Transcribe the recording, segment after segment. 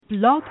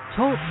Blog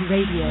Talk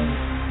Radio.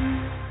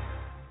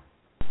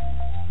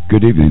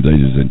 Good evening,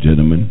 ladies and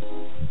gentlemen.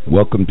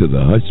 Welcome to the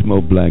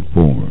Hushmo Black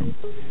Forum.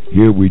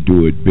 Here we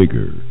do it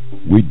bigger,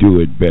 we do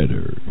it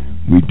better,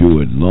 we do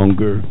it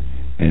longer,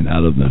 and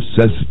out of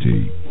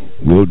necessity,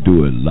 we'll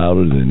do it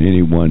louder than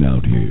anyone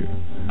out here.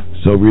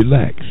 So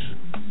relax.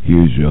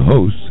 Here's your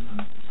host,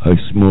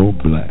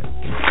 Hushmo Black.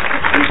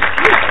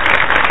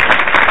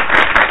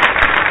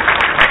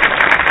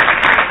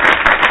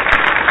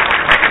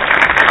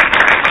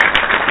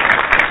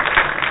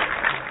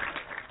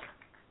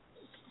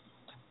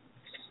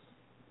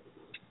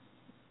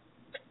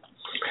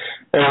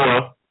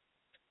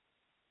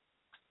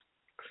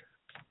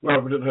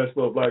 Welcome to the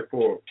Hushmo Black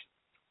Forum.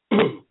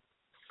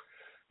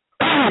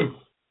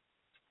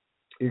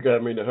 You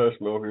got me in the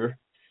Hushmo here,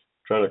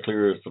 trying to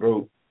clear his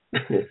throat.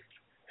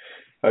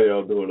 How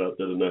y'all doing out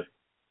there tonight?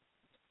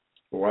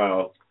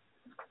 Wow.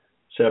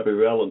 It's Happy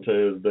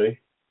Valentine's Day,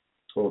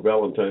 or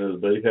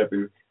Valentine's Day.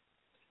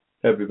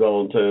 Happy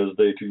Valentine's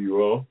Day to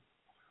you all.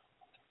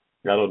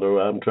 I don't know,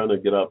 I'm trying to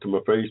get out to my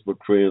Facebook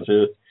friends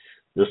here.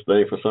 This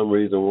thing, for some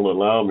reason, won't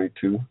allow me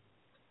to.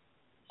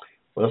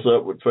 What's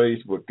up with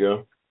Facebook,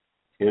 y'all?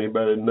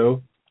 Anybody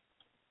know?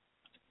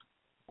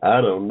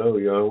 I don't know,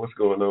 y'all. What's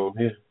going on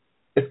here?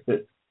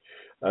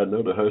 I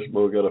know the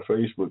Hushmo got a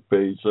Facebook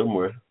page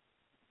somewhere.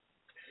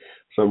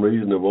 For some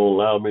reason, it won't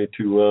allow me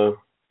to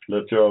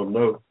let y'all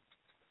know.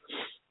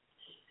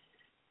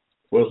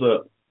 What's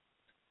up?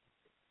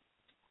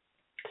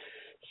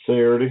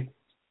 Saturday,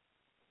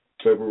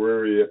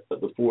 February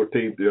the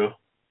 14th, y'all.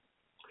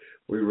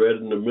 We're right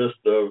in the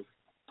midst of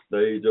the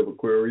age of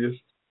Aquarius.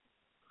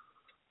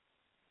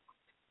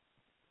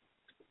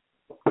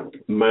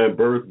 My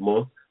birth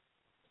month.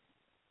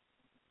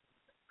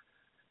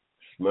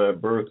 It's my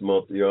birth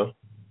month, y'all.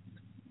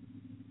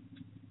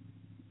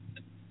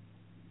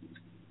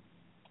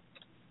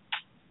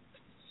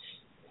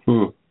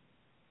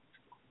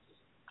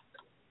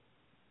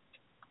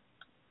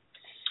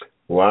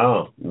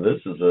 Wow,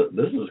 this is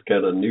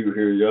kind of new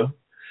here, y'all.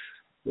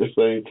 This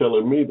thing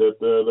telling me that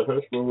the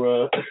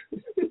Hushmo.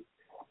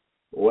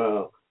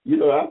 Wow, you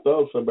know, I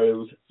thought somebody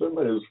was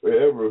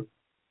forever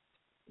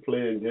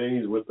playing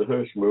games with the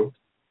Hushmo.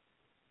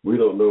 We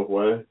don't know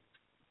why.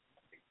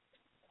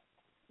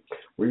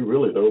 We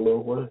really don't know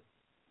why.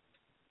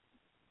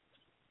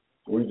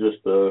 We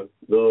just the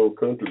old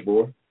country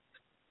boy.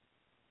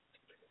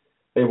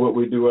 Hey, what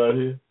we do out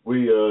here,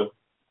 we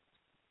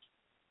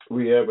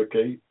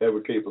advocate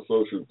for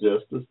social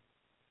justice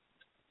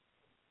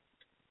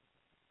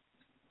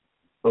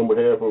on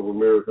behalf of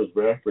America's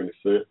African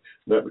descent.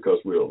 Not because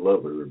we don't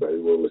love everybody.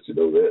 We'll let you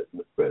know that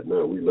right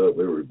now. We love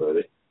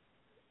everybody.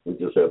 We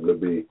just happen to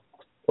be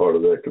part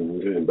of that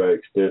community, and by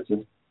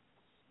extension,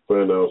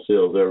 find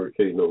ourselves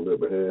advocating on their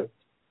behalf.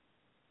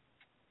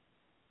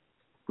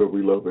 But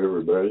we love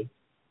everybody,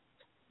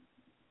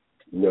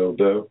 no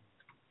doubt.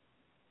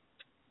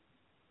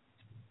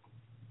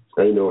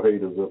 Ain't no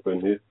haters up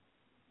in here.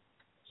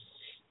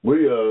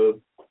 We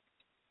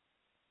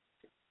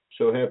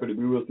so happy to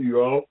be with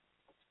you all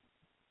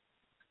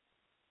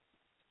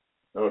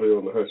out here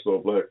on the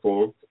Hushmo Black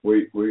Forum.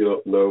 We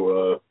don't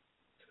know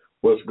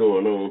what's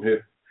going on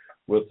here.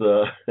 With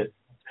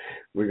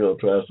we're gonna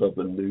try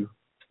something new.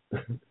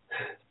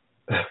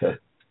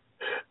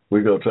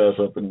 We're gonna try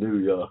something new,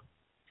 y'all.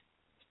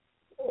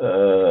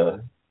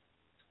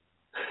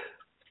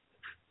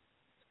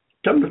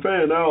 Come to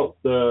find out,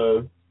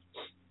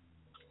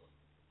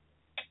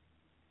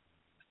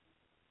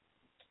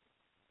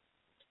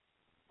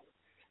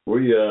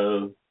 we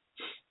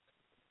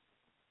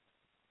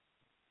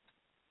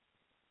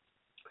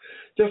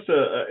just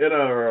in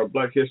our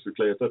Black History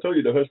class. I told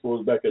you the Hushmo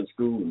is back in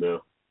school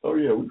now. Oh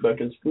yeah, we're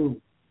back in school.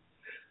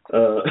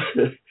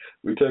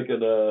 We're taking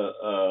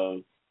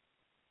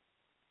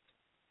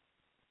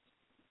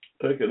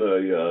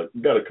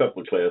got a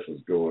couple of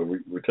classes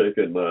going. We're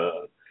taking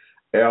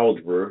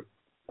algebra,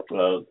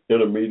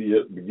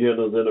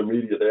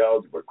 intermediate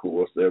algebra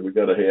course there. We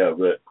got to have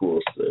that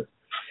course there.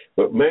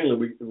 But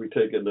mainly we're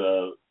taking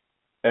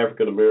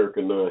African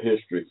American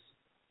history.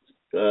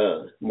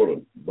 I'm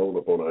gonna bone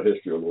up on our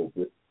history a little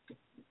bit.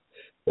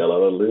 Hell, I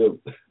done lived.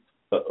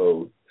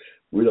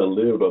 We done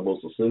lived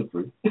almost a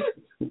century.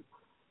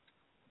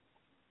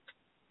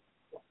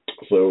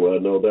 So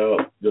no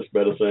doubt, just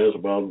better science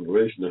of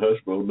observation, the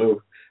Hushmo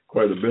know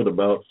quite a bit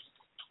about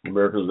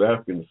America's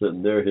Africans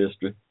in their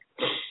history.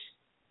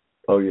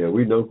 Oh yeah,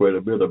 we know quite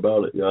a bit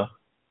about it, y'all.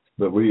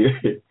 But we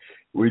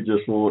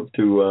just want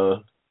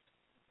to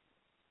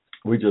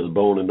we just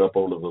boning up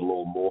on it a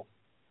little more.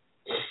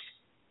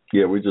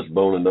 Yeah, we just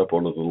boning up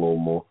on it a little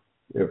more,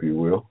 if you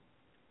will.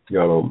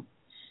 Y'all don't.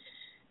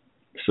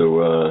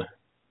 So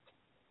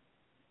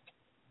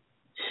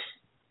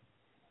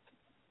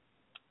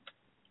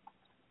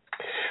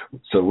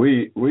So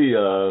we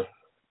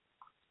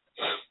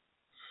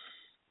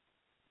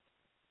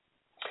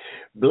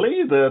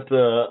believe that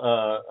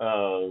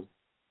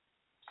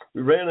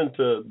we ran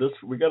into this.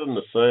 We got an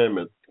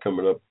assignment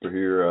coming up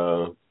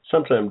here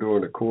sometime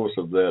during the course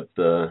of that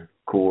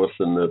course,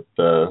 and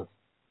that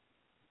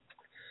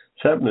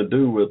having to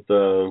do with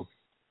Birth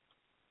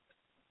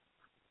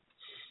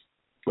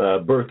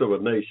of a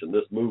Nation,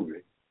 this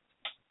movie.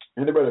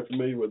 Anybody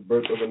familiar with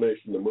Birth of a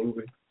Nation, the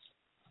movie?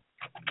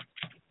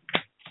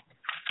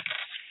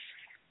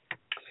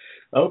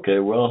 Okay,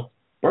 well,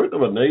 Birth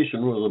of a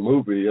Nation was a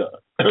movie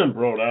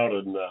brought out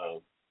in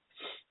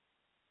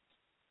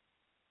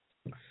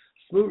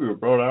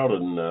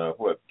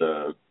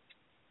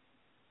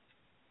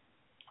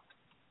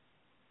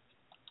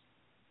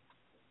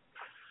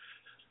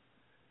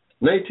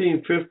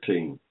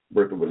 1915.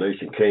 Birth of a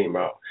Nation came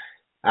out.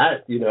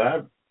 I've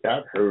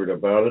heard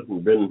about it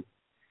and been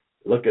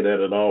looking at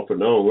it off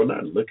and on. Well,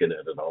 not looking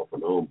at it off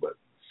and on, but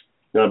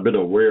I've been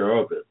aware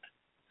of it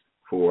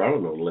for, I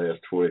don't know, the last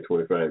 20,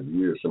 25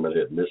 years. Somebody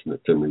had mentioned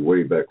it to me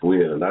way back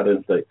when, and I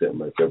didn't think that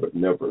much of it,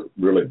 never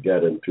really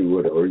got into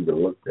it or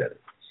even looked at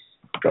it.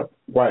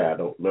 Why, I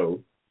don't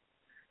know.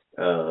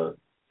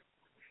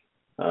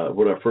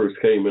 When I first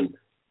came in,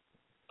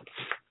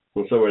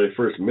 when somebody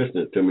first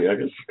mentioned it to me, I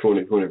guess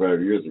 20,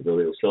 25 years ago,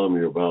 they were telling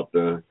me about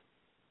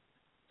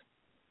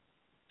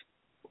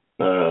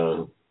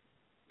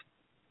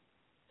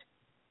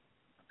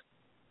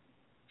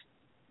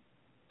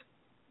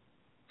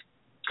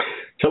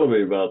telling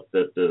me about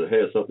that it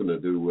had something to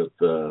do with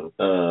the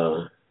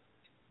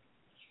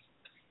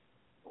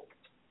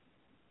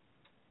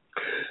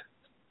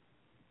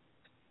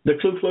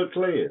Ku Klux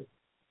Klan.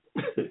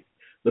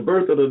 The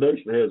birth of the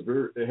nation has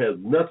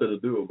nothing to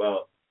do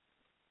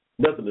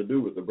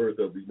with the birth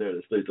of the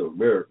United States of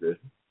America,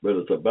 but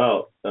it's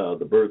about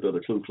the birth of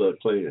the Ku Klux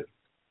Klan.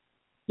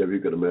 If you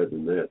can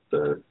imagine that,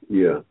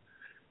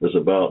 it's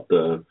about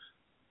the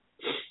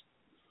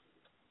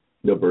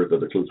birth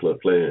of the Ku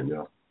Klux Klan,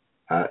 y'all.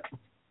 I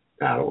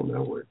don't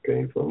know where it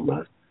came from,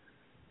 but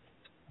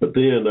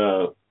then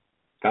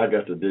I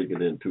got to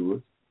digging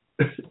into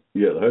it.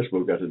 The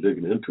Hushmo got to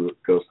digging into it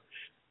because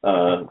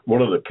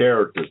one of the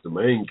characters, the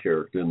main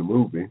character in the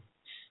movie,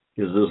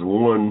 is this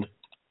one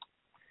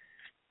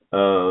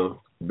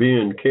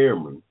Ben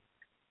Cameron.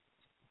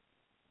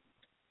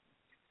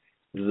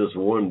 Is this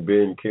one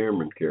Ben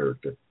Cameron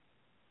character?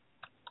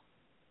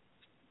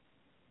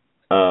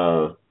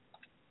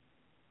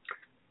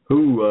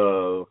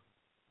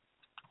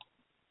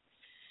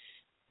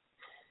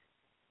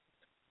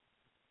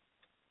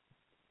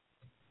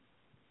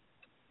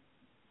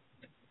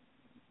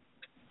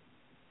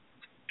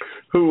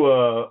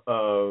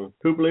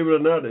 Who believe it or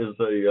not, is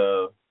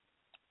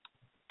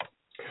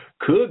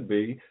could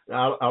be.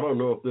 I don't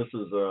know if this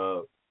is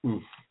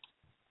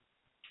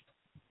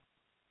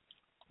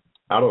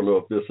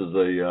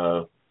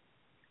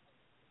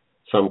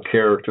some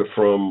character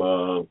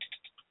from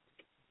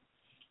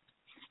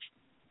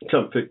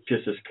some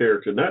fictitious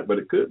character, not, but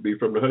it could be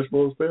from the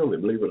Hushmo's family.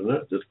 Believe it or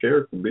not, this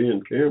character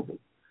being Cameron.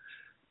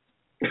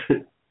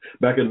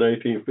 Back in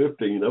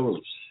 1915, that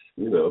was,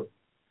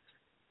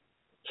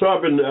 So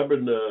I've been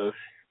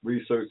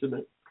researching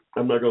it.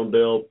 I'm not going to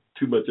delve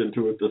too much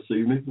into it this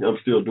evening. I'm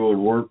still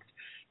doing work,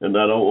 and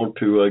I don't want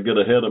to get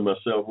ahead of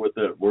myself with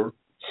that work.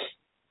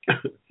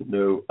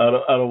 No, I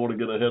don't want to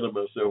get ahead of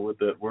myself with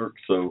that work.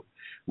 So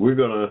we're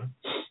gonna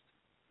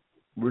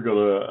do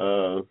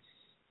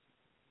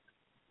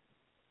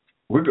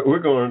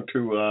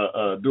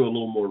a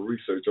little more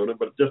research on it,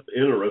 but just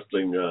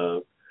interesting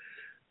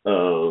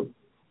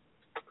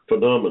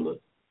phenomenon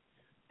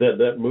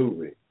that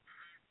movie.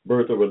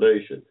 Birth of a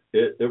Nation.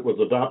 It was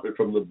adopted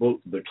from the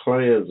book The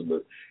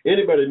Klansman.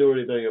 Anybody know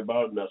anything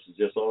about it? And I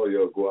suggest all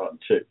y'all go out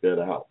and check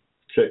that out.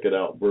 Check it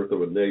out, Birth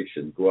of a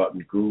Nation. Go out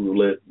and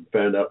Google it and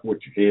find out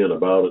what you can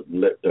about it and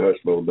let the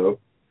Hushmo know.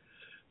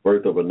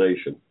 Birth of a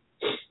Nation.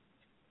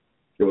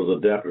 It was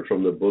adapted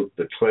from the book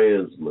The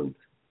Klansman.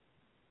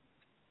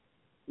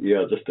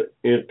 Yeah, just an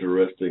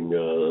interesting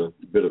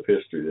bit of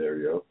history there,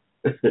 y'all.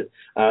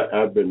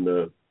 I've been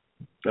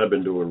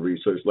doing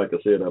research. Like I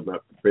said, I'm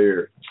not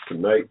prepared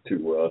tonight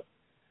to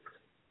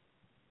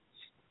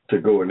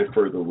go any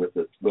further with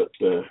it. But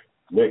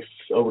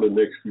over the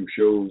next few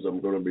shows, I'm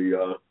going to be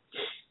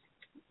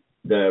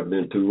diving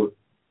into it.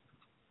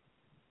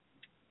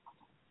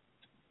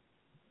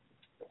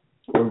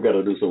 We've got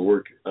to do some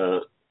work.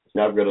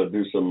 I've got to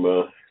do some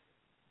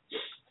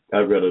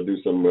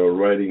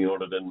writing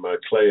on it in my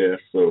class.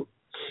 So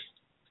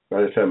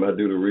by the time I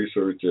do the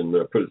research and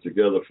put it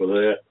together for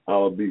that,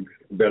 I'll be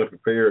better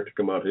prepared to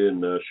come out here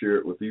and share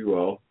it with you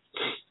all.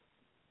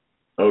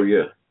 Oh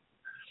yeah,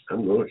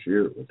 I'm going to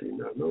share it with you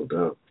now, no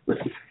doubt.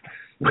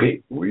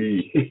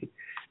 we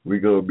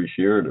going to be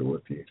sharing it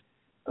with you.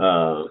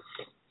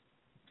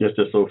 It's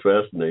just so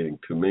fascinating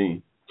to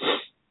me.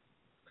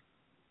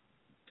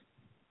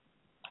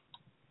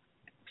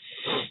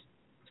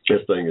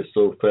 This thing is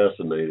so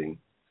fascinating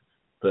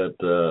that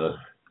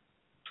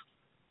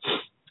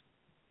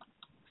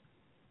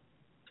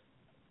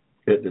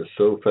it is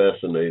so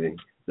fascinating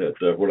that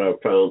what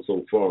I've found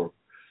so far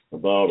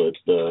about it,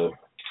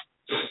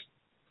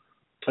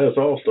 it's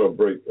All-Star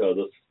break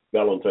this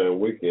Valentine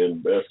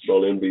weekend.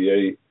 Basketball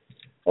NBA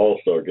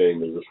All-Star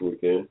game is this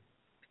weekend.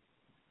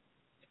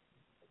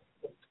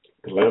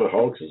 Atlanta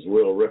Hawks is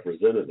well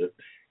represented.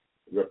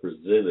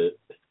 represented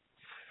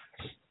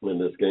in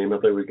this game. I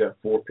think we got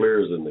 4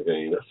 players in the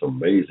game. That's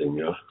amazing,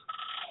 y'all.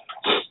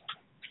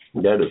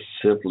 That is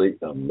simply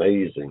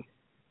amazing.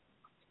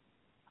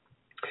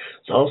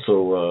 It's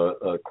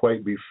also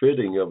quite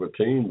befitting of a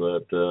team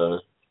that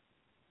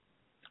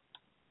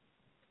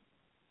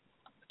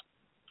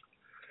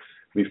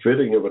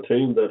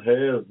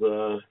has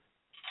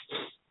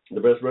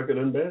the best record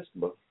in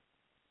basketball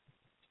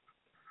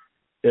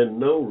and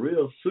no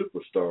real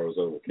superstars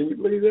on it. Can you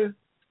believe that?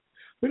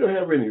 We don't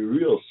have any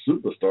real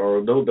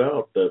superstars. No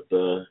doubt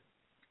that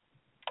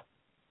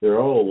they're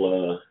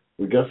all.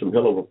 We got some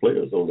hell of a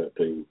players on that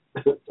team.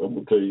 I'm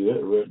gonna tell you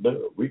that right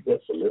now. We got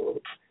some hell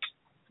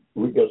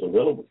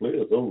of a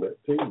players on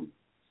that team.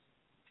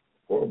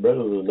 Far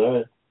better than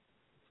I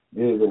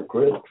gave them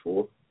credit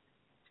for.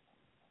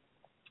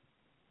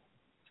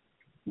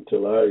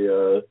 Until I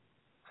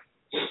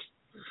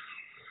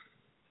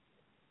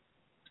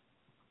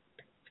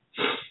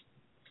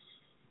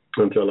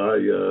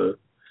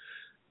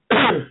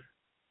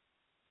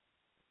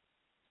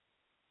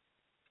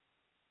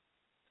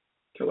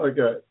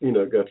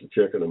got to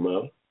checking them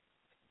out.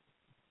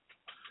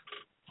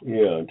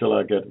 Yeah, until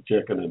I got to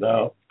checking it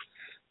out,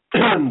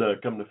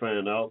 and come to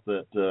find out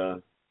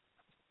that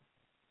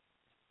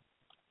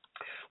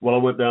I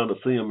went down to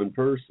see them in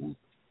person.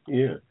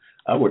 Yeah,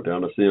 I went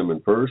down to see them in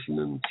person,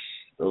 and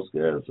those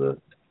guys,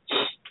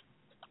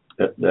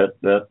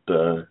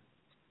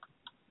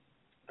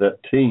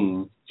 that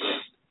team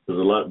is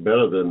a lot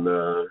better than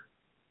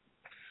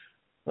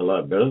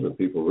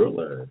people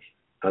realize.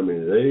 I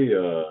mean,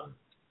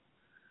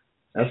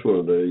 that's one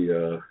of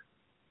the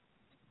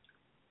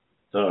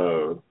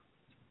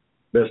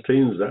best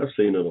teams I've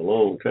seen in a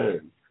long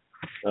time.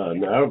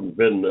 Now, I haven't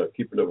been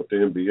keeping up with the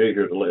NBA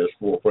here the last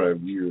 4 or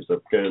 5 years.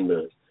 I've kind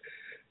of,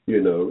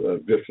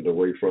 drifted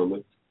away from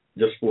it.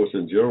 Just sports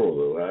in general,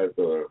 though. I've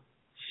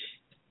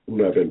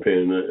not been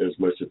paying as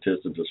much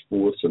attention to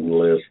sports in the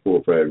last 4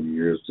 or 5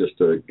 years. Just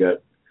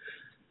got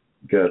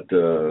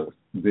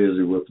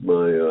busy with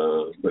my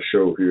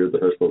show here, the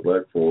Hushmo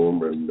Black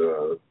Forum, and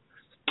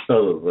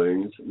other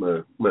things.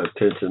 My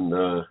attention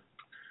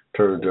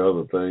turned to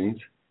other things,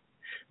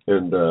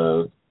 and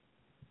I'm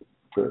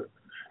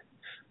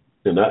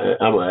an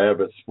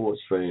avid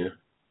sports fan.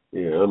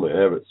 Yeah, I'm an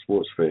avid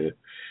sports fan.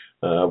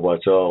 I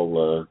watch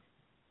all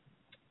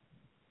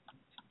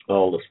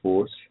the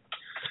sports,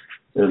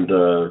 and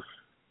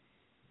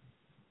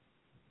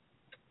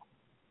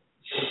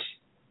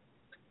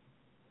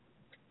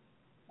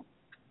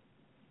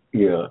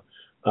yeah,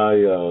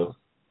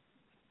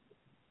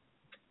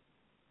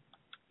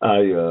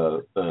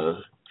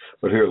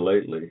 but here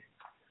lately,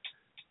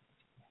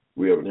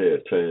 we haven't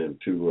had time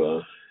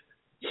to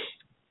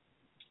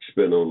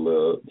spend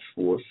on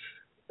sports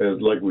as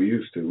like we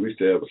used to. We used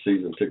to have a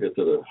season ticket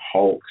to the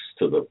Hawks,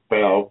 to the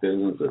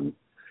Falcons, and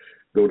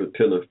go to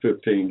 10 or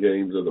 15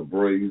 games of the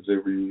Braves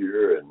every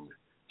year, and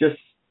just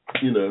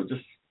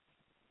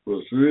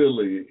was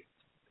really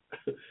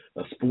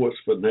a sports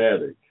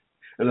fanatic.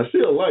 And I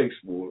still like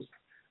sports.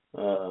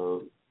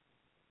 So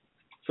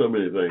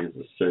many things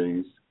have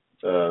changed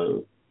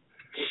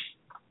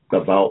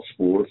about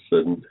sports,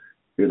 and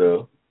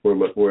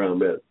where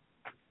I'm at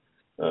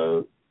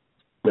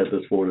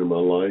this point in my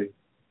life,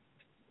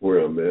 where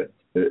I'm at.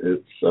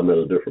 I'm at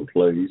a different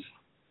place,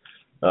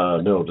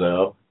 no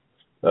doubt.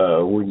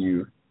 When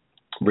you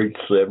reach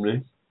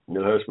 70,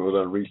 Hushmo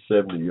done reach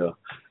 70, y'all.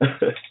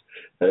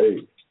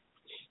 Hey,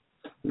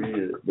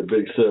 the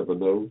big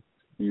 7-0.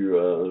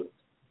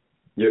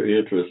 Your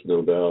interest,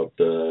 no doubt,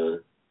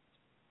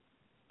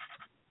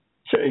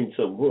 changed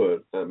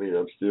somewhat. I mean,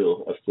 I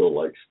still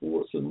like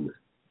sports,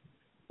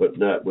 but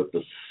not with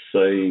the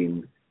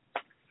same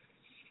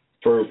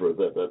fervor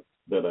that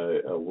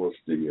I once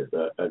did.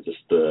 I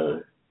just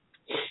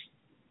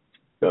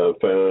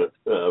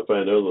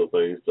find other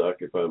things to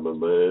occupy my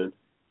mind,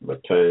 my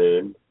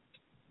time,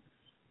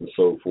 and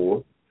so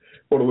forth.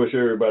 I want to wish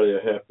everybody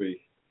a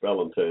happy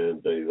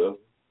Valentine's Day, though.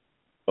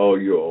 All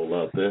you all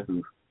out there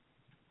who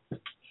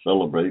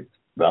celebrate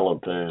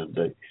Valentine's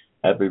Day.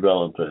 Happy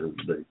Valentine's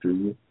Day to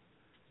you.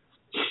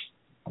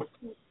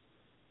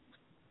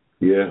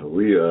 Yeah,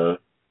 we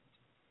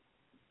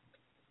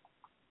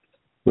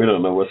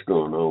don't know what's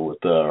going on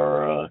with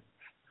our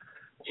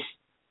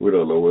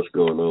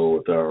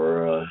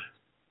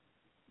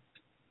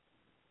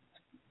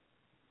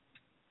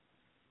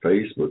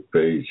Facebook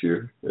page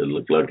here. It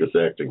looked like it's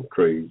acting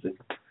crazy.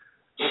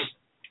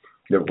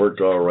 It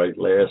worked all right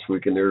last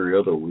week and every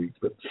other week,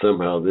 but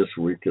somehow this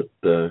week it's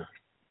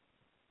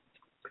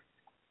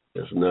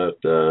not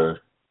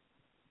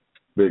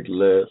big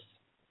less.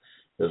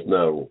 It's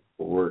not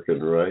working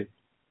right.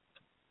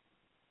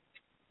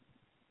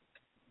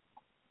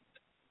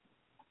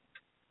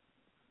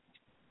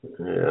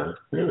 Yeah,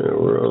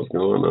 what else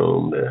going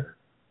on there?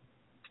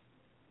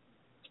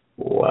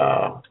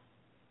 Wow.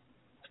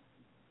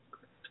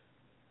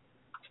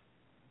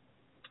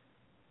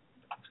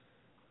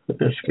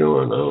 What's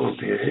going on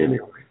here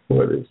anyway?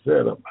 What is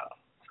that about?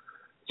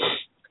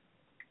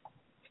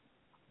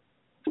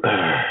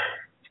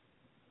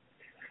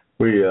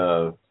 We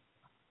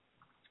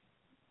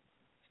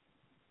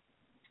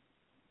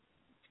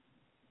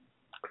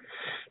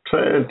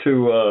trying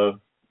to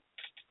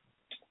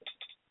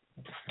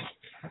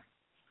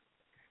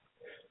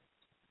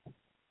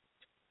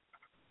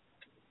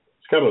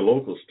it's kind of a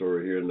local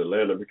story here in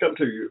Atlanta. We come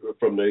to you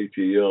from the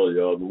ATL,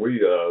 y'all, and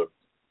we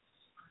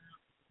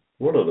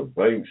one of the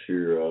banks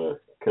here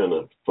kind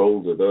of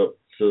folded up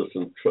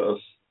Citizen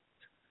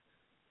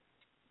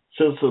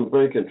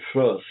Bank and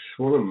Trust.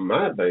 One of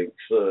my banks,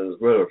 as a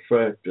matter of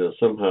fact,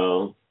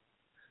 somehow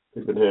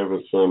they've been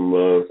having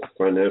some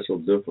financial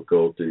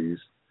difficulties.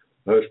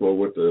 Hushmo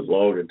went to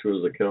log into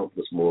his account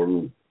this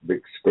morning.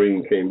 Big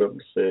screen came up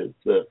and said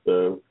that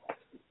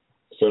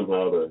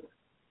somehow the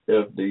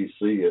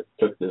FDC had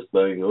took this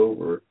thing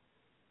over.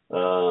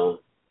 Now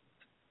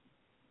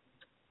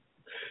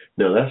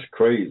that's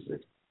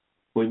crazy.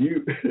 When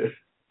you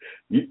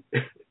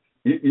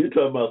you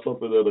talk about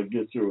something that'll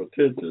get your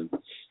attention.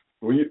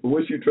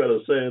 Once you try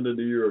to sign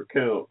into your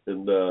account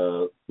and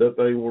that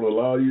thing won't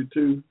allow you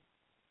to,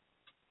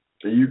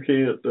 and you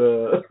can't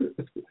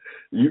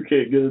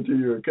get into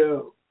your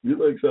account. You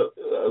think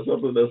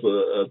something that's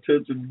a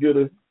attention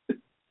getter?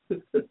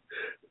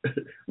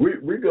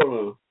 we're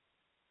gonna.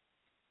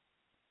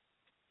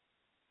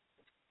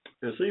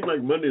 It seems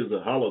like Monday is a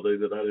holiday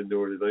that I didn't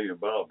know anything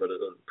about, but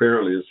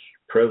apparently it's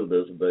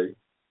President's Day.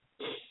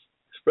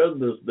 It's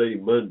President's Day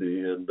Monday,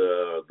 and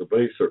the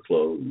banks are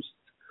closed.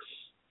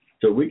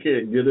 So we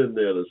can't get in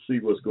there to see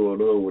what's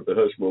going on with the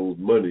Hushmo's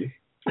money.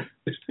 Hey,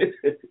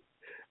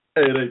 it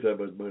ain't that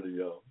much money,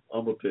 y'all.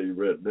 I'm going to tell you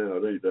right now,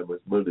 it ain't that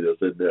much money that's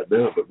in there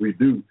now, but we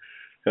do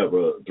have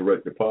a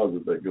direct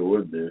deposit that go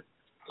in there.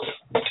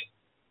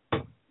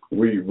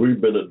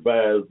 We've been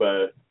advised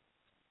by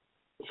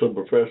some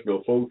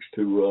professional folks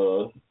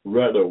to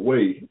right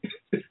away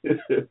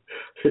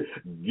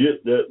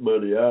get that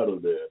money out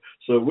of there.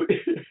 So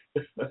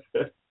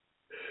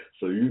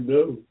so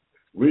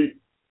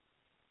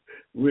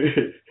we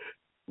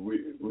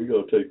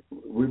gonna take.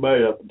 We might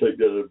have to take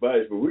that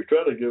advice, but we're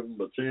trying to give them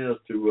a chance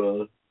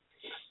to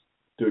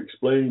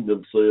explain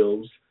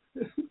themselves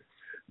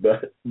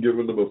by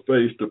giving them a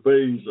face to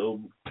face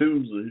on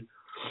Tuesday.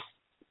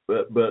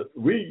 But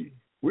we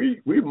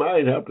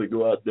might have to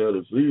go out there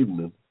this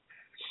evening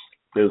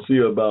and see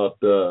about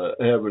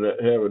having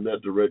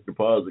that direct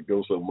deposit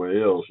go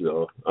somewhere else,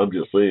 y'all. I'm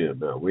just saying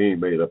now, we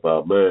ain't made up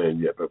our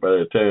mind yet, but by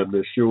the time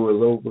this show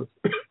is over.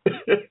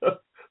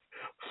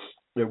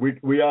 And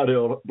we out here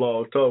on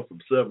Blog Talk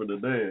from 7 to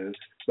 9.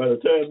 By the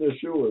time this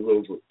show is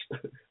over,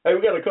 hey,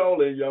 we got a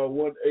call in,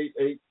 y'all.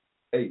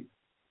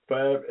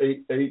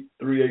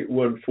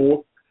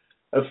 1-888-588-3814.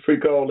 That's a free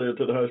call in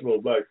to the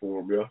Hushmo Black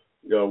Forum, y'all.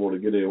 Y'all want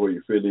to get in where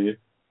you fit in?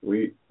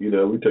 We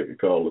take a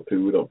call or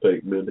two. We don't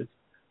take minutes.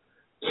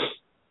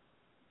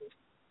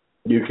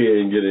 You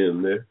can get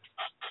in there.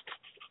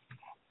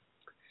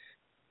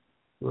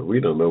 Well, we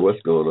don't know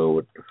what's going on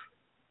with.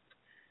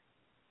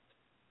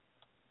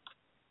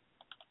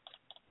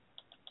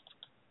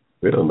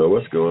 We don't know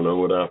what's going on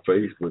with our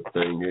Facebook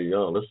thing here,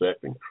 y'all. It's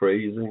acting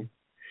crazy.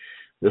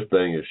 This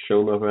thing is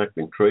showing up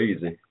acting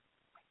crazy.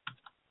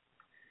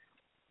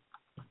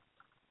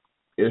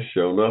 It's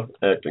showing up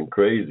acting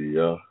crazy,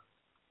 y'all.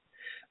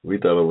 We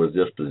thought it was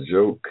just a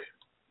joke.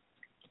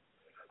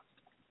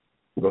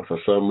 But for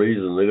some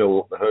reason, they don't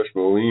want the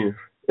Hushmo in.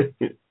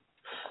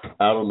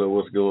 I don't know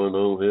what's going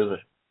on here.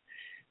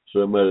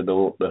 Somebody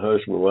don't want the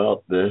Hushmo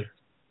out there.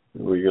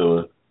 We're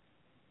going to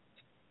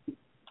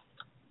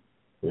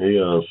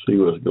see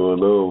what's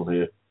going on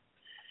here.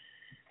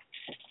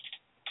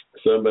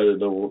 Somebody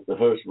don't want the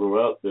Hushmo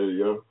out there,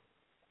 y'all.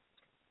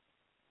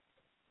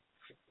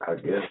 I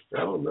guess,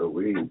 I don't know.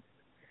 You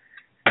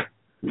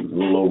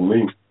know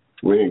me.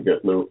 We ain't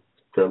got no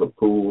kind of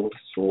pull,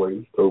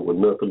 sway over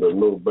nothing or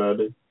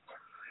nobody.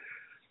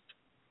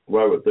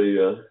 Why would they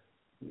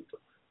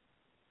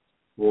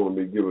want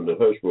to be giving the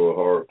Hushmo a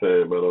hard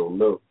time? I don't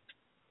know.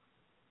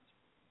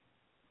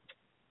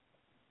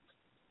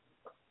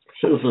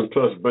 Citizen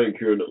Trust Bank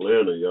here in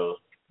Atlanta, y'all,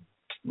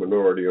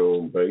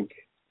 minority-owned bank,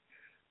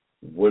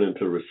 went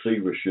into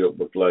receivership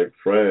with like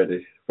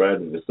Friday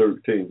the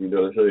 13th. You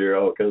know, they say there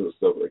are all kinds of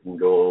stuff that can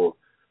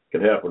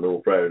happen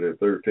on Friday the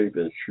 13th,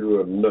 and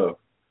sure enough,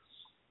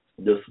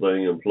 this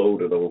thing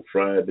imploded on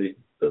Friday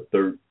the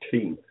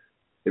 13th,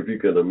 if you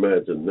can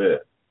imagine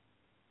that.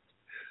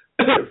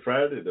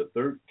 Friday the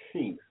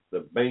 13th, the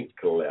bank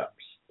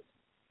collapsed,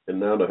 and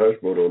now the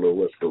Hushmo don't know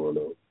what's going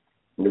on.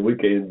 I mean, we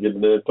can't get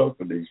in there and talk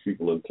to these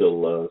people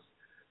until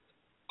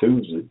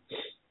Tuesday.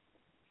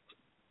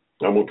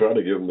 I'm going to try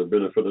to give them the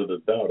benefit of the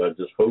doubt. I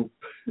just hope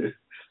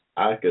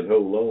I can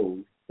hold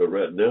on. But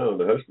right now,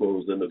 the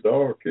Hushmo's in the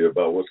dark here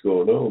about what's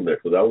going on there,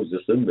 because I was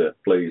just in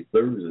that place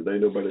Thursday.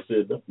 Ain't nobody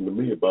said nothing to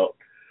me about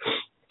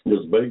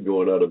this bank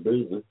going out of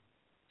business.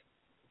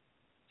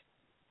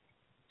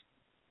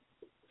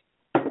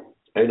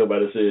 Ain't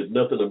nobody said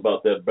nothing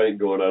about that bank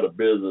going out of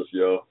business,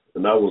 y'all.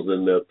 And I was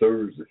in there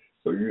Thursday.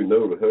 So you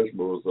know the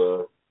Hushmo is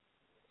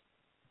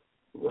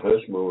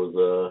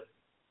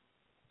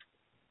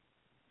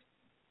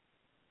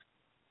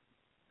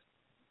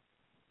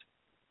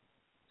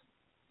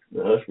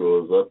The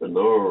Hushmo is up in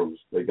arms.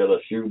 They got a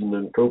shooting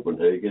in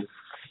Copenhagen.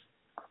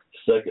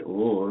 Second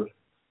one.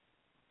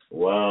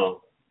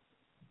 Wow.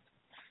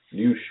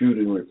 New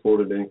shooting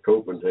reported in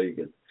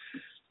Copenhagen.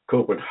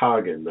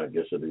 Copenhagen, I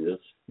guess it is.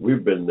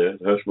 We've been there.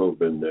 Hushmo's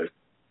been there.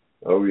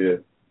 Oh, yeah.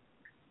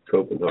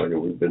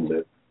 Copenhagen, we've been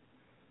there.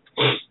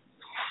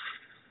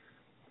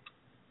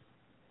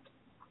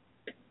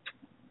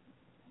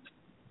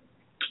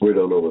 We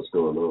don't know what's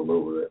going on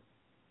over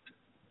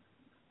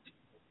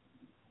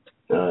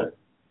there. All right.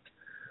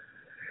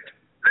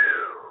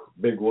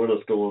 Big winter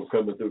storm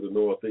coming through the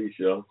northeast,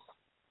 y'all.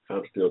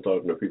 I'm still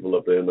talking to people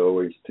up there in the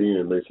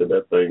OH10. They said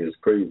that thing is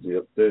crazy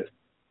up there.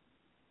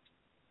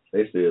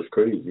 They say it's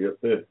crazy up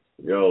there.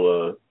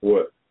 Y'all,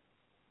 what?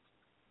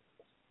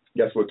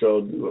 That's what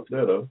y'all do up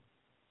there, though.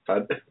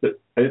 Ain't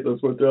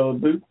that's what y'all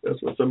do?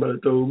 That's what somebody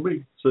told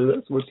me. So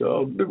that's what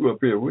y'all do up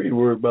here. We ain't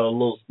worried about a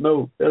little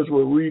snow. That's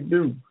what we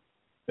do.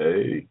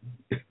 Hey,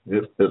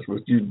 that's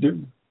what you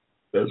do.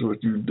 That's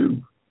what you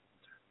do.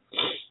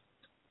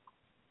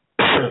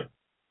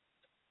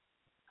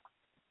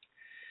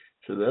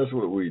 So that's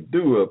what we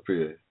do up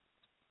here.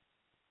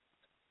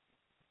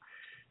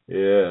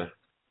 Yeah.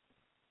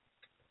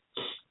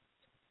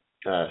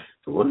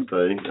 One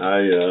thing,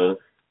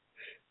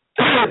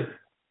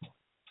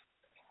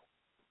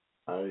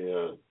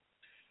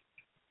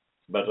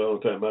 about the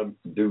only time I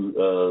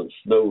do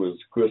snow is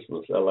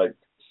Christmas. I like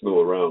snow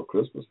around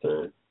Christmas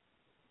time.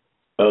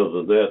 Other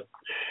than that,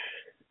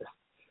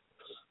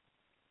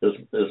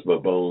 it's my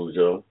bones,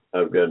 y'all.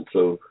 I've gotten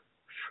so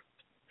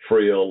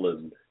frail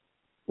and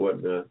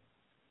whatnot.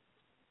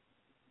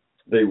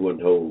 They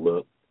wouldn't hold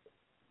up.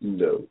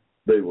 No,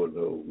 they wouldn't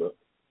hold up.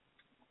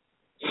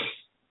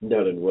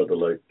 Not in weather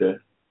like that.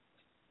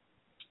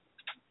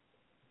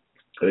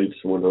 They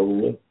just wouldn't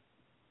hold up.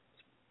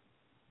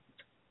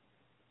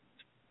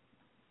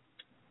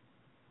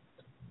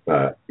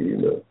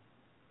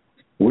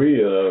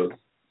 We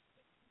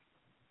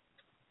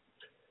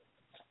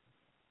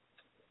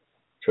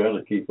trying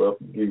to keep up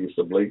and give you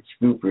some late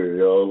scoop here,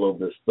 y'all, on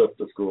this stuff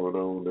that's going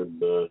on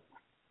in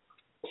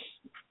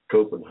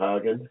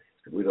Copenhagen.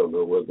 We don't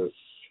know whether this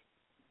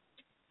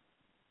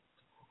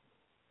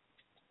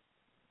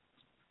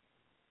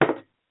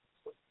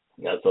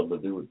got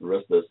something to do with the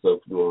rest of that stuff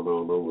going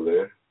on over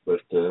there,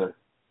 but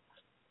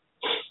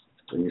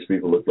these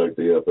people look like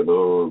they're up in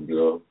arms,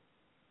 y'all.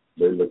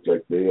 They look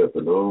like they're up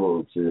in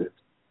arms here.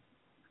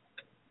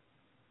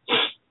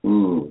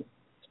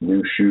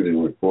 New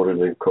shooting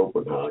reported in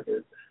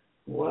Copenhagen.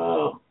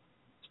 Wow.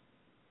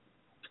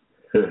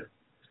 There's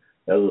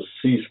a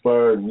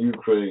ceasefire in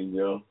Ukraine,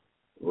 y'all.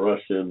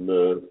 Russia and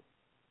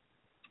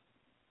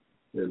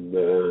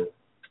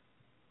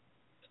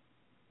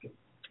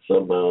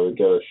somehow they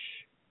got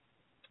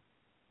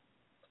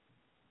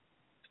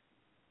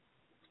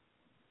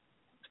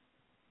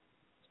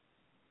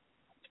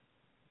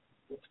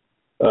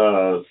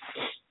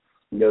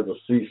there's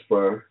a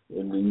ceasefire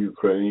in the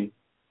Ukraine.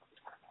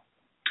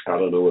 I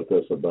don't know what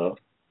that's about.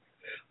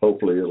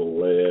 Hopefully it'll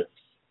last.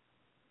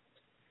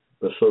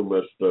 There's so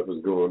much stuff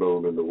is going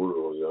on in the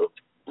world, y'all.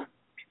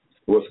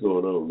 What's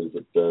going on? Is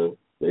it the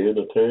end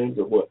of times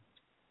or what?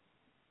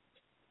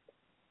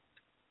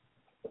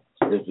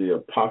 Is the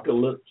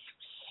apocalypse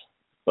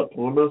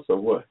upon us or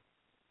what?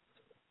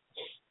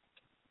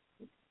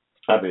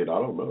 I mean, I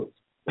don't know.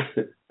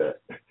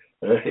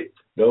 Hey,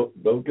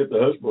 don't get the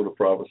Hushmo to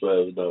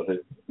prophesize about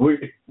it. We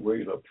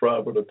ain't a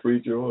prophet, a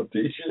preacher, or a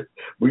teacher.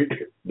 We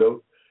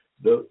don't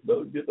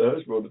get the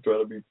Hushmo to try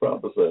to be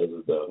prophesizing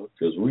about it,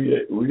 because we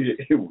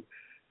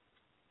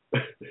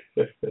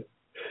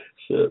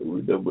shit,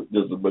 we know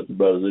just as much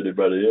about it as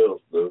anybody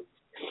else, though.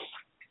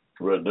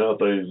 Right now,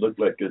 things look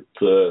like it's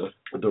the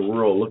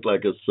world look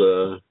like it's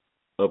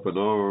up in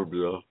arms,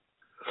 y'all.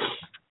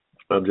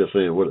 I'm just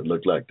saying what it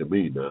looked like to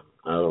me now.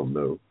 I don't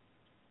know.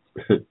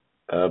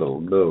 I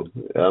don't know.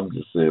 I'm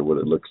just saying what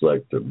it looks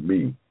like to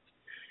me.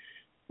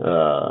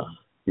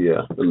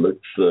 Yeah, it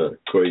looks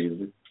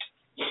crazy.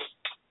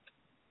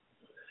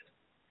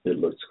 It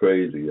looks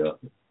crazy, y'all.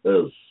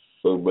 There's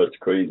so much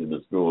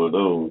craziness going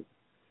on.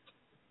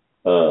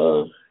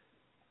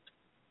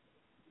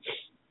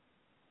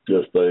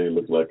 This thing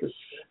looks like it's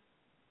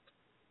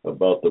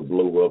about to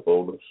blow up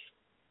on us.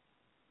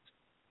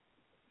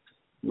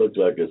 Looks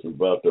like it's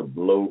about to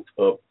blow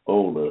up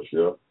on us,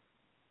 y'all.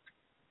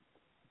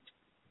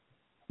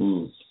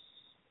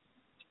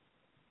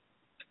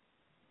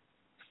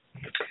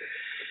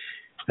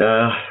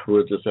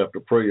 We'll just have to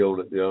pray on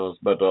it, y'all.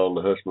 It's about all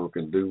the Hushmo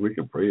can do. We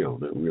can pray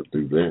on it. We'll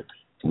do that.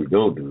 We're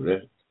going to do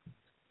that.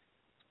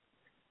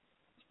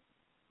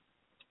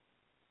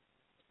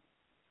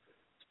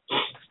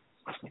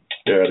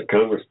 Yeah, the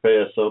Congress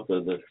passed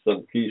something,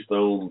 some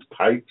Keystone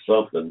pipe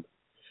something.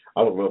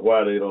 I don't know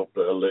why they don't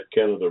let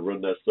Canada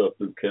run that stuff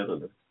through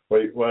Canada.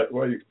 Why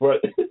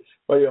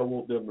y'all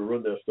want them to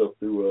run that stuff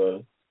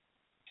through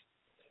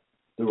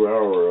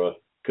our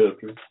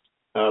country?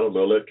 I don't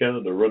know. Let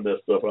Canada run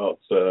that stuff out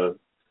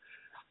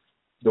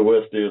the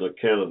west end of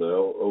Canada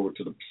over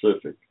to the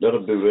Pacific. Let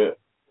them do that.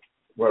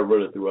 Well,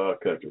 running through our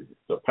country.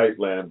 The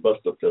pipeline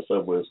bust up there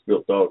somewhere and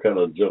spilled all kind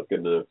of junk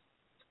in the,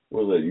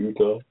 what was that,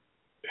 Utah?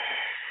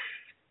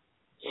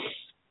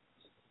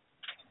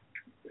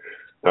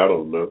 I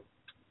don't know.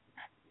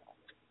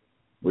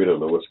 We don't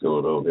know what's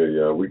going on here,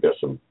 y'all. We got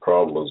some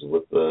problems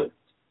with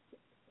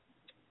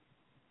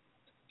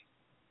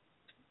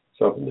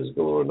something is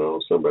going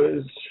on.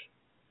 Somebody's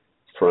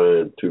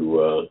trying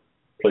to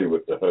play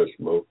with the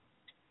Hushmo.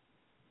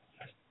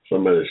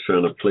 Somebody's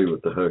trying to play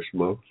with the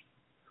Hushmo.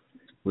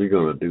 We're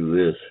going to do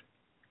this.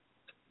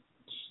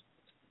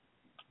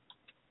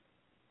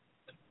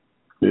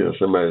 Yeah,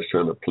 somebody's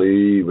trying to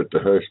play with the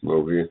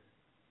Hushmo here.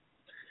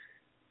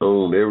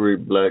 On every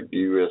black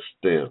U.S.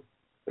 stamp.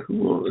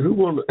 Who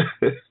want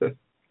to?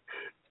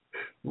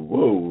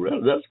 Whoa,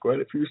 that's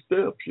quite a few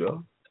stamps,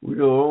 y'all. We're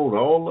going to own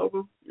all of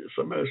them?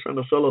 Somebody's trying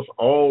to sell us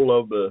all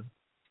of the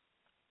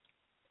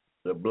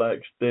black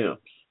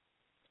stamps.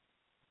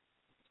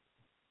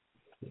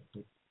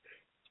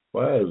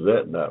 Why is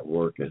that not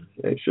working?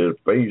 They said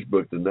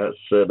Facebook did not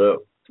set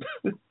up.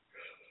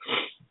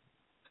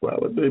 Why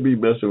would they be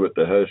messing with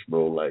the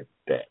Hushmo like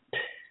that?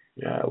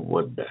 I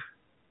wonder.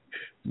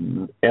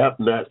 App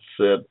not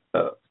set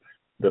up.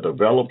 The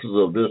developers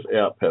of this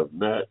app have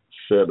not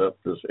set up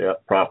this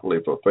app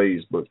properly for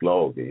Facebook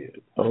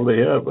login. Oh, they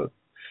haven't.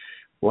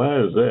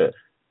 Why is that?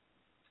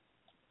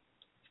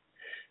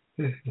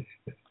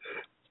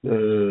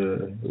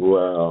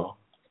 Wow.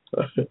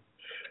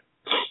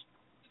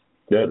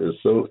 That is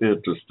so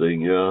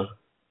interesting, y'all.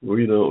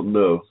 We don't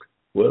know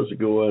what's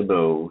going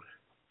on.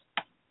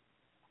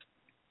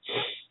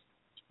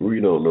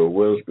 We don't know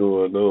what's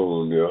going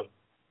on, y'all.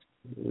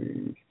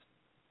 We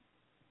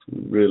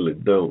really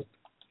don't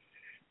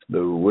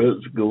know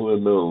what's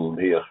going on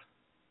here.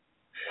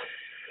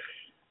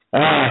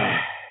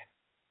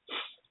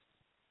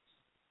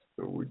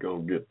 So we're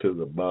going to get to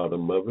the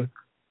bottom of it.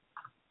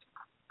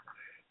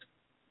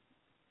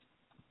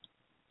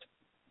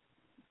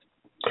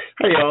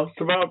 Hey, y'all.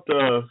 It's about,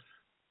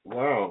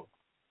 wow.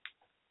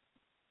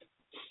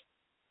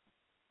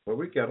 Well,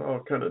 we got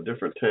all kind of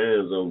different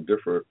times on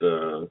different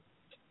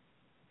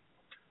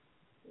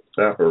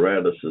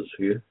apparatuses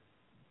here.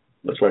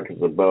 Looks like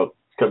it's about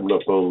coming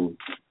up on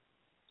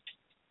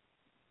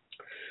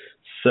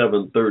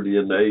 7:30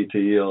 in the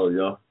ATL,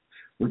 y'all.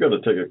 We're going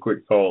to take a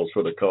quick pause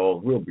for the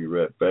calls. We'll be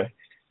right back.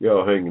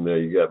 Y'all hanging there.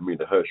 You got me,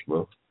 the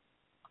Hushmo.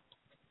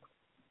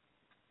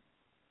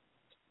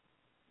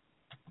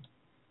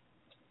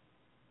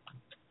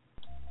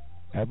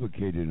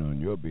 Advocated on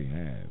your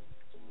behalf.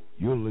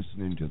 You're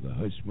listening to the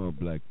Hushmo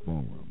Black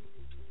Forum.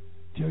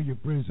 Tell your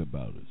friends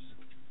about us.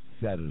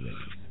 Saturdays,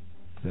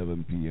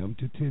 7 p.m.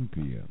 to 10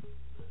 p.m.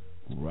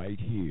 right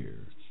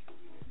here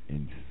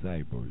in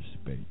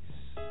cyberspace.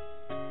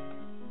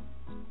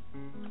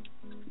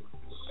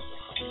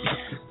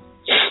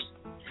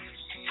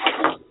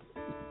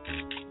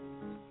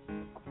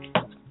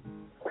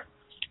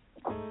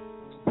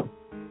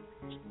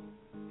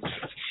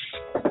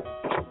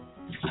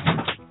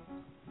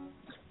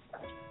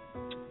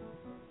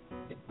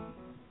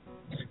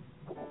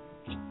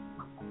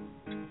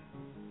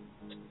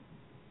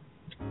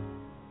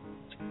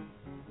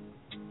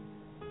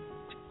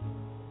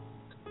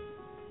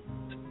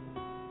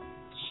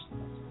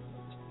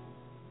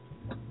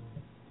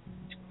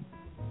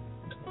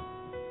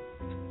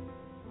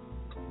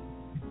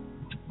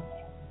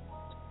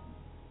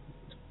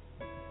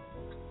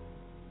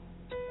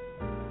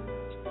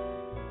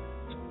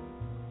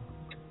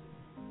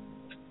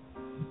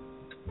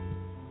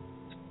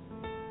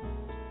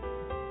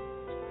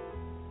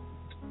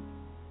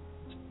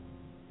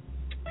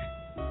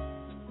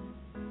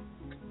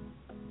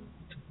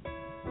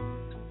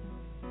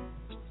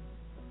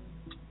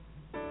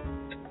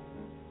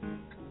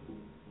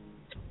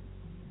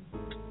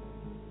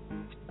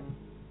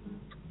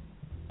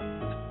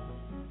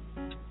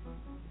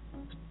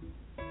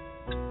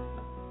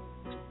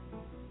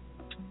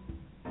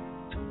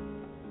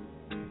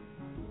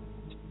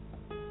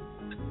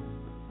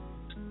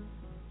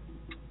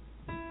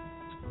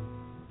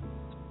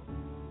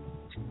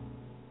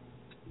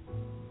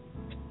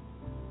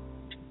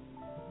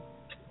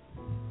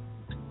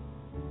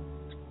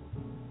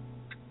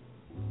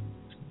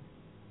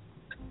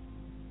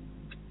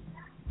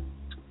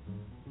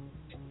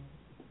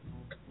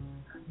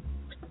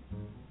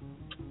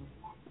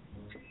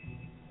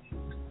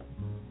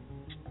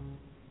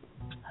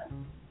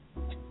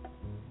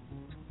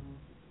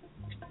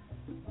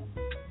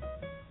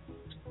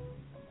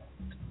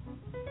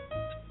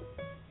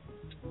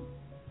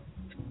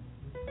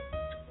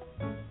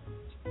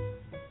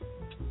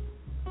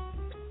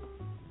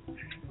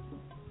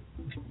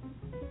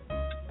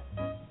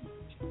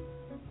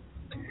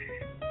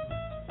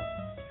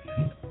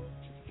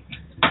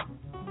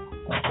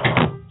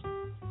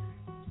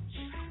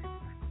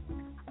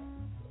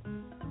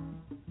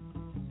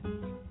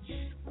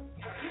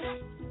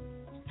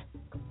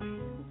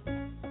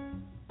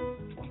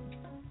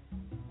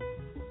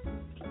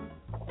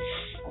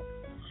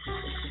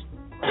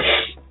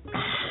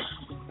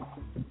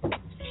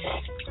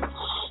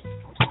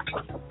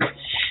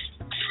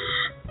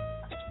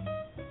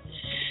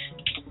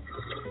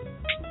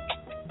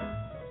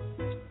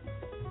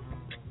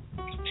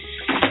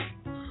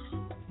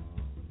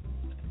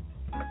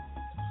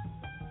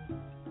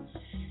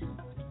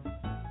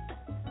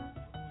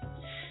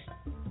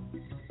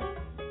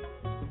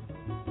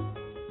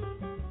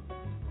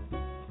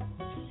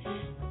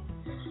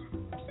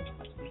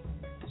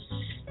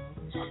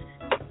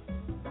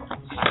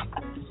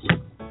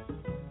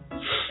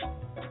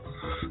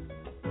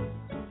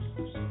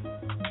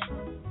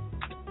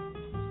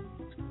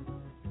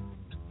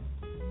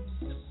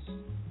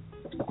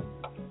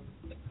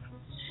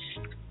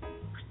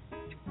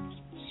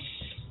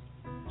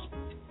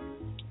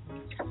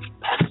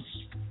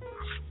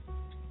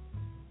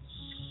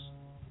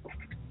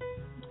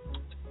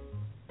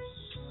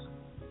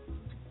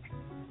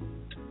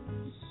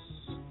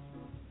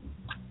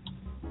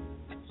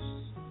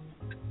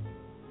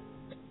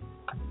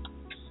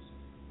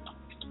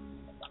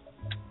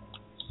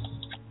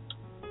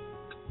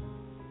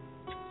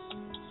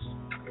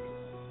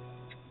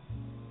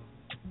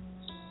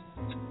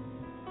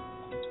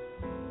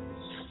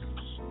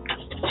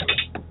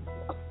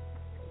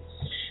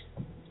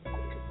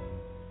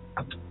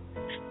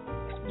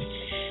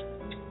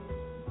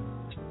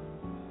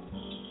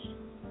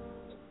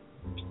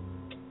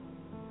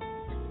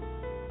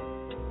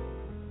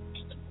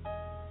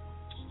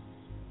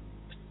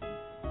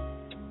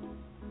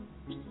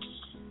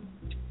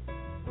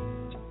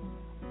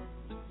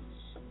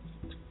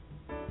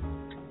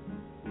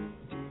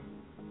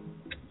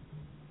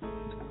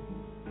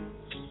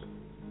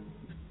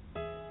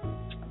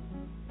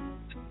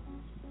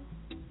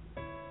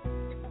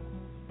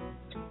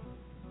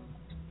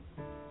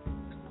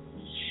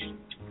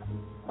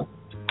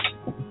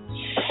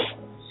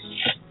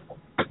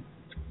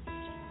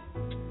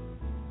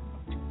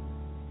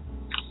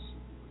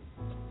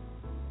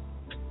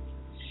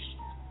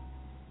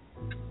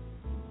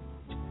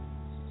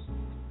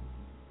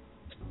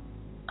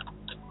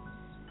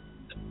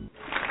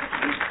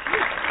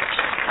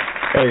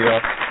 Hey,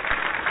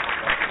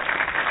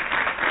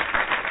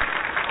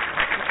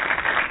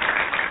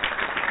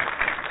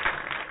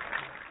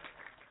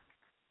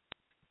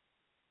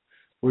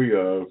 we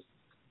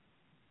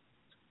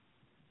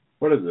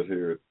what is it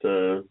here at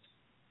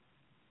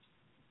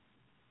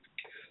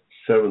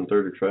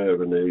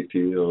 7:35 in the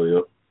ATL?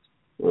 Yeah,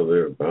 well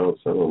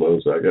thereabouts. I don't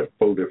know. So I got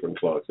 4 different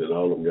clocks, and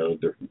all of them got a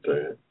different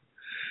time.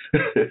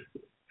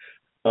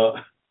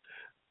 uh,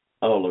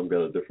 all of them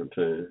got a different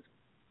time.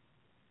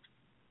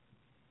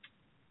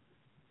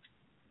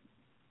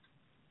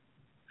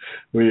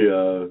 We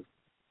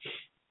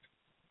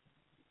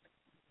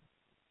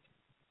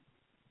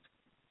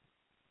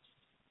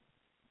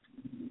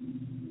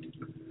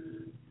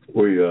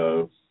we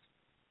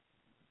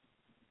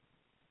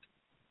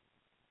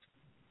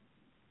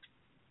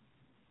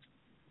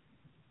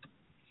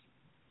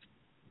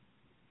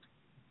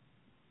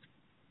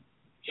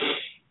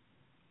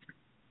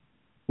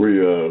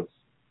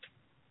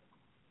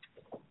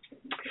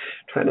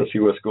trying to see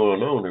what's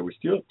going on here. We're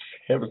still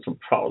having some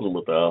problem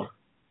with our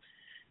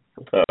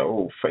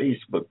old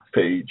Facebook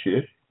page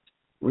here.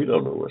 We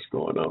don't know what's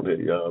going on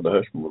here, y'all. The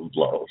Hushmo was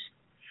lost.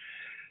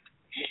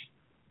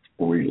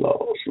 We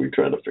lost. We're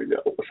trying to figure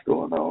out what's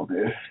going on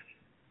here.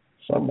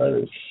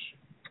 Somebody's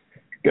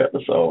got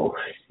us all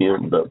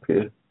hemmed up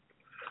here.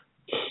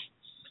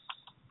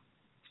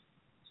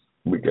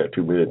 We got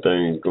too many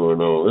things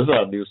going on. This is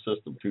our new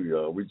system too,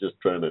 y'all. We're just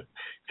trying to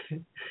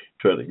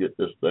get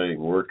this thing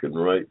working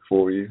right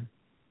for you.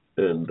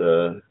 And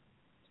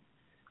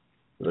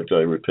looks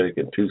like we're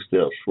taking 2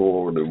 steps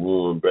forward and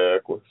 1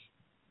 backwards.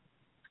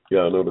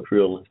 Y'all know the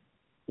feeling?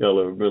 Y'all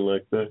ever been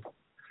like that?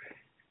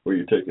 Where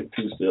you're taking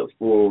 2 steps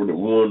forward and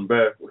 1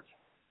 backwards.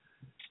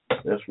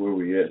 That's where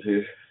we at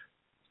here.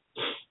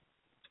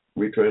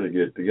 We're trying to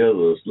get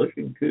together. It's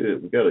looking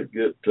good. We got a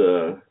good,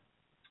 got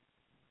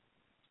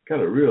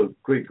a real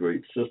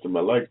great system.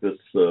 I like this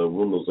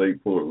Windows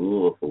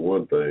 8.1 for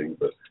one thing,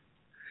 but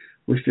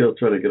we're still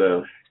trying to get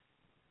our.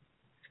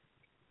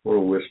 I want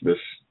to wish Miss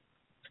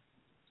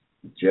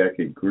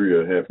Jackie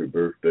Greer happy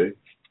birthday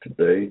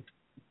today.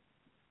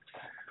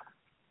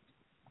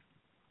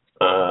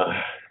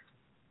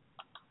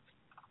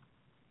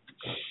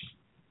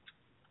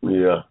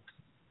 Yeah.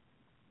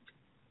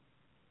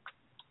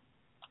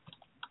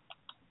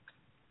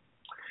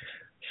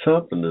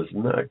 Something is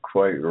not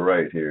quite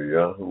right here,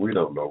 y'all. We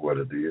don't know what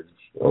it is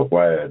or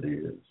why it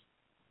is,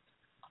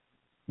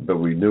 but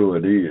we know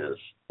it is.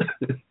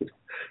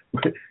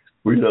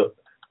 we don't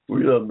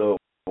know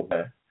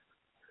why.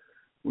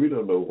 We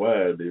don't know why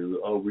it is.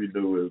 All we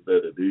know is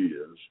that it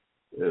is,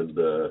 and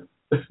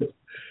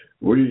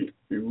we're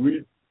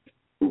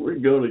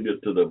going to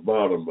get to the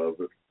bottom of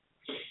it.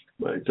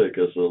 Might take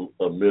us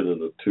a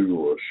minute or 2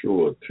 or a show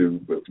or 2,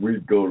 but we're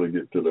going to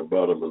get to the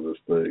bottom of this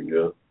thing,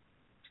 y'all.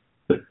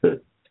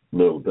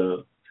 No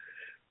doubt.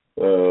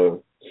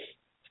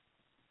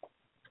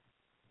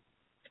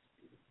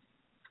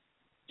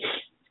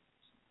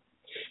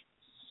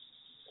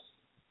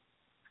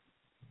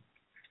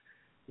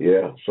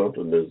 Yeah,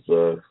 something is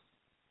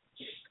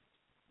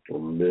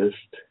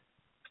missed.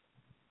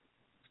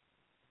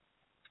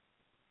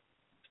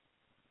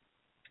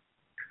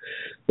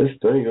 This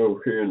thing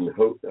over here in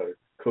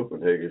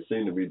Copenhagen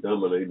seemed to be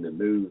dominating the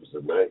news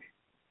tonight.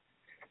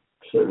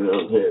 So we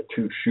had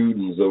 2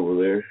 shootings over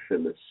there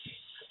in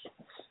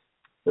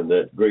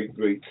that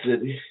great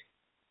city,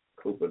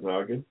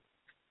 Copenhagen.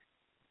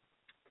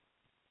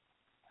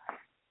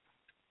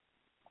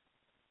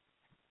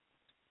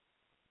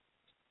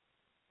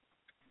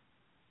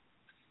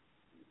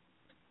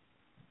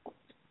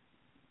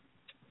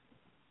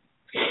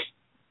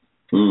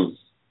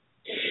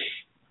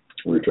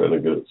 We're trying to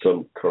get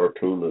some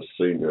cartoonist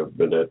senior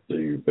been at the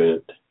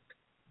event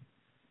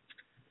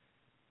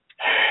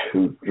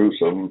who drew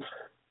some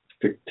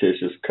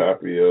fictitious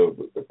copy of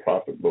the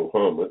Prophet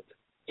Muhammad.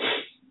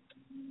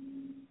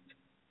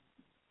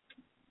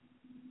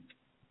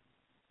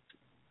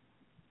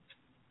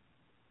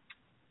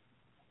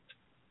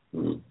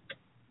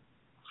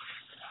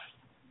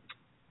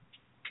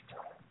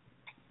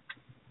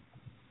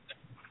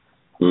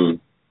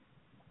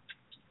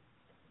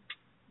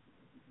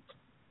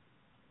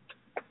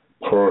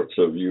 Parts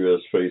of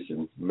U.S.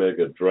 facing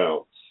mega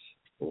droughts.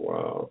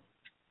 Wow.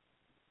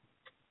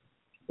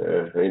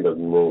 Ain't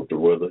nothing wrong with the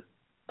weather.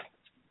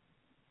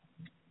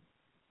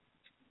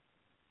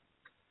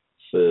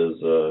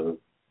 Says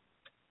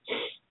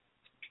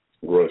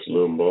Rush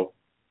Limbaugh.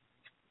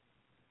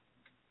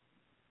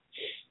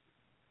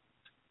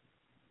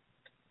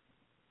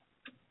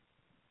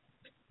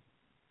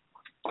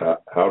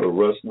 How do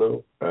Rush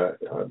know? I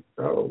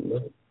don't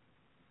know.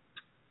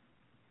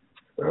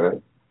 I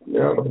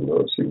don't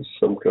know. She's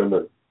some kind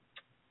of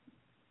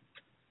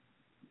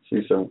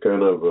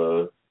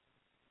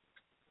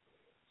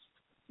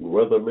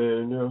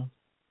weatherman, yeah.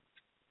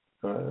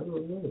 I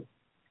don't know.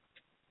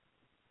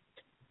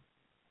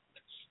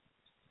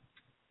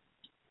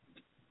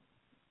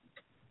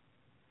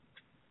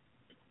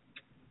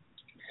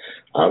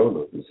 I don't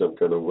know if he's some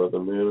kind of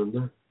weatherman or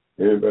not.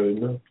 Anybody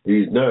know?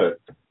 He's not.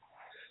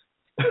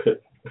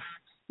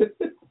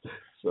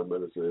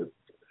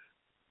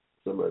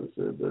 somebody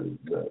said that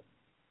he's not.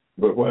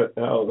 But what?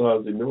 How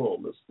does he know all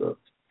this stuff?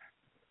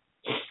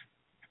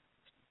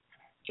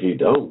 He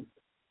don't.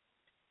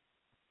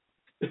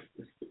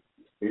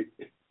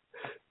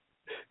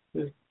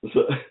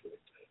 So,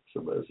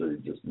 somebody said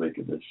he's just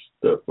making this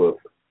stuff up.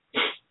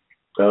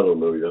 I don't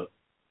know, y'all.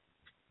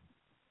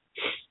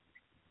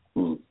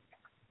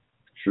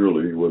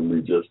 Surely he wouldn't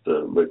be just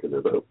making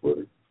it up, would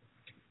he?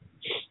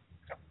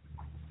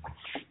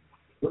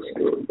 What's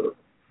going on?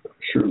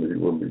 Surely he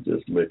wouldn't be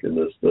just making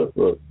this stuff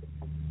up.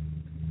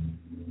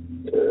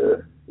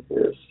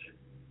 Yes.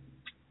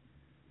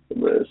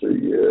 Somebody say,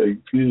 yeah, he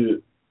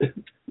could.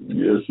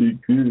 Yes, he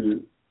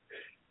could.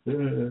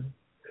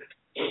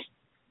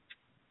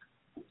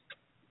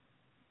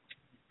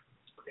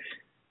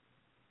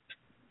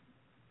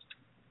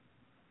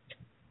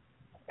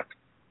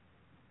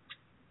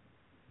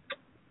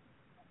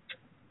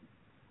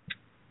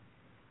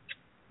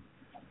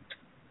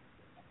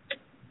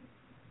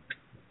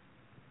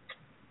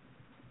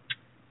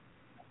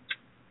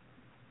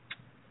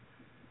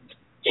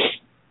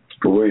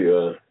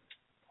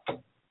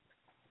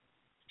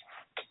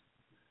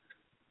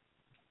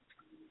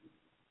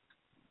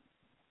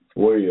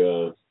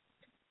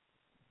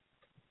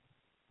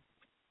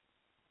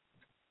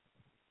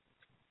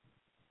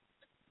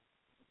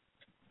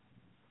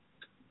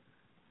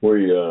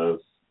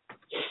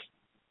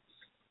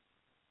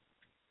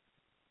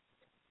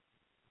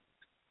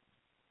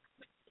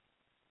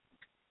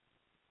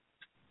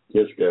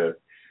 This guy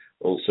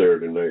on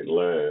Saturday Night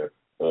Live,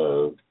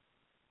 the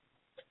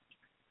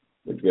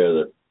guy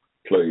that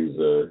plays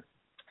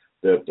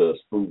that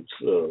spooks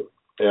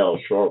Al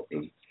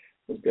Sharpton.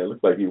 This guy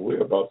looks like he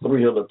weighs about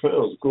 300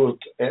 pounds. Of course,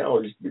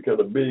 Al used to be kind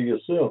of big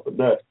himself, but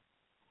that.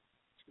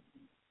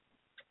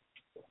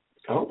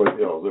 I don't think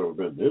y'all's ever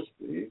been this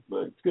big.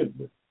 My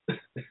goodness.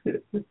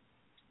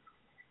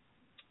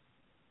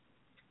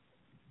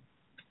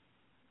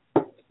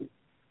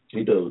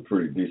 He does a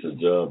pretty decent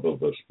job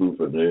of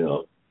spoofing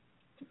Al.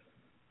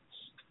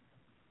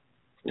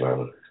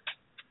 Wow.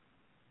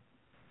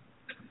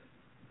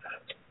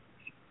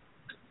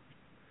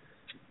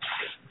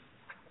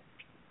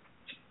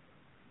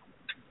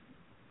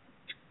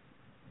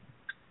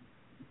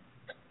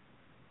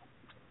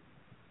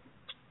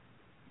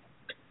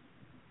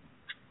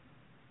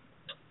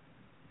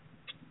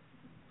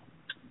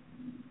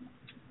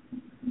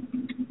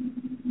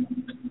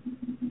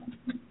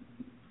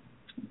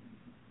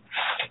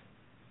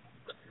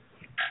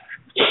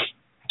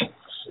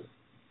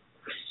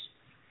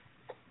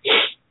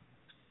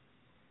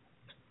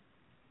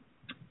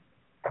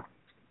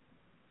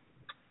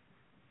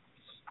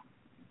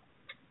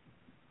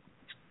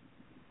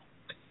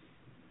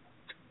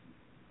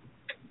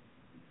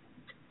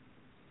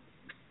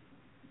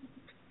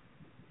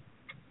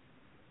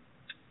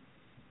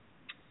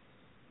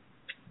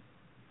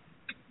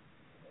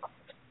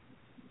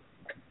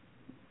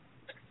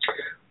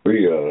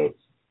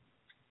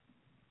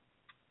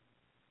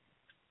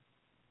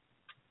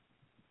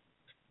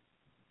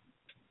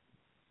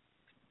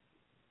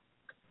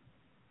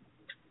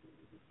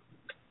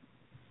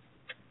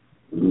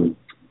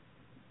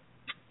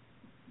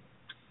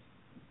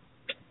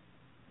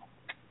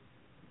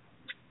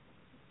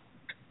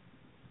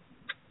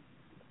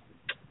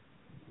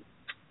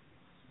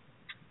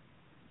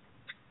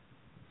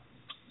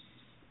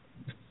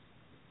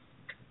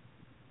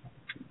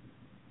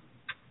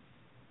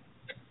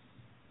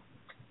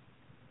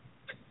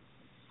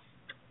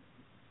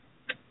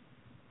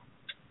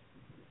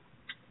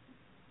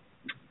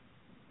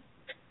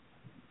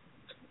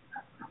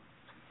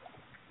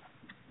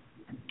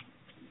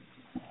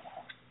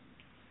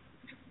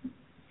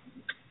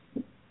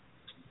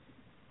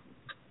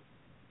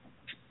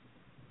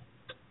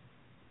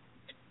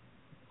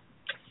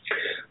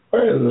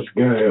 Why is this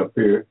guy up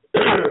here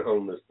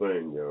on this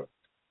thing, y'all?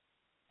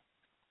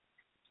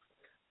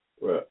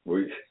 Well,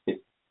 we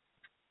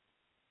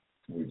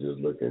just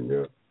looking,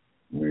 y'all.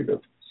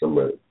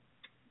 Somebody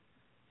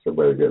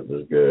got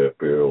this guy up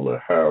here on a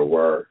high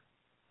wire.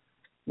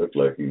 Looks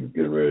like he's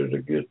getting ready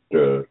to get.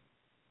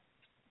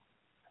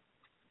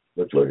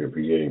 Looks like if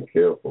he ain't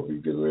careful,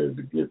 he's getting ready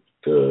to get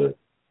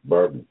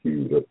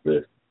barbecued up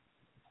there.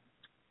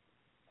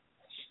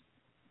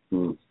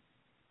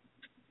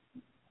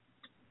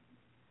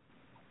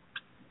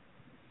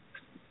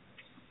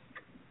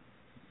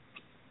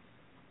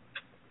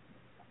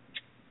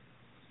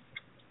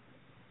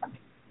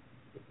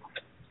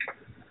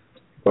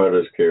 Why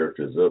this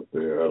character's up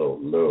there, I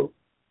don't know.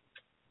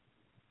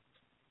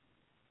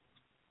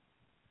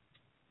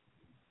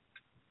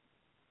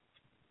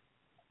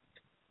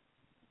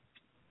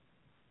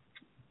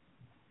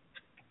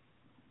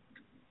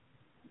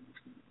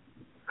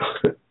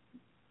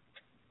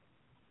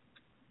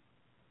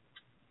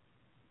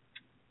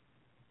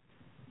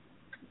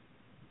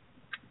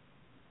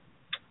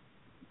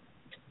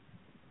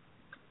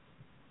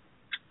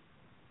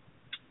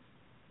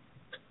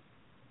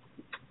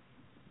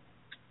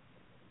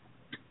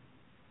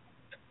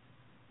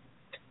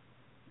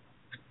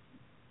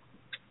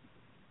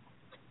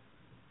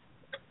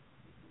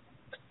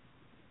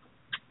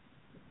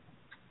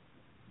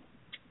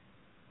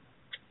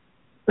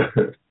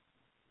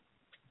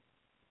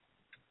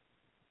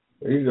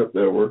 He's up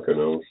there working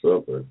on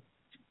something.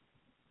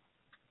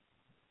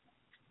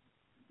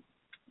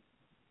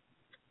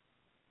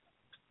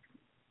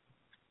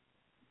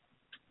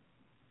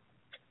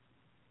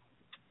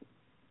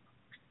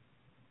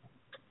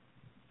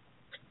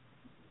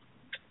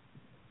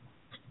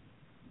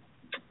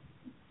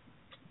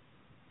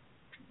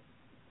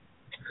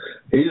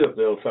 He's up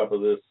there on top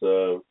of this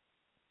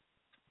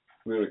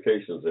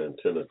communications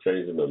antenna,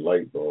 changing the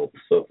light bulb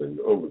or something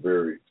on the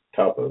very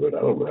top of it. I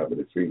don't know how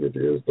many feet it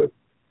is, but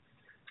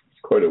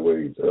it's quite a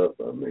ways up.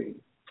 I mean,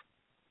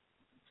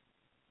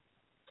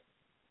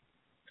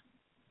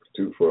 it's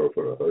too far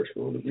for the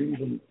Hushmo to be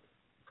even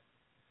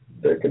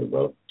thinking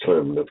about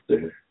climbing up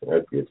there.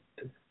 I'd get,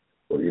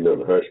 well, you know,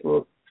 the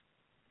Hushmo,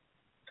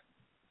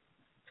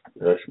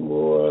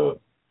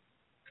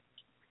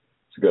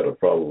 it's got a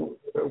problem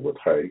with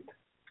height.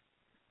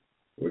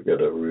 We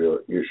got a real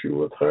issue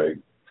with height.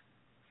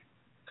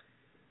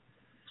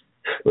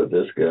 But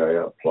this guy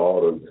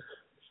applauded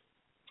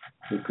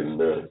who can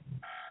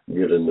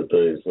get into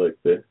things like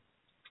that.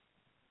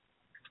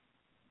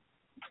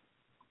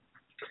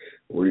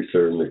 We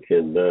certainly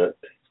cannot.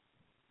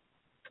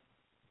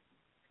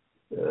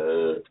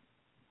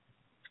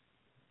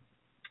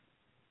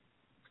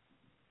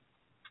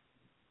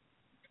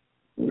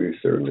 We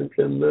certainly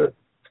cannot.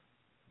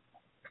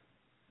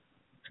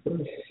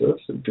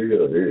 That's the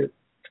deal here.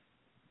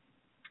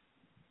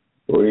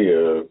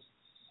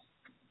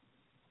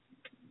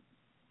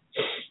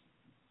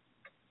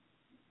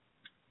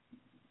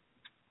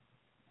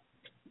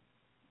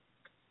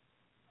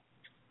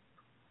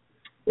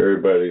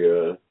 Everybody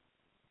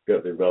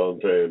got their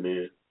Valentine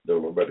in.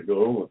 Don't nobody go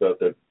home without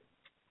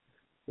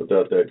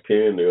that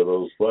candy or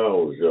those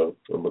flowers, y'all.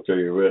 I'm gonna tell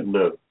you right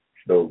now.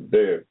 Don't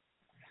dare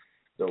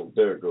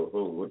go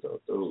home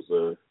without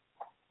those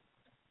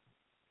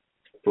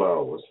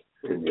flowers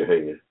in your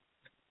hand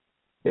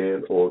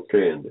and or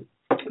candy.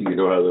 You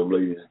know how them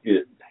ladies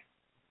get.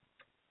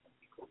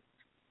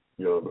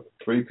 You know,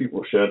 3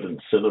 people shot in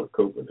the center of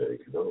Copenhagen.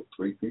 You know,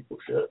 3 people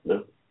shot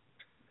now.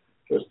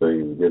 This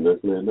thing is getting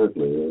ugly and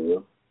ugly, you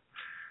know.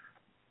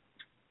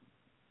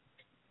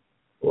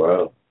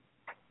 Wow.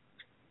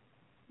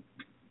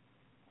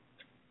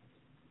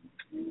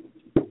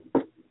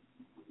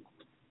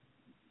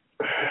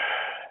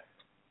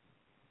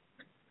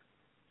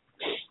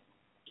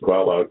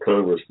 While our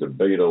Congress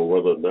debate on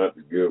whether or not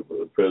to give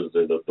the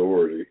president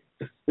authority,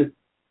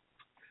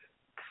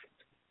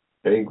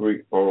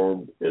 angry,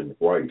 armed, and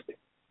white.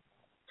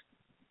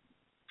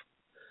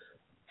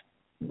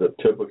 The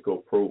typical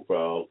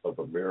profile of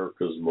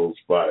America's most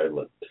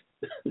violent.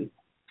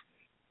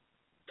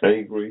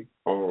 Angry,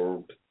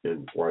 armed,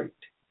 and white.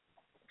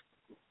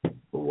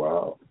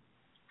 Wow.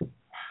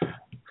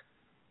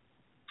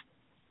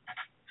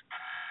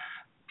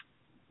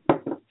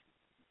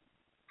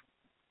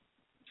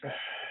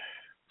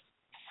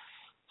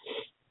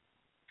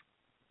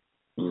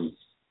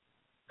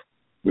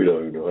 We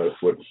don't even know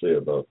what to say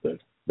about that.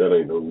 That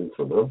ain't no new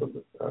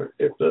phenomenon,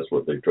 if that's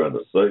what they're trying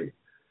to say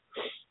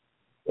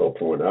or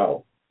point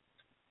out.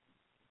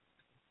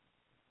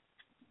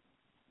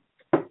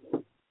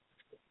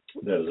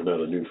 That is not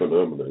a new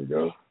phenomenon,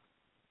 y'all.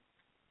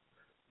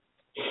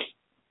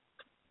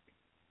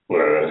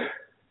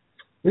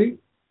 We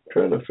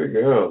trying to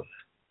figure out.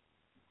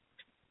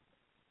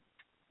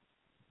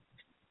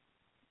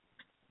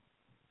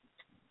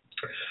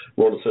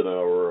 I want to send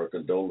our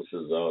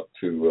condolences out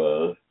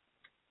to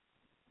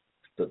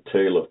the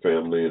Taylor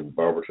family in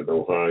Barberton,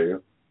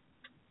 Ohio.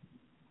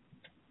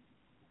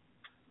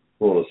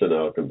 I want to send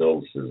our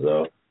condolences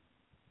out.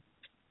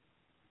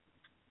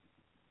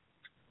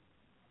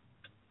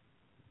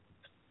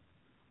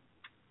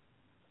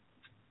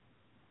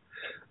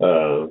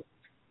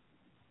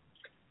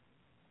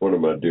 One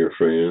of my dear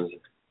friends,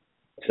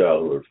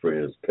 childhood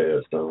friends,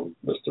 passed on.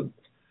 Mr.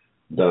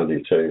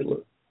 Donnie Taylor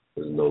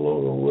is no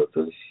longer with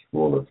us. I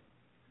want to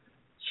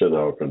send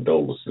our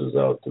condolences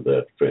out to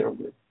that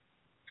family.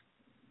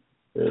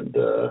 And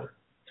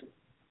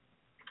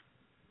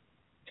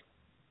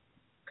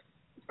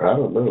I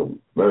don't know.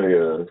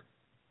 My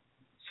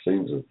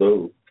seems as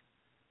though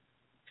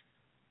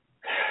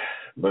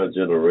my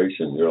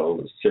generation,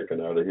 y'all, is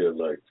checking out of here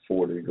like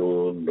 40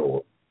 going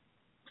north.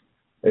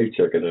 They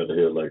checking out of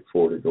here like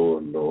 40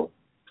 going north.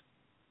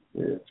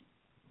 Yeah.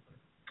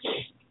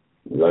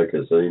 Like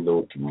it ain't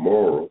no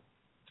tomorrow.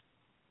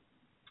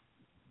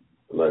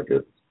 Like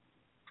it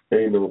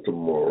ain't no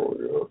tomorrow,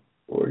 y'all.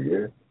 Well,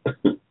 yeah.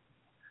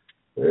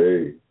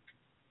 Hey.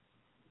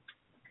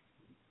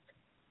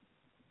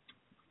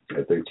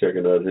 If they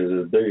checking out here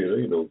today, it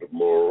ain't no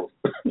tomorrow.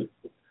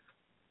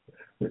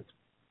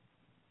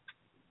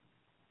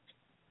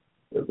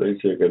 If they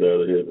checking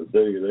out of here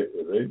today,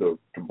 it ain't no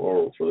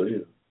tomorrow for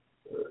them.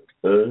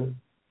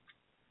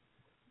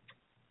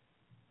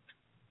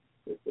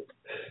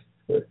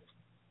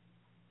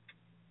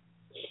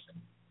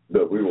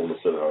 But we want to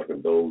send our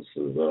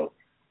condolences out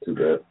to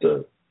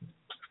that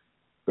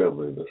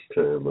family in this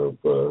time of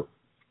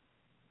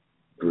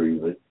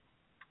grieving.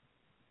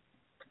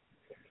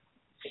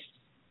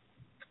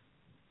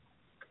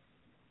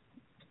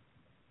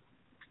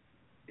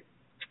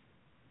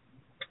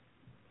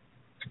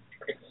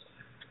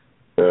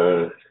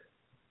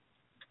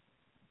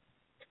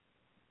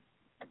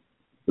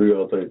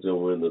 y'all think they'll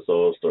win this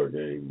All-Star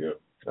game? Yeah.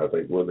 I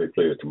think when they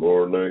play it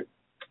tomorrow night,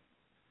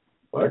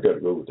 I got to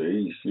go with the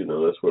East. You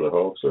know, that's where the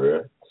Hawks are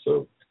at.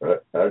 So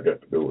I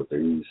got to go with the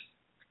East.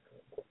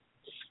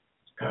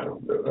 I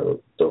don't know.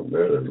 It don't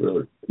matter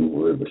really who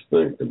wins this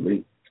thing to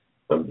me.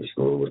 I'm just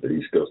going with the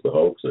East because the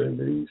Hawks are in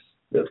the East.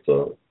 That's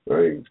all. I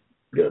ain't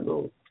got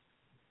no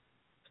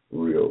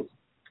real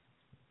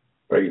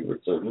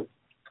favorites in it.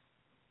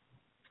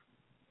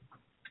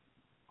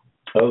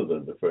 Other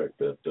than the fact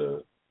that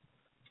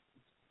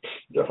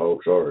the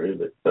Hawks are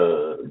in it.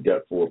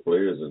 Got 4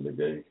 players in the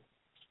game.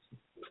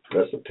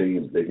 That's a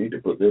team. They need to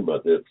put them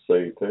out there at the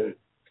same time.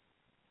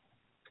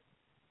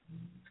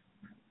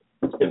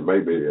 And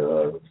maybe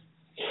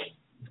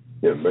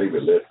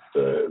let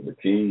the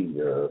King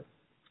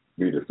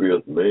be the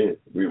 5th man.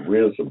 We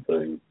win some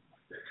things.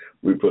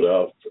 We put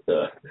our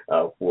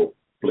 4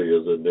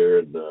 players in there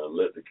and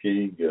let the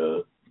King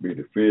be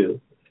the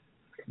 5th.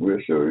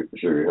 We'll show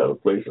you how to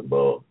play some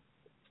ball.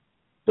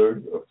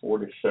 30 or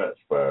 40 shots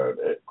fired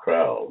at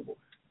crowd.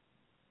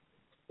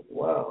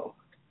 Wow.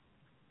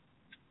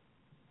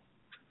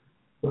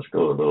 What's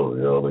going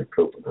on, y'all, in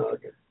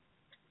Copenhagen?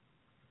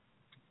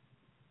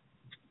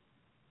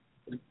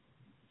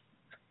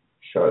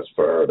 Shots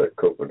fired at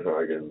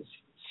Copenhagen's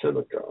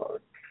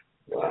synagogue.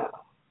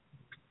 Wow.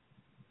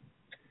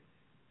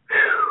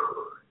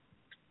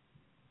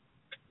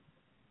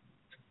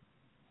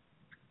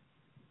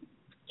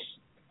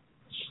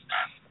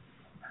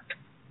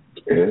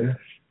 Yeah,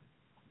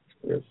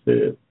 that's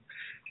it.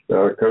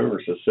 Our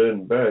Congress is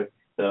sitting back,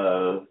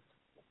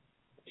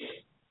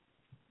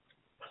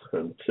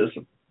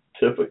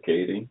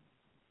 anticipating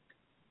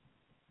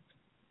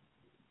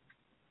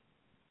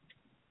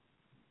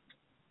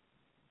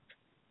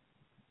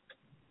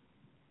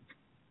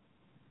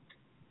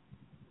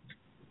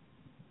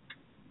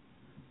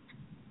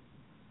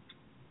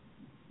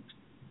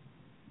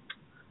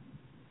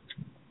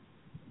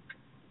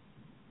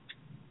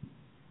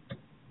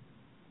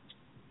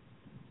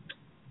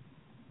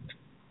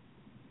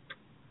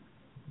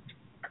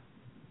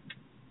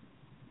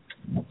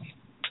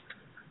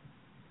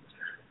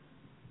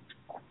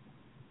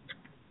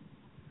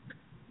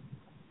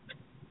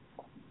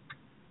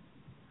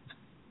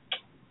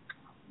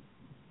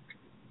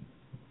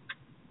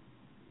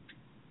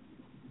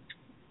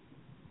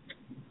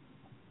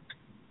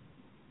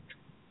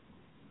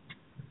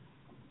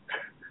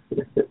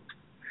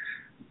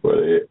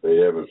well, they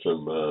having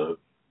some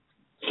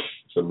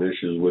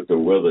issues with the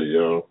weather,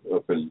 y'all,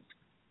 up in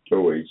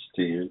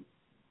OH10.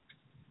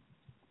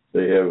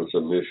 They having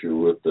some issue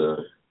with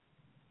the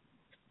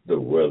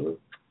weather.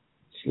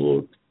 It's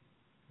a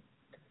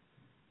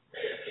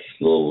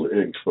little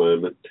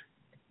inclement.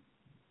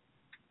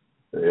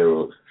 They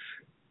have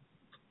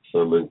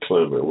some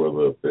inclement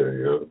weather up there,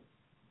 y'all.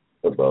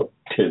 About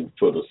 10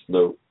 feet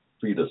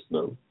of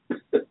snow.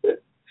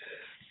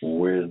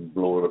 Wind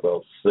blowing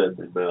about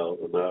 70 miles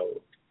an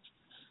hour.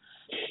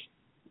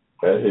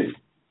 Hey,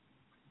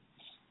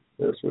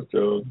 that's what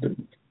y'all do.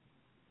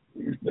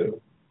 You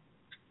know,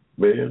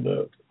 man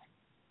up.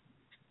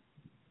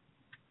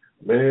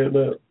 Man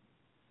up.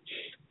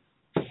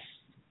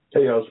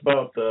 Hey, I was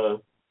about,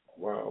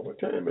 wow, what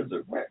time is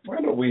it? Why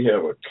don't we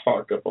have a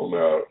clock up on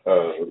our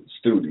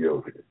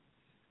studio here?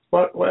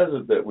 Why is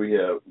it that we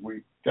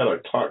got a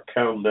clock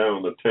counting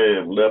down the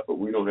time left, but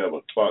we don't have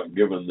a clock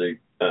giving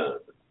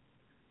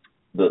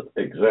the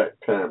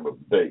exact time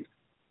of day?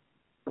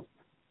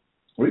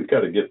 We've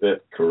got to get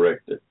that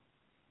corrected.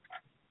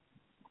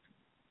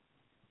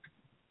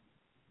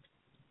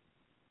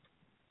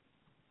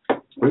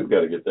 We've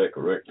got to get that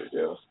corrected,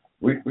 y'all.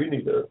 We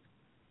need a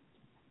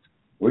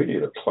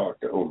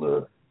clock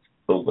on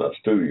our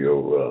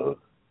studio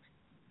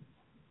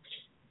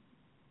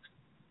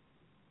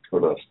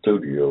on our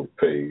studio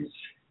page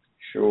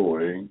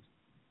showing.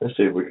 Let's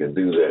see if we can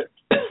do that.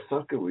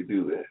 How can we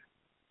do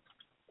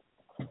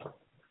that?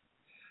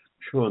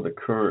 Showing the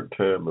current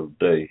time of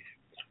day.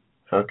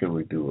 How can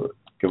we do it?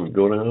 Can we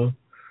go down?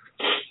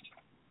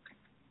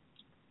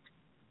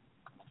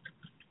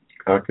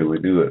 How can we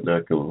do it? Now,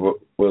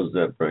 what does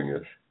that bring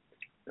us?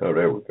 Oh,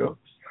 there we go.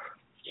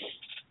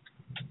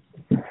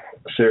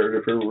 Saturday,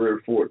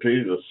 February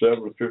 14th at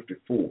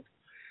 7:54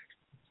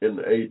 in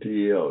the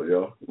ATL,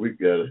 y'all. We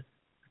got it.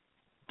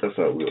 That's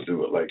how we'll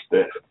do it like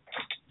that.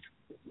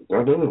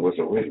 I know there was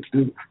a way to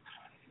do it.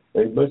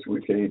 Ain't much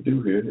we can't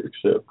do here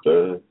except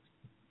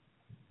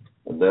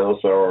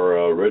announce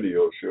our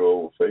radio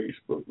show on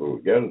Facebook. Well,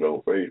 we got it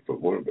on Facebook,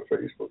 one of the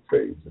Facebook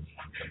pages.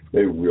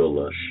 Maybe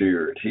we'll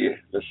share it here.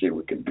 Let's see if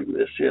we can do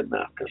this here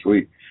now, because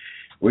we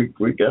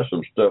got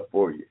some stuff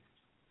for you.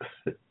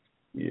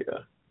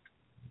 Yeah.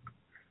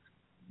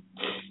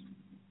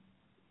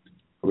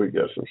 We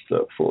got some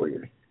stuff for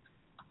you.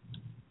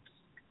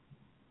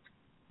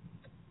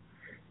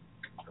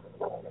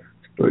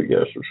 We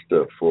got some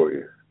stuff for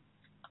you.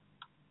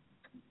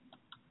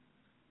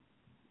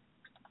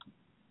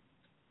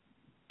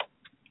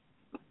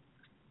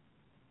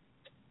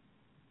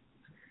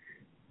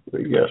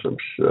 We got some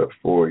stuff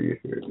for you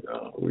here.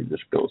 We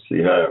just gonna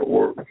see how it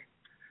works.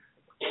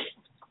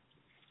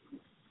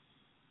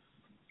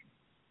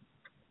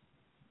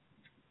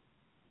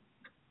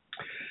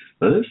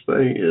 Now, this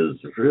thing is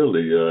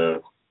really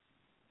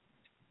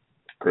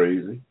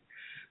crazy.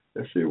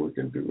 Let's see if we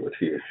can do it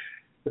here.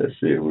 Let's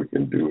see if we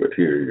can do it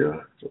here,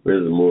 y'all.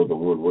 There's more than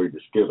one way to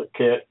skin a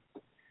cat.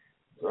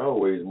 There's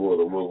always more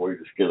than one way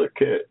to skin a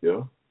cat,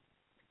 y'all.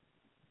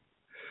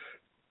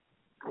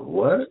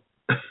 What?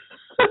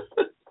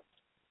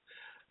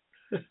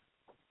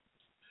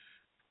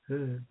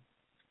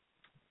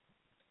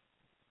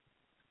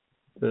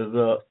 There's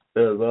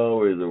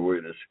always a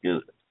way to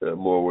skin.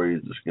 More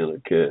ways to skin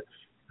a cat.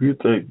 If you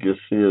think you're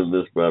seeing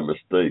this by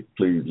mistake,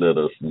 please let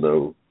us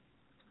know.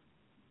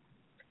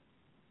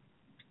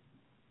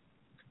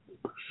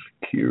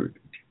 Security.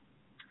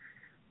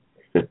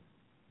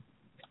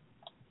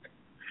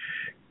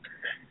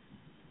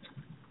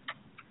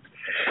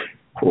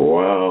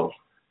 Wow.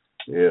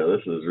 Yeah,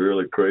 this is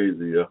really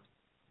crazy, yeah.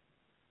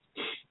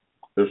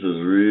 This is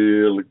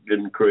really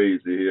getting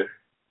crazy here.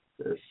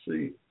 Let's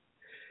see.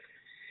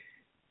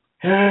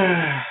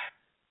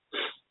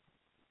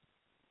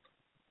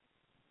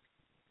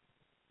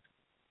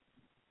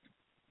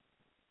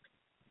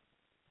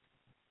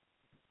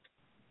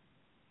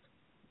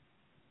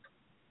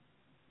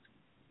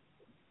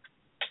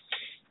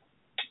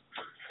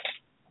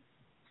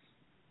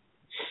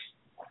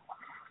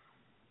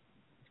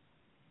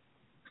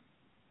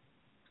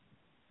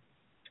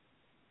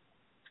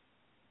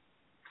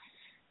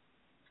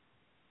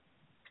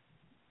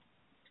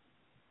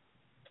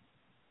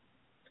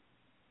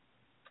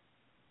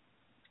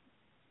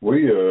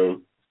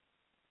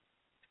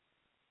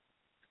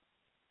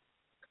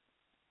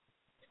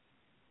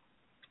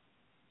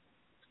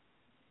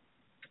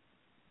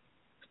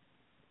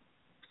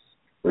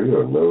 We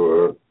don't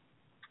know.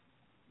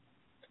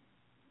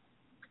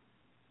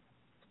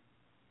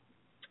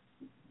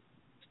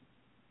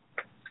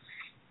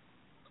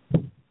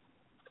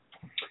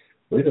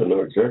 We don't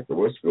know exactly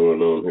what's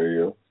going on here,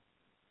 y'all.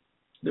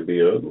 To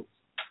be honest,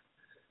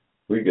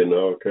 we getting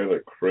all kind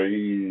of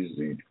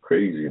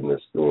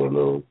craziness going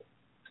on.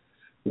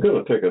 I'm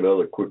gonna take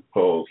another quick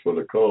pause for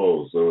the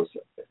calls. It's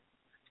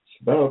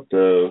about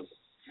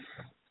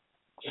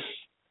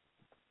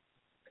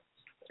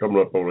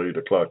coming up on 8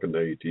 o'clock in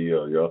the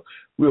ATL, y'all.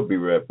 We'll be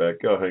right back.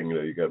 Y'all hang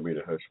there. You got me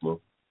to Hushmo.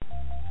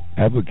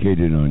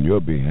 Advocating on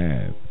your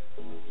behalf,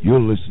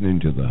 you're listening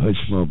to the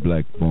Hushmo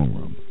Black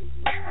Forum.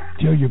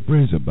 Tell your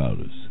friends about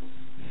us.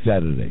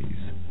 Saturdays,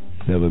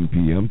 7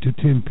 p.m. to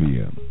 10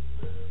 p.m.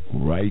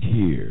 right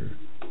here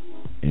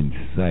in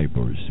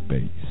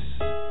cyberspace.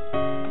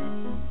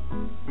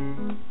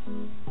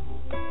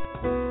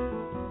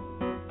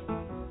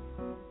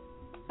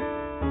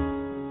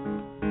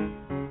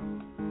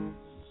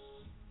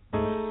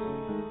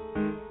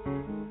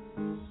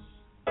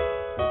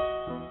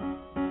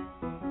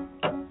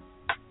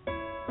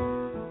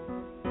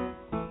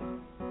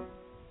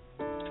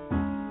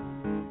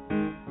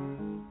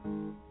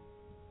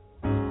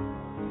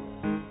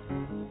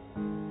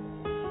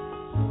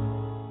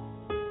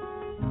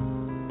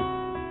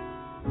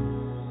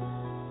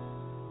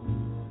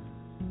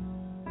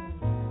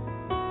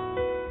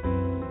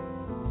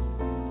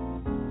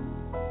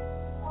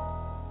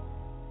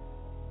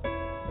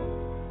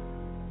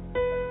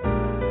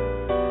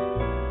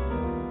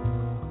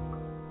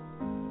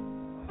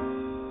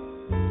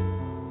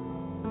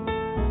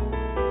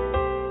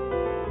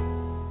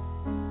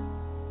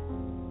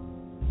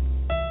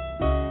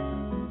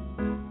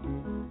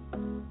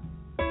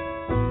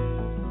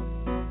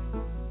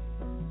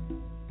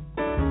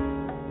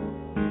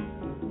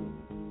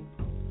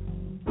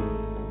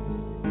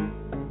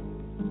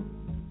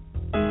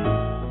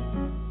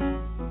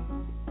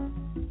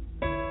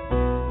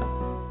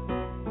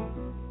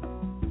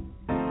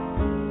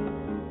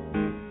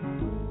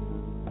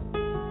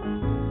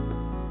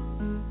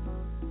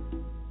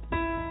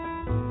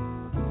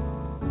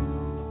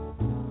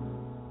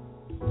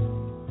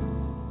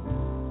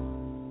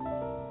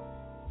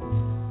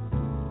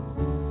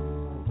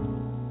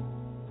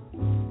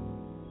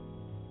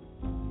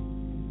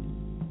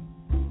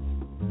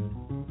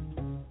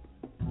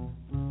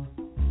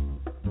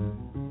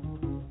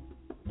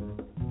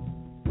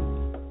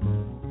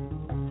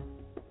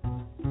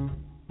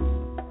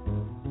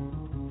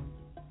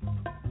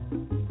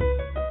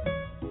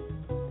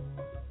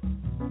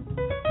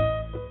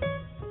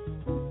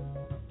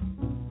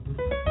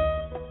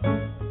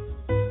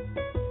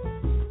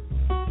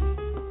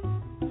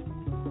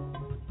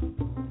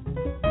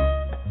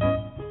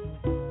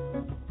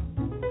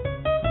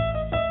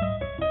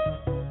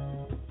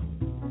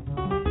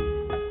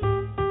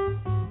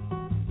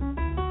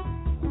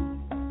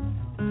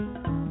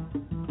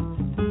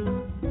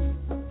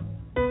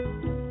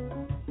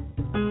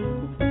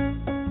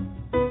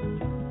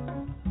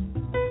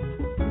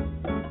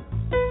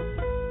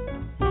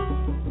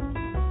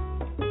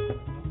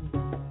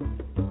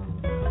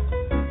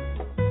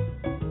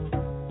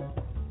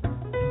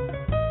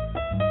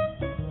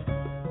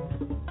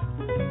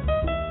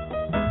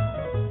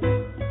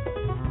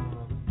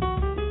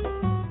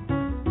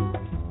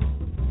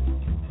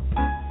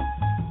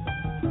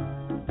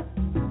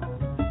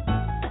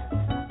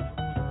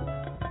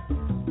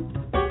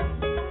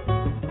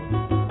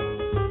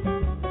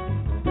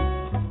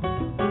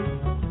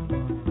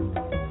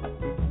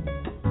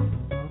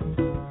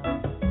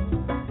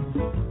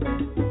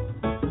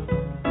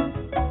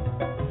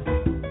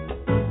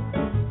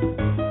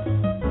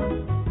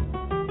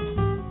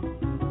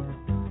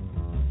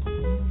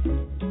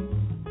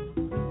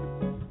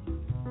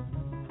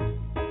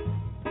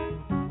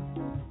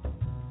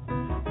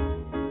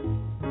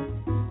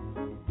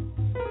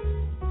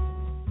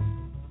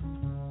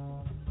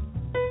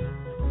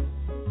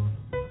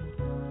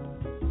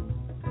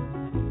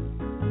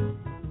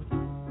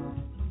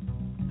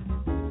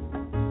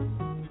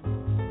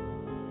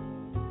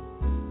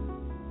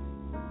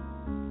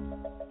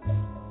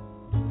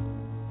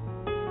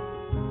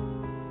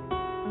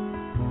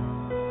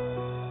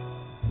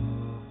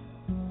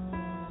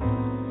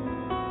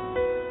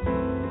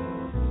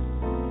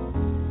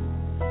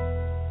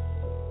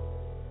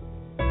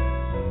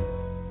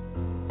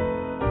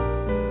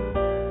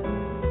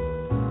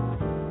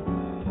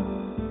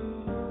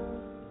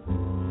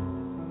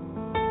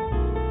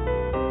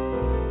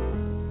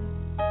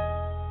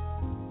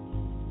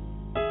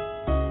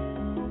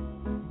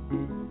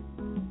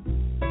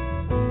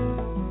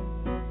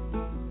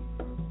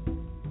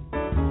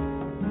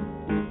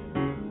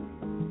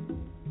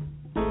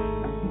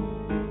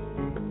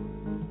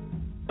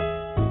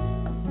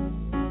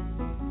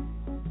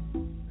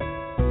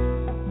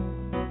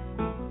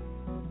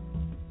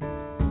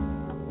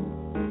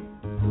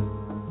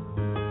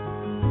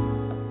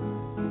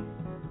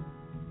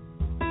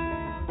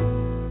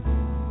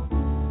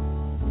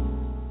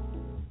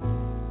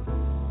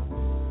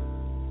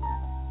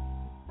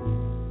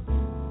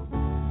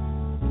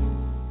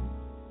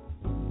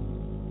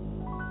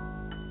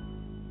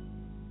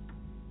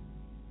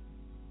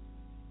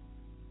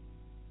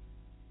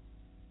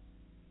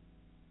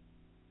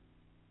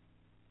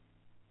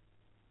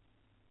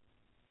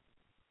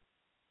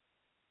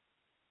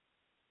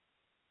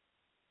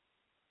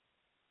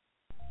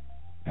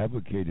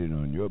 advocating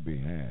on your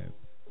behalf.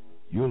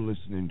 You're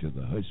listening to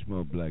the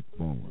Hushmo Black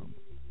Forum.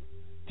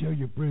 Tell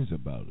your friends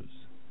about us.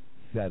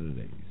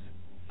 Saturdays,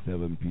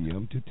 7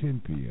 p.m. to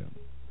 10 p.m.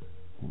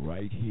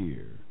 right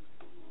here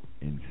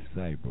in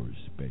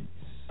cyberspace.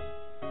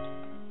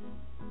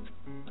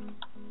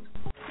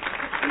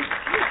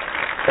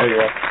 Oh,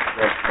 yeah.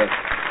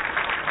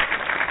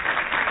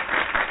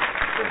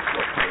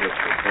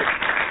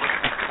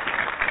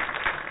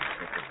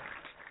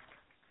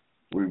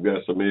 We've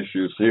got some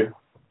issues here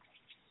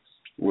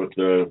with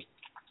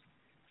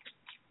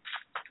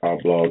our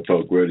blog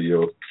talk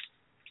radio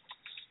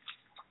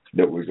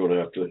that we're going to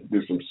have to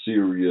do some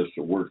serious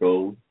work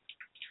on.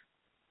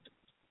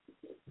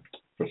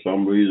 For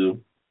some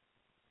reason,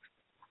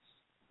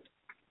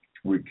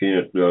 we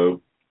can't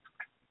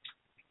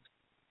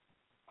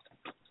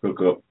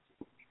hook up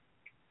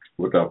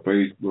with our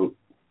Facebook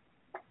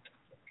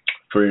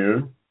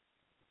friend.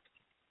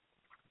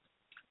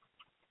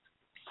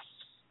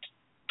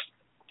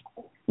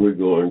 We're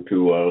going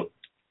to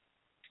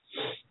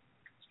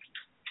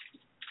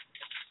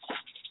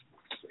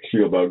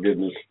see about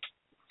getting this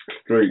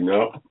straightened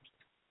out.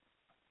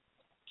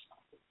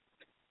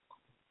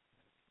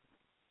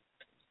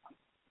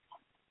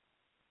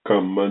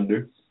 Come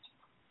Monday.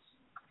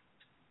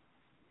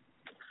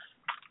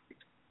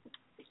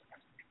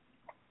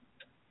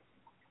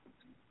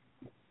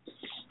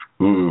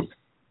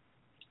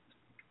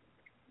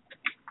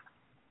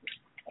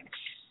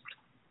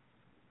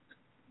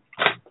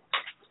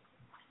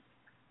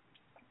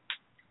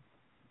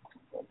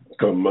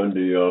 Come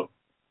Monday,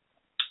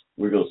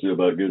 we're going to see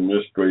about getting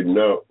this straightened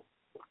out.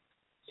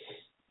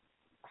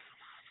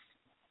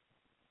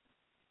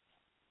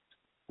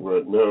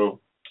 Right now,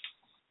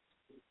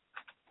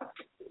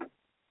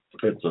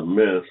 it's a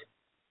mess.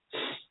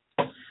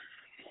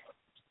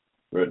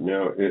 Right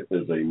now, it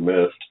is a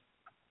mess.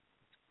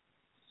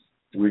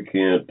 We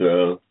can't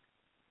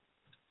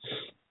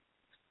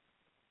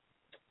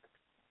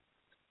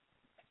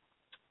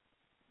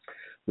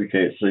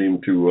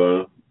seem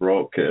to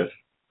broadcast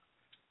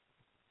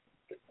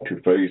to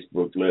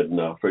Facebook, letting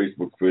our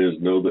Facebook friends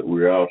know that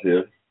we're out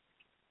here.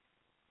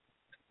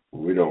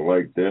 We don't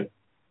like that.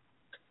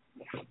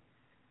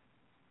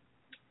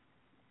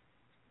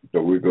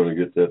 So we're going to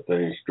get that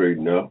thing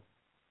straightened out.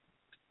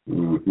 We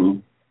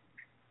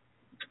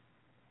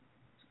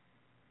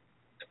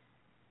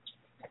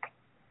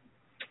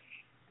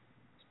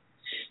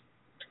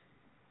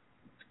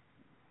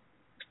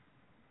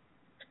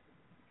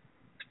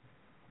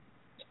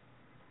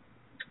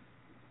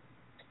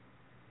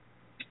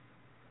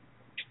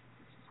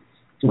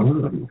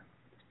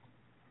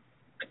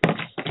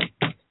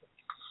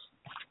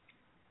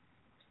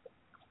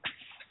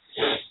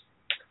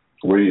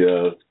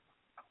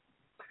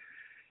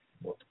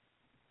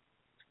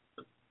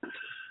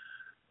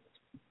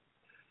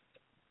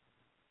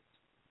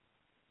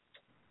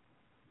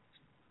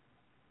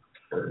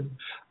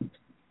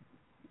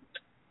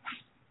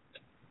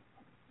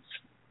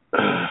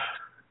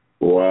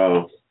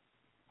wow.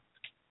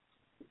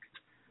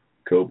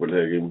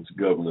 Copenhagen's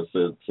governor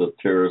said it's a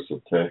terrorist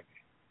attack.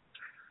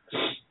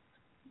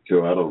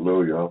 So I don't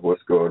know, y'all,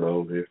 what's going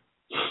on here.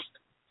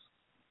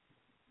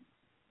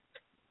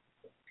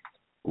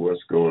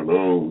 What's going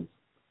on?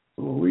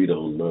 We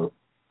don't know.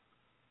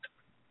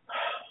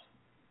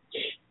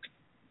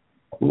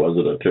 Was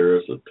it a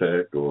terrorist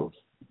attack or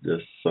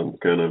just some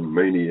kind of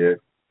maniac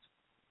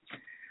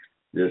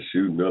just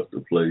shooting up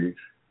the place?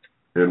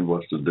 And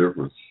what's the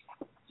difference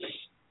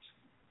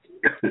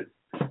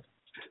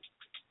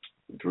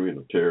between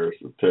a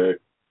terrorist attack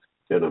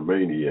and a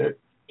maniac?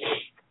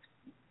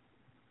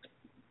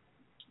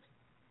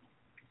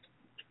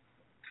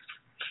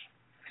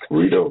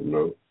 We don't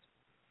know.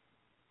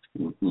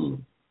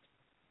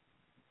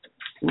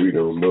 We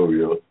don't know,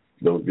 y'all.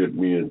 Don't get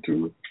me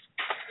into it.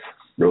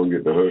 Don't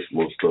get the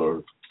Hushmo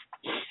started.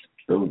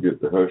 Don't get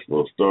the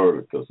Hushmo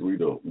started because we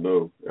don't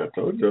know. I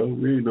told y'all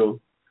we know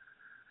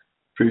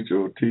preacher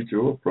or teacher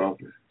or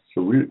prophet.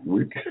 So we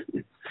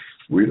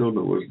don't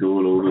know what's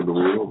going on in the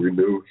world. We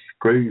know it's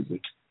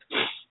crazy.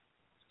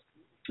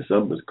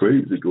 Something's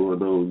crazy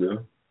going on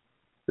now.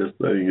 This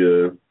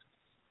thing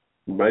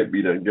might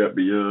be that got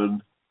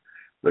beyond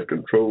the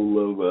control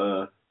of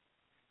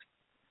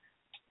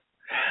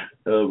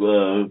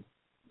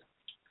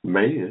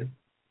man.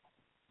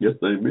 Yes,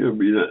 they may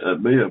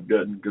have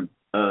gotten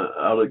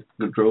out of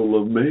control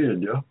of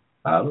man, y'all.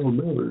 I don't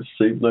know. It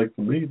seems like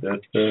to me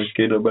that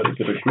can't nobody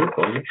get a grip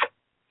on it.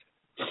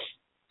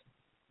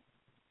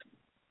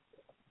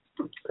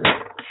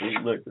 It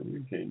seems like to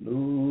me can't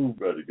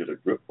nobody get a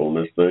grip on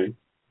this thing.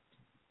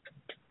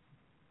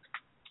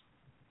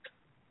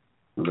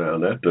 Now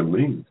that to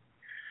me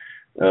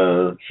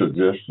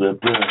suggests that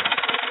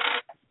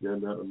they're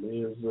not a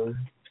man's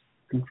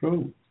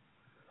control.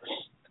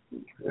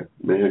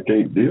 Man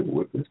can't deal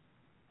with it.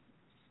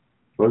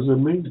 What does it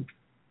mean?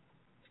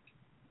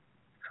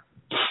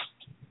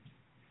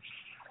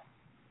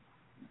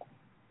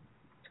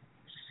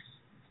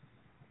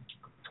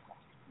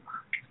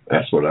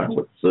 That's what I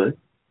would say.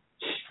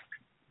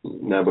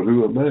 Now, but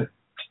who am I?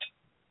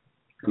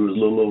 It was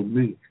little old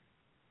me.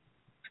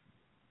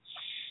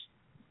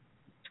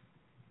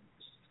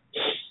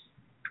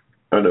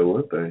 I know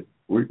one thing.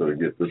 We're going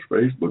to get this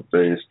Facebook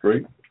thing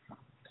straight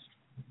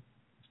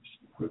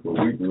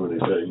before we do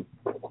anything.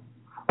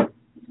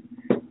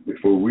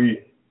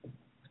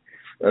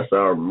 That's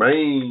our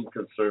main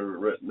concern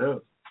right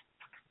now.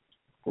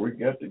 We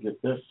got to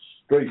get this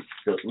straight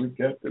because we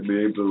got to be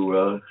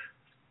able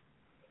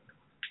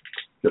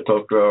to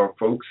talk to our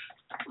folks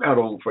out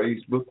on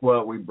Facebook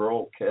while we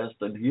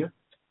broadcasting here.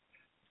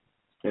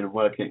 And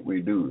why can't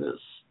we do this?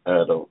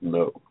 I don't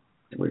know.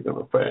 We're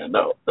going to find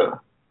out.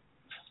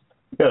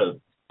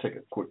 Gotta take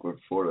a quick one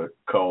before the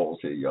calls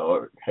here,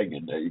 y'all. Hang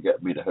in there. You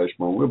got me to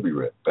Hushmo. We'll be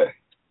right back.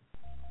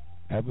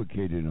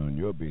 Advocating on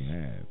your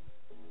behalf,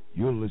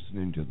 you're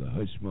listening to the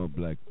Hushmo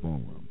Black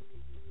Forum.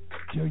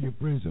 Tell your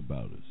friends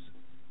about us.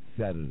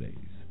 Saturdays,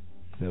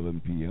 7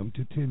 p.m.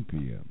 to 10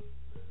 p.m.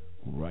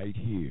 right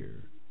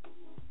here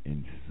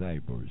in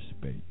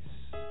cyberspace.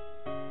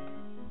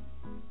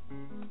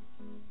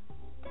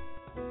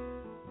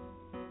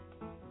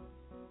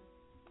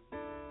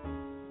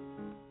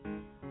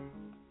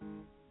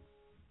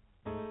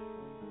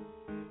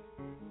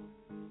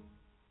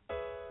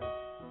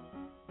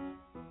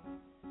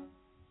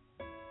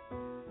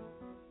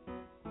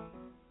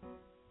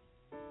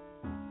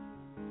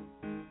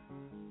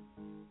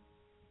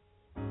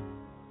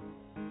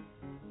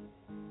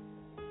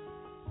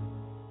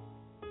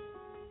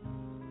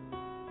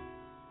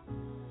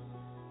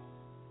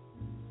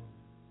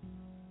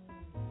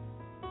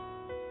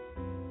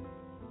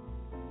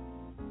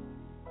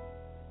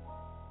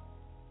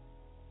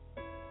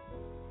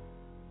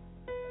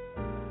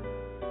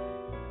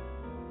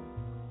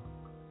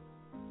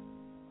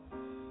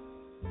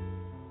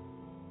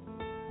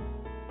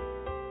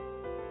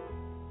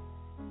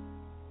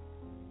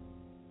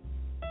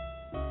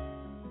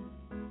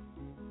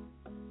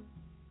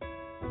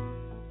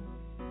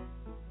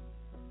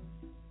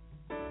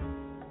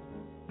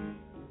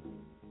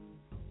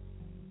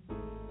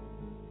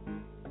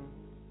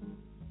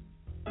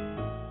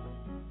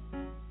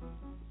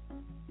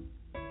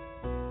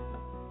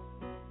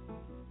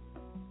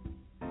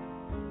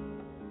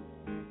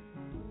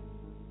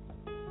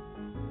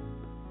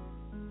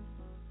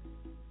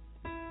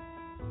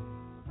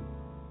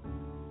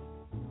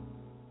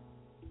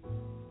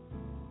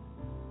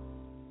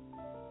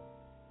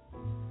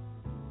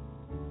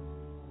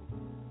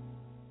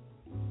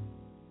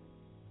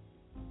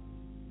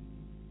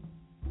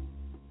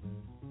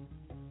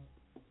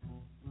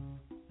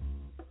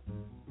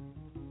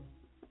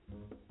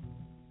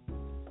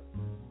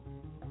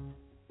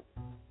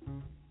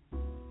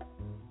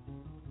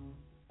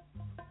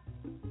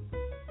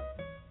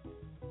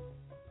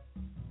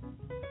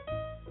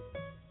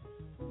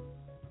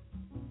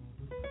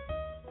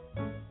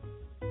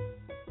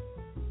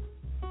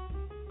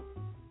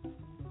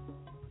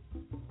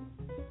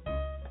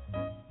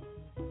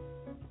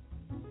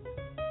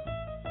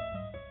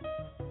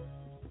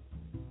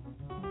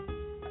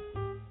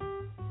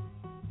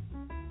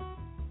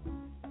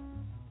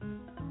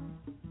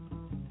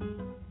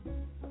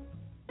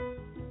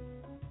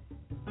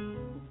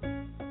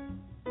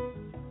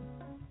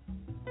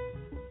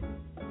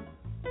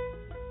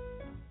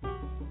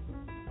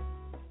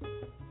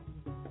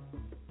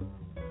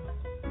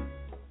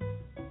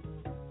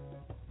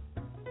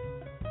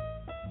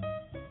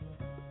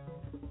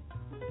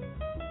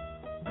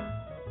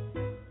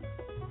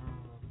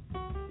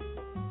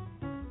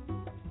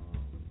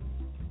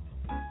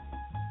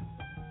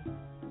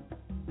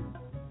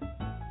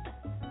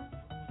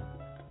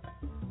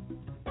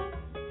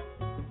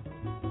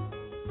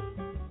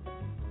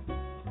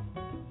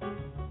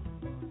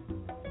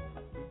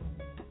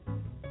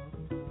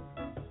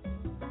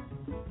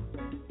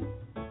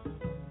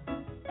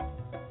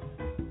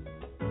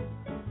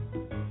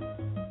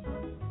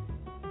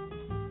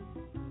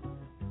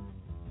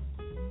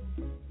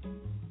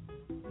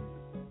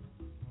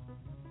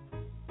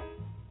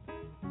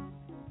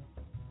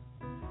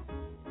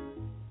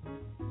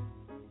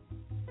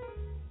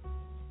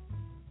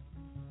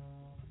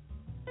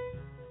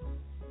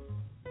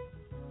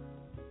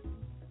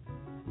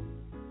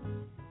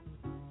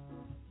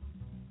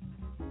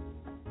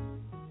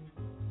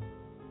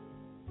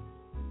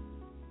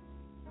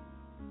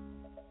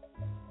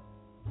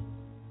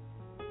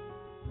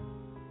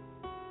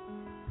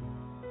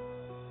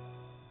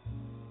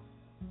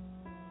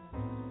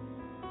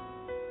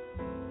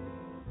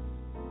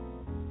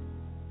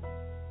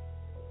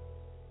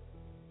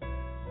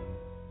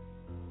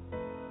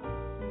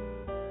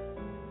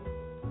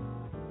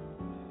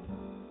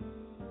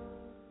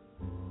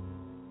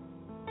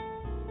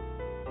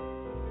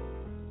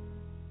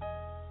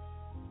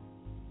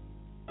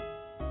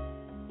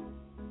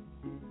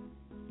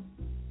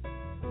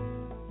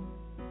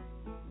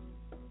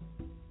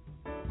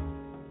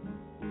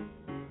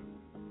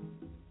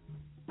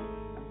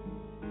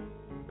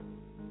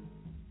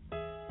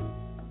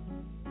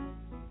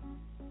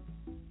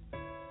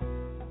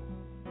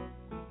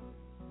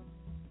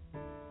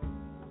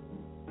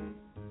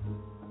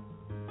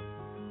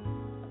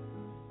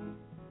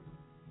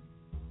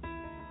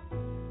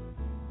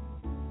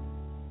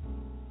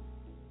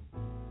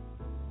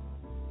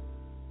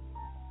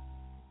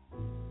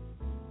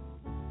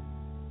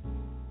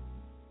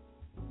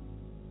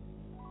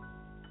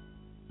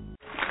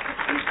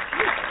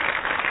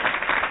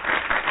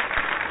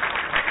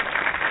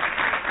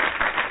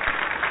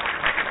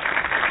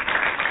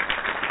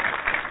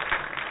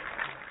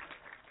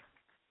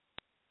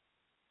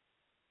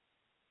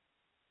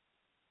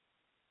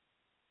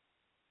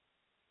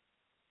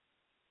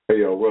 Hey,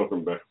 y'all,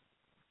 welcome back.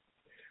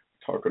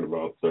 Talking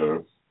about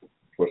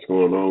what's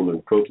going on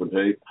in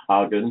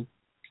Copenhagen.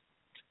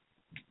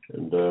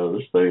 And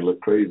this thing look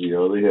crazy,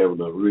 y'all. They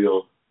having a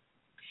real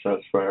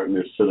shots fired in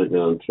their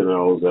synagogue 10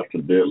 hours after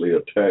deadly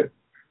attack.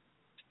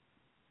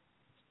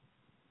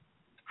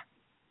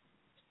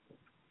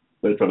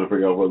 They're trying to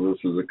figure out whether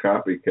this is a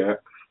copycat.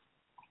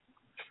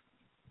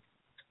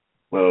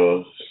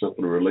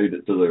 Something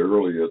related to the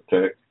earlier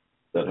attack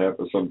that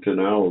happened some 10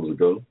 hours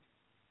ago.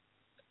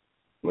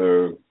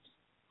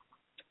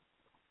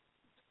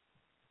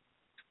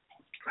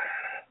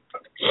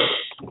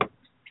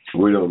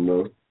 We don't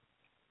know.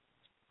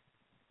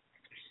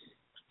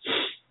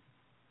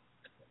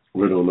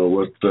 We don't know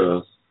what's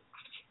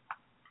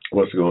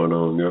going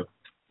on, yeah.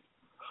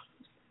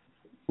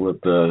 With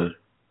that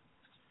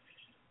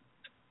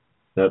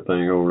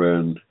thing over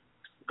in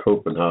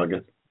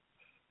Copenhagen.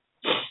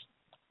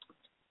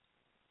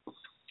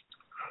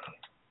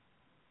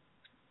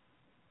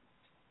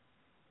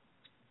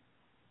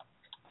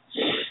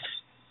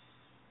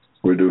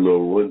 We do know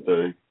one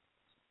thing.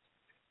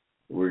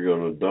 We're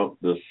going to dump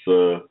this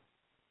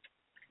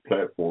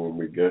platform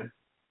we got.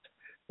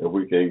 If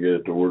we can't get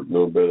it to work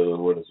no better than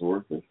what it's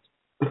working,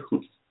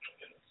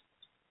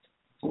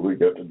 we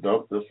got to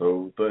dump this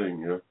whole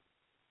thing, yeah.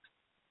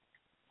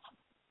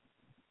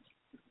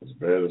 As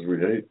bad as we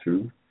hate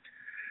to,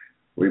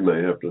 we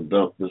may have to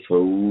dump this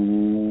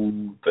whole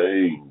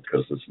thing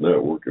because it's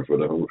not working for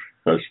the whole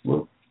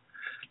Hushmo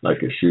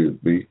like it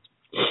should be.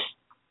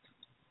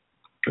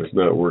 It's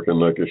not working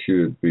like it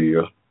should be.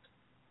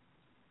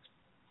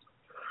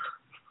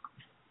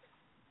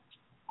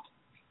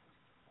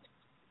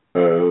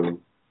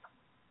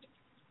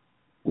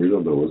 We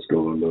don't know what's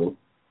going on.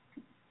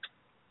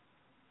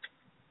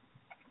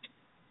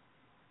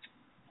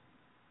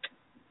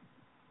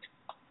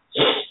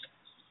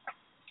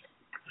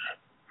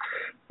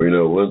 We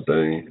know one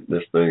thing,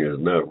 this thing is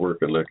not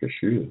working like it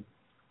should.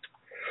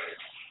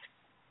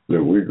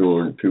 That we're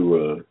going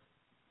to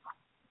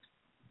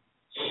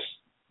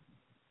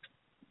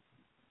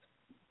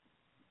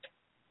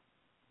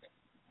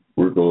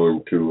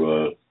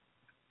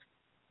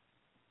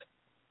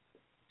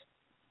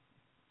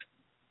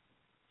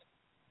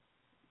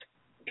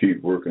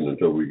keep working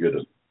until we get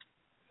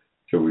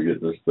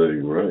this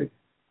thing right.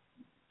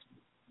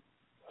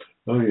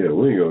 Oh yeah,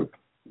 we're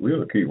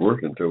gonna keep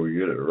working until we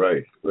get it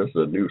right. That's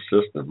a new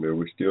system, man.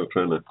 We're still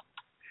trying to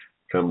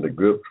come to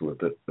grips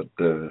with it, but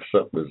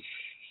something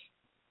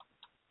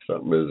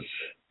is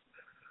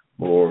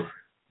more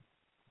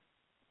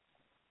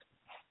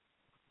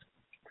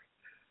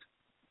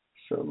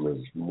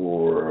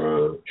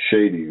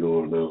shady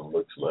going on.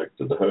 Looks like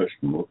to the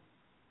Hushmo.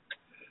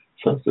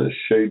 Something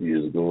shady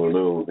is going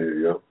on here,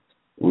 y'all.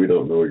 We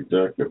don't know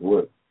exactly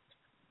what,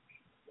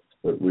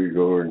 but we're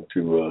going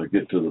to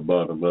get to the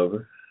bottom of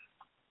it.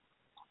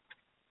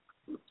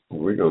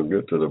 We're going to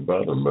get to the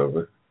bottom of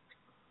it.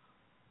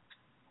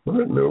 What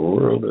in the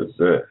world is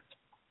that?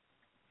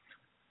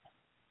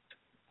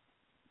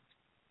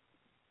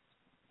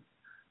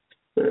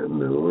 What in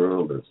the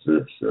world is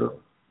this, y'all?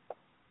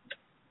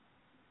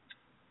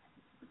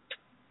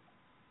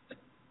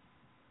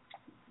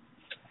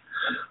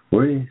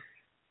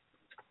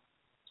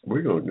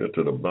 We're going to get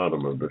to the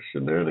bottom of the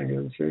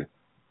shenanigans here.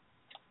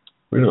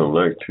 We don't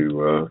like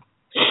to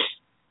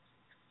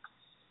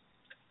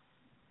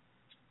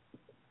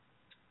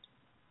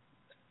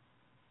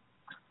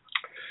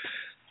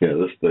yeah,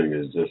 this thing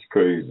is just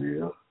crazy,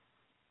 huh?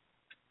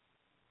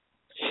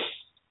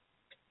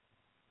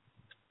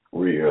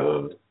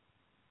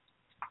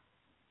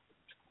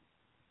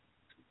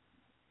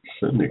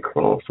 Cindy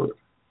Crawford.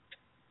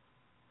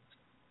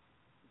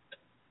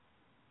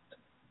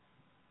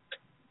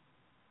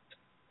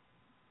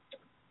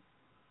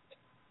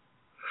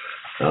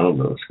 I don't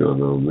know what's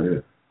going on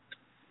there.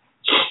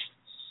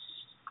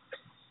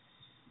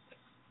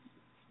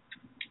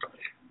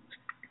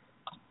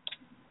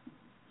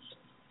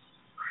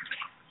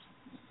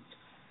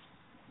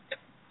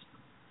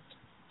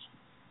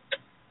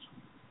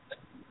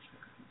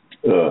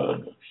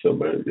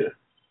 Somebody there.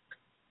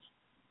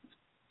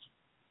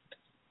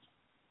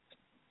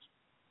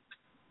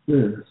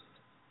 Yeah.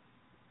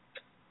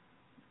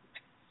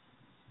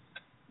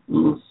 I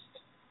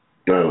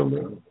don't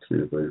know. See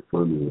if they're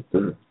funny with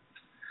that.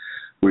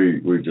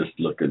 We're just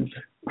looking.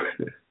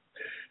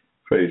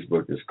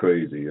 Facebook is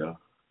crazy, y'all.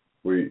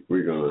 We're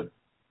gonna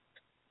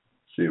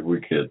see if we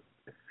can.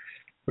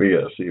 We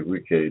gotta see if we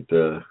can't.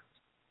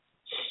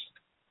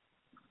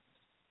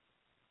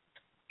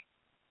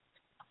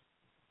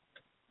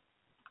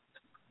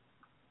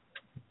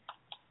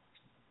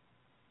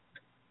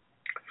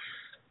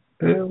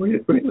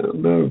 We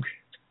don't know.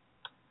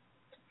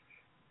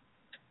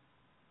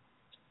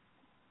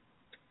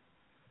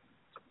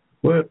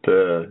 What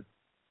the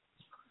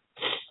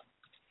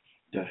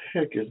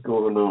heck is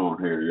going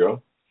on here,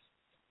 y'all?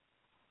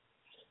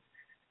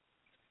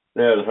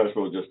 Yeah, the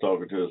Hushmo just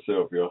talking to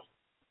herself, y'all.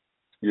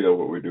 You know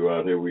what we do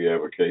out here? We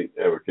advocate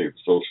for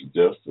social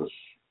justice.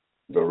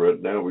 But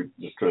right now we're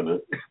just trying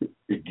to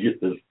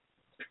get this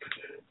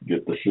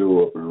get the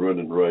show up and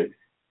running right.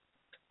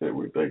 And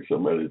we think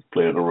somebody's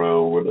playing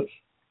around with us.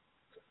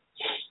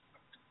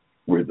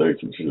 We think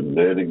some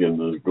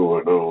shenanigans is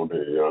going on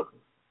here, y'all.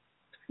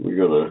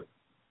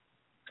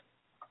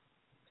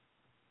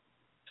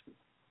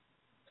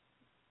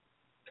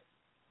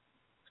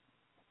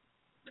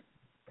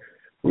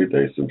 We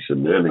think some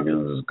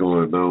shenanigans is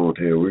going on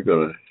here. We're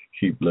gonna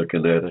keep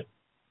looking at it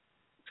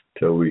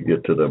till we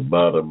get to the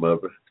bottom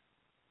of it.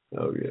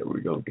 Oh yeah,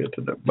 we're gonna get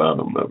to the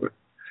bottom of it.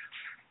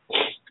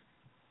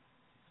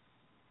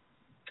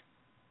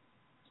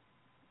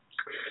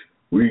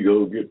 We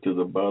gonna get to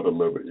the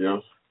bottom of it,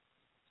 y'all.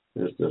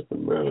 It's just a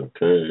matter of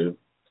time.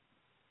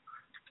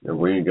 And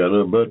we ain't got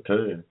nothing but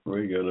time.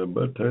 We ain't got nothing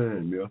but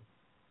time, y'all.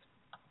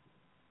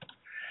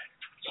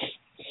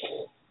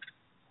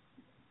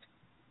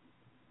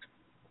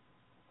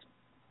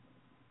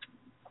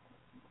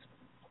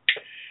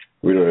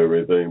 We don't have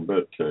anything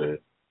but time.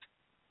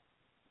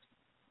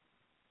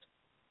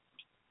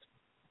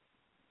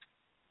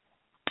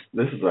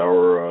 This is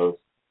our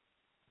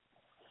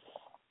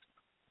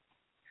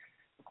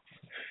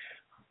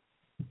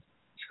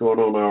it's going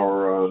on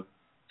our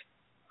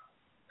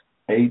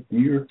 8th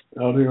year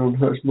out here on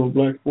Hushmo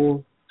Black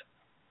Forum.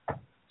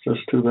 Since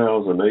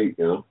 2008,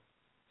 y'all.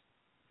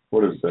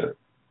 What is that?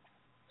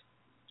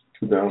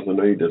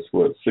 2008, that's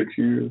what, 6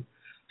 years?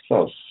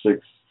 About 6,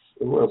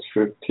 well, it's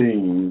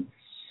 15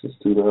 since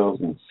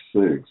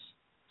 2006.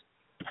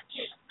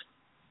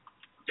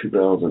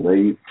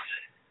 2008,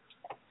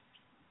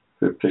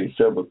 15,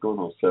 7th, going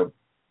on 7th.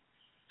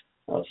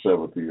 Our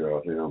 7th year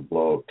out here on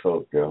Blog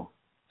Talk, y'all.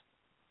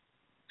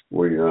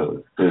 We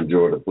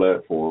enjoy the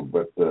platform,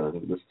 but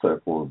this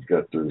platform's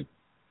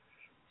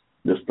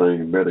this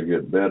thing better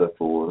get better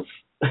for us.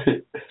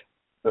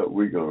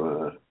 We're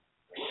gonna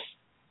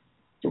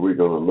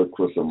look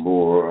for some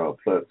more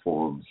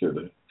platforms here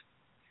to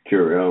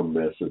carry our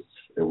message,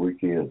 and we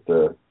can't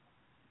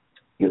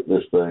get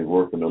this thing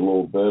working a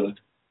little better.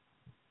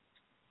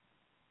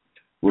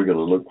 We're gonna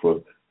look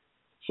for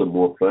some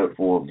more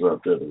platforms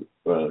out there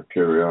to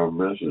carry our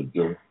message.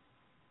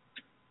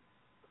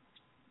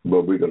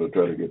 But we're gonna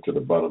try to get to the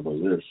bottom of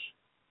this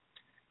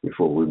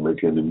before we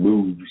make any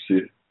moves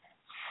here.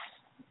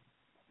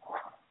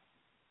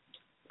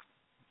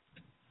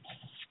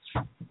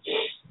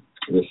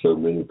 There's so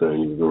many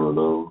things going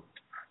on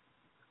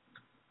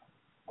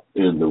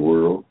in the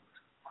world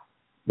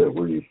that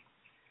we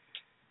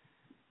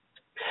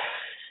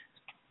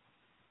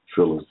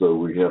feel as though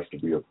we have to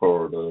be a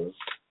part of.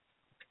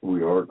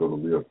 We are going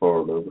to be a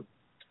part of it.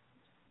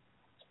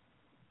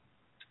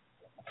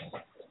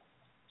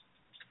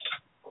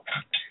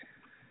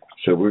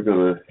 So we're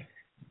gonna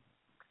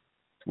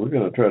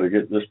try to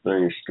get this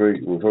thing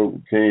straight. We hope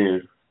we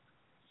can.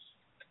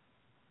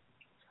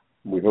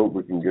 We hope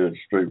we can get it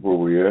straight where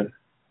we're at.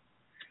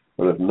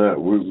 But if not,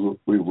 we will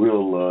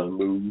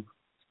move.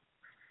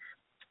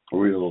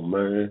 We don't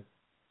mind.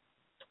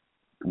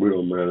 We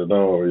don't mind at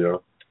all,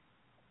 y'all.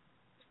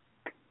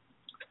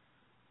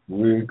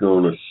 We're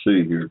gonna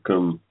see here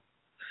come.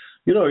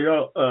 You know,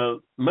 y'all.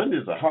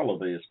 Monday's a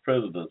holiday. It's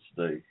President's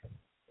Day,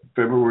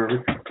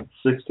 February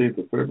 16th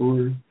of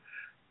February.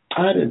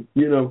 I didn't,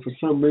 for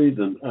some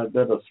reason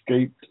that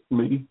escaped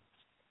me.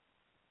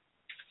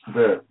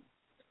 That's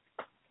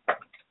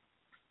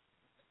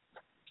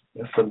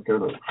some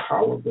kind of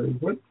holiday.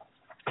 What?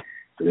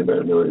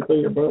 Anybody know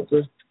anything about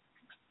this?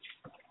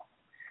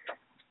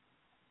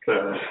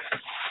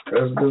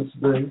 President's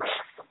Day.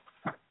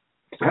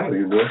 I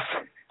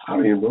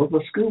don't even know if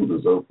the school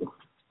is open.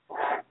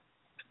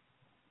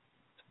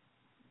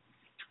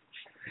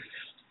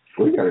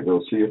 We gotta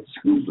go see if the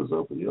school is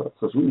open, y'all,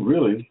 because we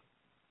really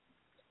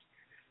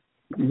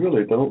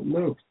don't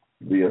know,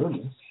 to be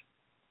honest.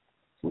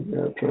 We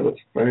gotta try to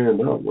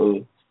find out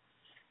whether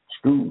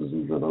school is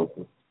even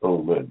open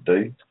on that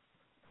day.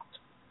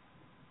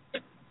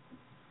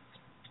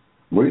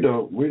 We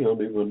don't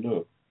even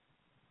know.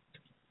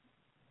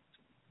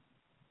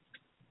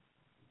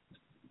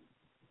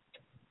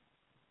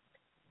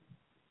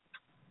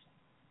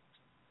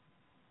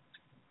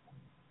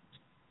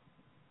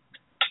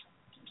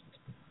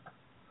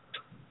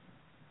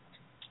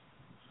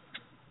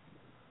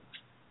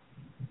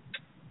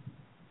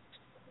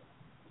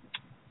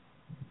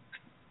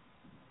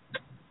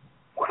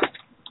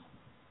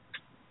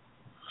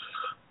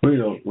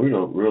 We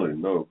don't really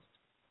know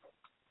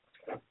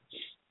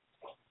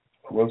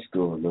what's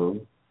going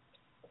on.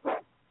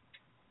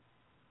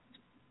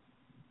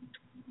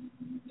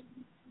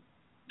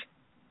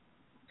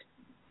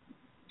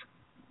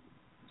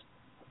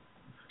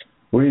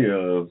 We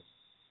don't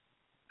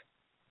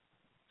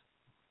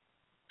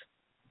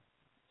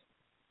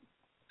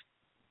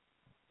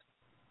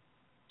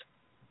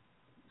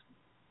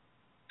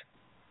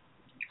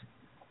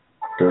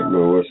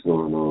know what's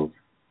going on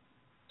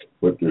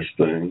with this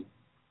thing.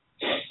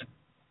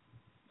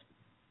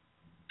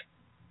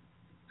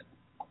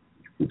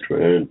 We're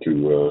trying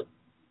to,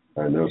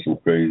 I know some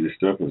crazy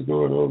stuff is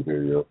going on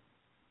here, y'all.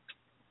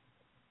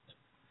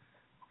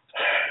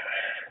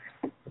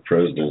 The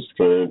president's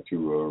trying to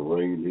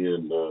rein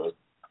in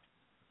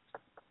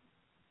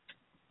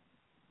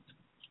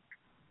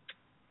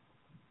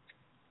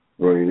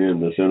rein in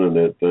this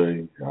internet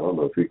thing. I don't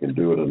know if he can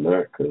do it or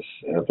not because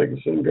I think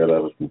it's got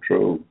out of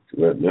control.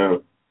 Right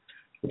now,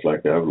 it's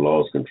like I've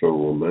lost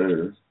control of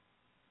mine.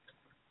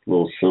 A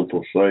little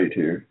simple site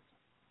here.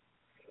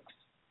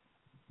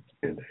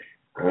 And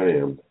I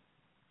am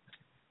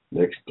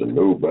next to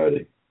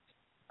nobody.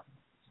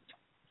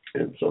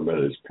 And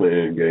somebody's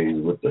playing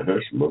games with the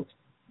Hushmo.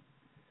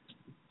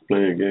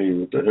 Playing games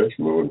with the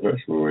Hushmo, and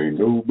Hushmo ain't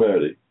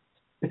nobody.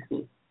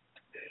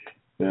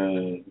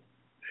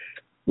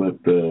 But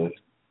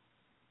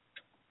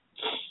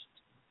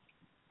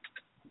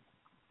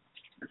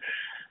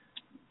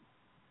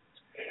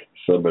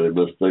somebody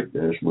must think the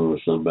Hushmo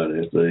is somebody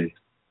if they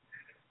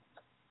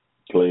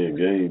playing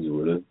games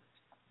with him.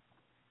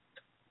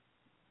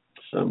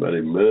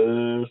 Somebody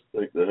must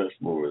think the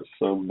Hushmo is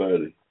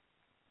somebody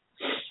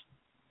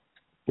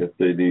if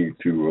they need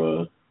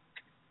to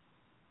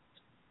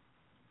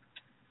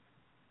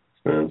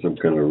find some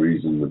kind of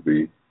reason to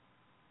be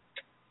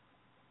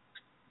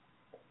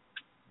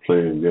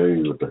playing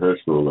games with the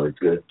Hushmo like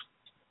that.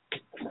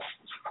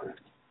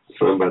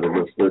 Somebody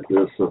must think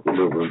there's something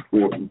of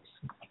importance.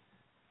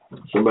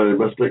 Somebody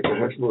must think the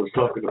Hushmo is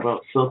talking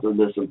about something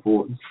that's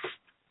important.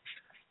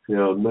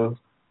 Y'all know?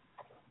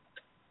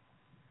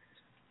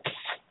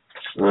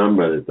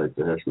 Somebody think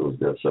the Hushmo's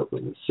got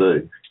something to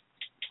say.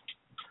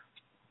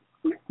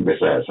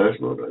 Besides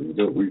Hushmo, though, you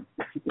know we.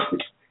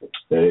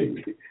 Hey,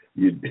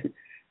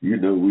 you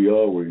know we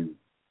always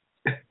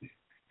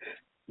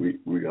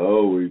we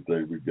always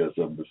think we got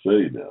something to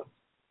say now.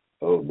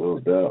 Oh, no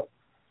doubt.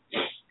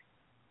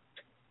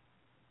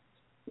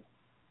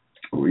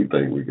 We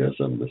think we got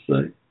something to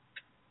say,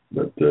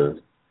 but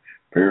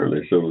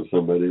apparently so was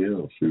somebody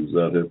else who's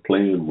out there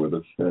playing with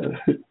us.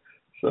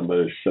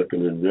 Somebody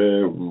shucking and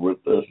jabbing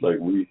with us like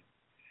we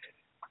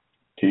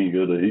king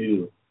of the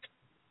hill.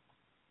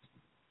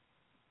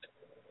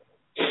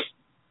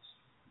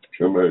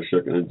 Somebody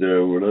shucking and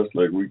jabbing with us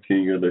like we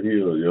king of the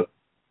hill, yo.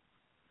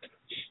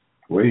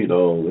 We ain't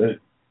all that.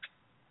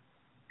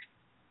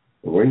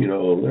 We ain't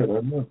all that,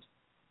 I know.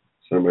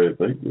 Somebody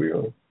think we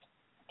are.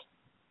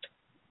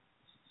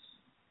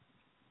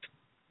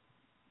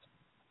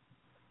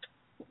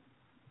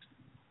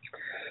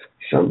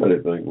 Somebody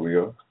think we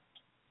are.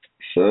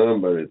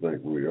 Somebody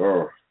think we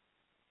are.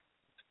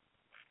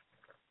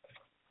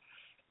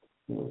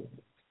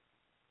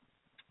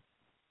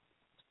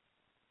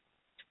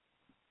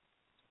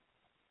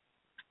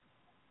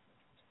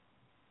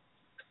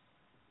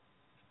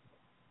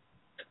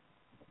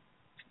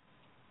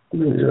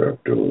 What are y'all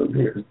doing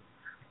here?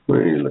 We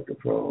ain't looking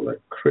for all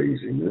that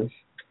craziness.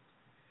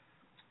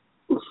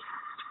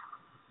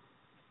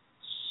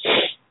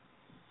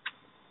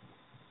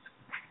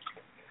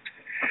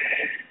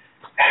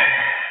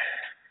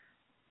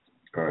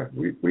 All right,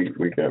 we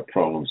got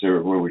problems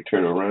everywhere we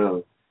turn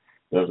around.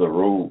 There's a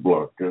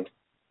roadblock.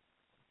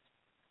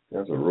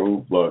 There's a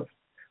roadblock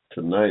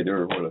tonight.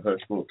 Everywhere the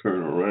Hushmo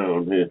turn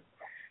around here,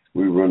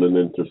 we running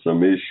into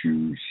some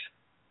issues.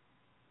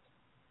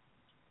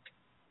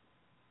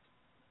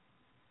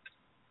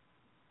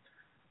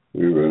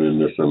 We run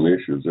into some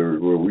issues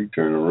everywhere we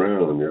turn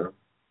around, yeah.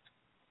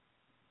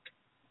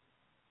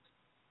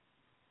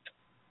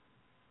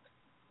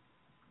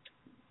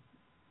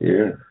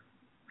 Yeah.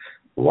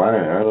 Why?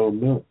 I don't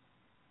know.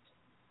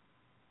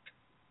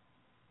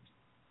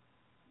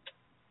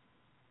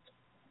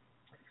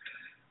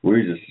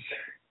 We just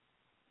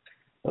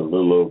a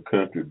little old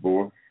country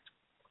boy.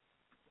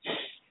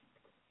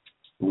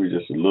 We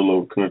just a little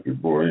old country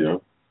boy, yeah.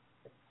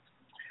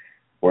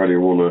 Why do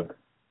you want to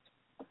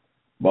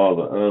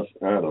bother us?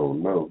 I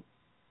don't know.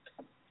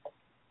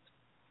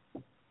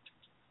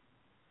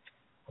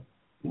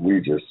 We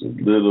just a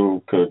little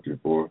old country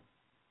boy.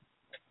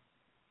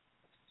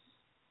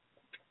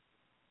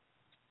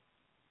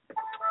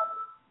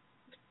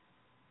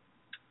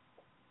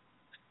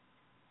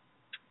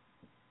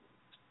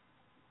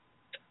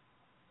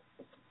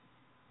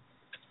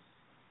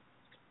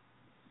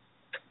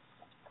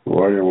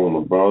 Why do you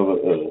want to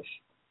bother us?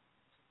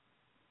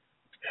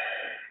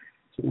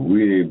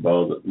 We ain't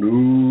bothered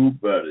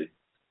nobody.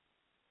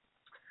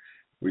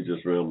 We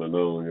just rambling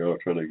on, y'all,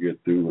 trying to get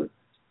through it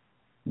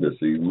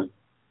this evening.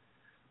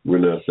 We're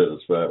not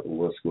satisfied with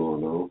what's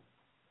going on.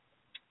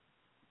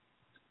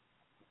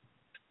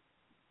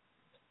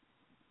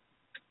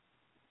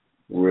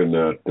 We're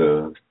not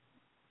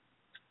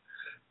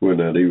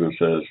even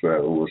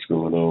satisfied with what's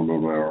going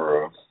on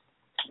our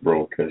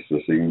broadcast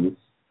this evening.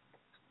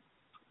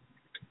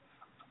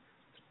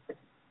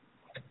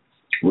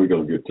 We're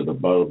going to get to the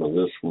bottom of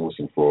this once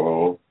and for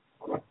all.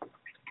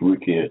 We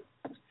can't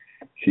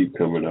keep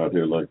coming out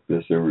here like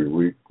this every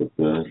week with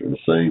the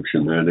same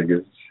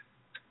shenanigans.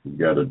 We've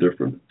got a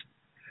different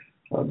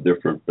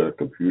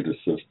computer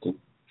system.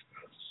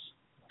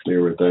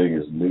 Everything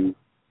is new.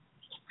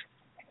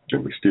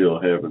 And we're still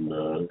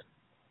having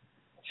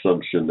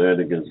some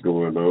shenanigans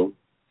going on.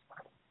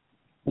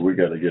 We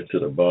got to get to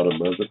the bottom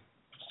of it.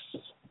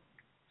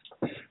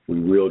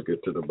 We will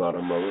get to the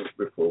bottom of it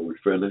before we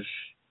finish.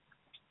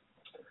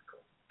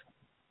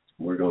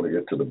 We're going to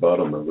get to the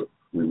bottom of it.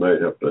 We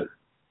might have to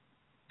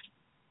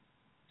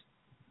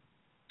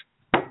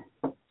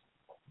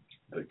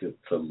to get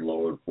some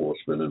law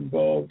enforcement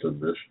involved in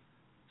this.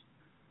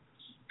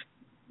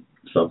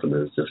 Something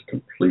is just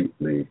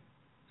completely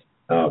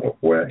out of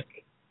whack.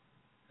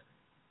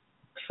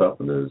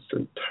 Something is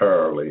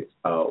entirely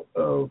out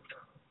of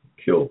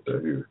kilter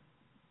here.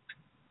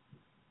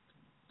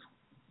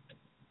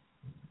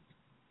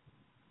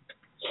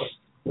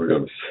 We're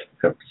going to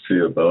have to see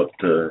about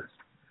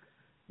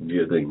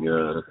getting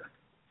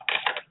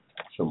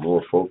some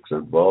more folks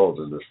involved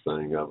in this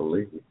thing, I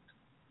believe.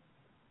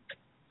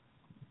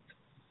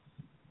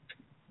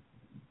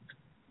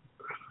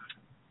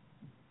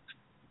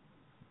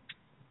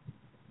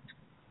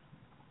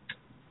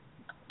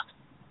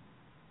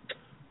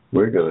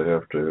 We're going to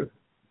have to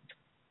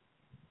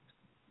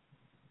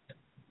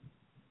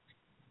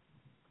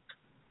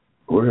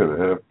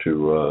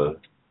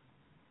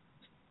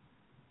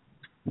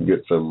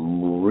get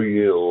some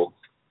real,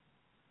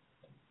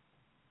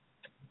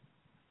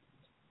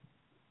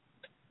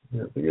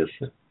 I guess,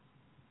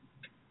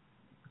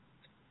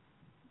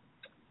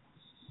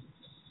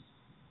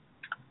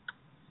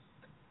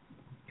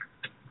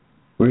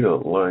 we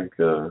don't like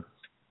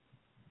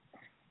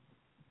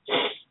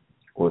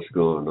what's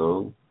going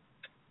on.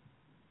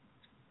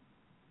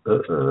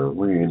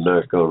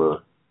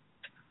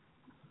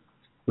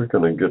 We're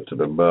gonna get to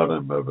the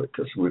bottom of it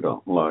because we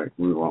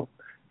want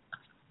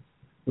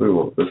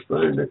this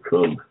thing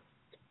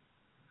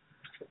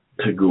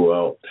to go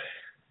out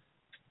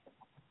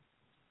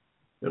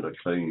in a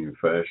clean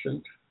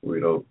fashion. We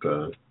don't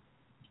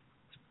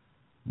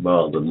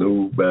bother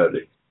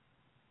nobody.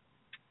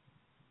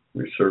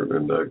 We're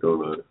certainly not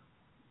gonna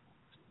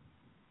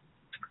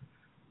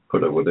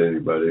put up with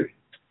anybody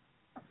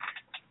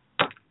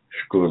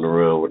screwing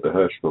around with the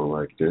Hushmo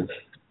like this.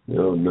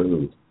 No.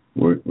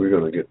 We're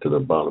gonna get to the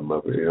bottom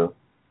of it, yeah.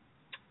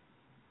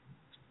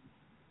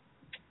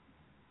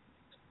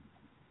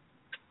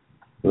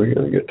 We're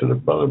gonna get to the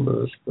bottom of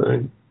this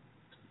thing.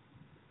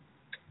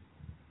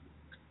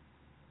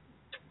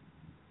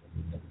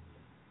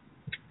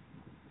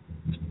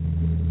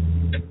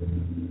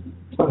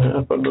 What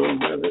happened on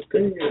that? Did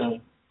they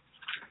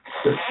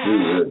let's do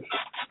this.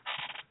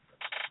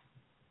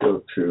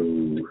 Go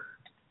to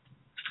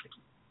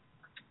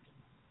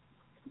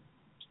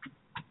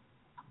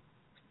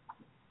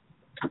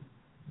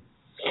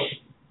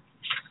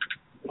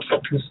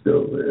let's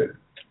go there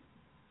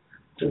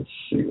and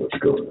see what's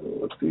going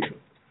on with people.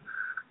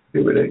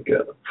 Maybe they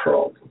got a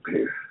problem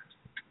here.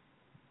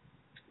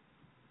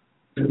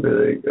 Maybe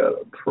they got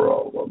a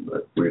problem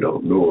that we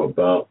don't know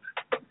about.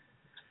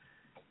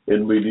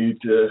 And we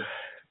need to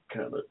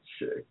kind of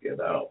check it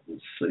out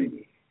and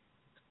see.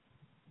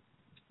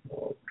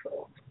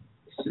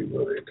 See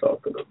what they're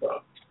talking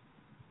about.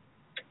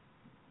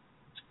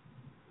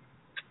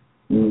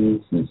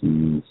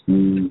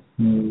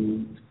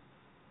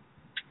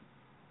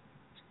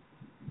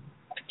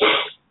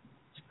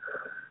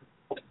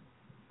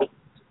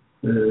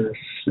 Let's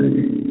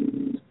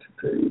see.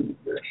 Today,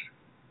 yes.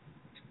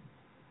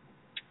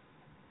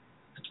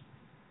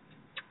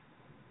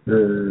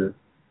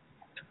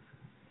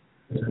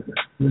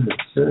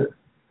 That's it.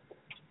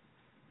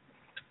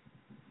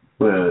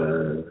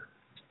 Well,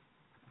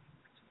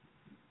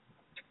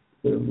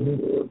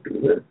 we'll do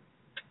that.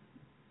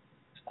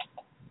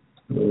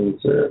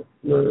 What's that?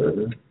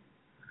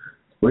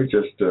 We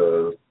just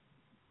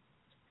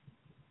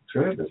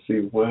trying to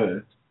see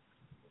why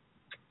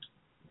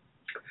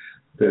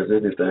there's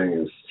anything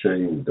that's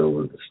changed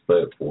over this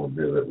platform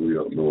here that we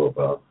don't know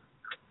about.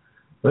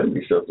 Might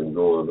be something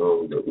going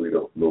on that we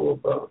don't know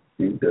about.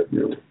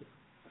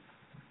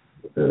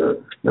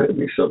 Might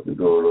be something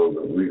going on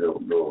that we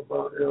don't know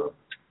about, y'all.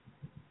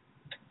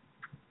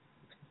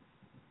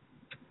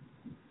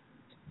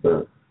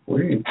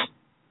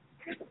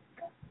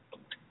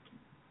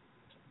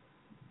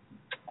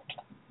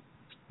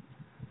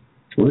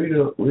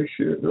 We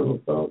should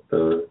know about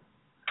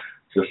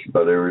just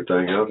about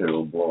everything out here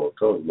on Blog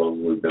Talk as long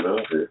as we've been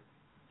out here.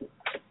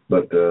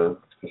 But for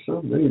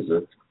some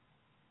reason,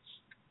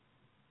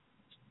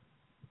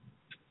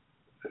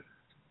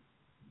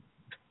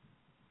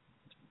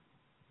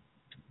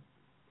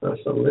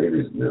 that's a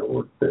ladies'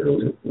 network there.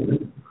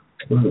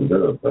 What is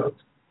that about?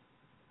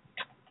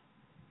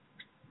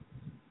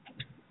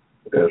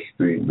 SB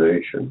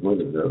Nation.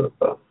 What is that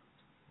about?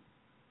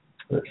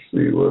 Let's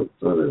see, what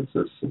is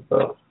this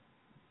about?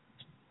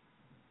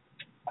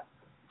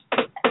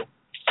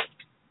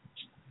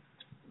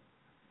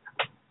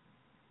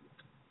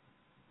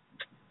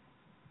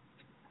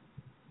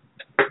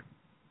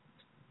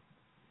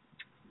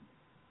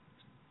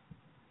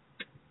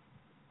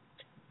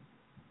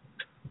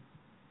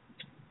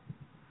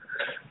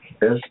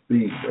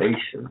 SB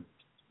Nation.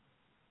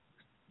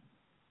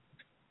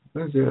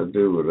 What does that got to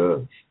do with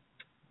us?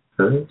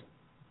 Huh?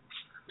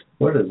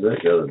 What does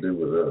that got to do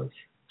with us?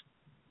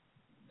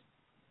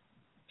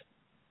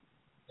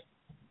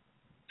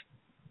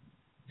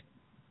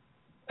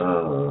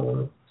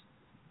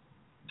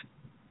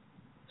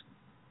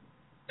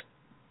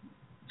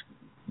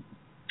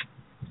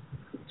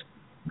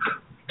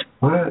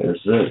 Why is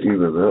that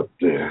even up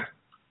there?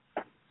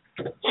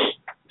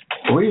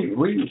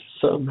 we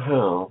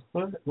somehow,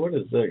 what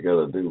does that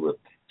got to do with?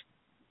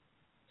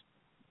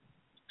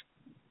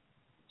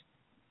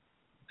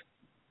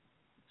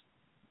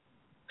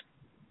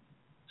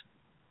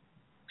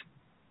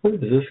 What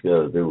does this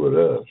got to do with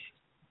us?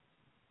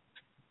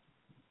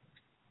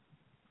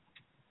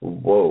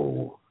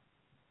 Whoa.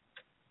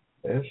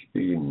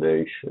 SB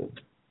Nation.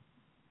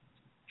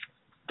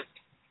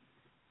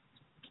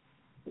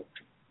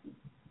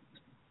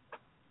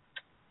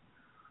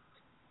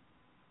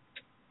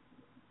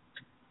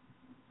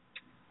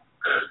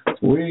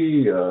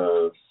 We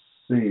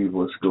see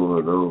what's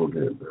going on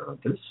here now.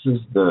 This is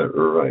not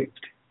right.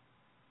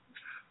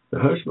 The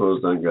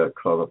Hushmos done got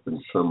caught up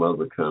in some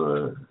other kind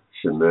of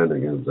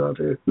shenanigans out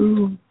here.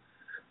 Who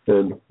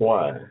and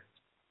why?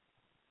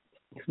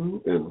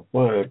 Who and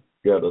why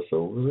got us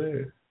over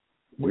there?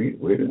 We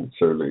didn't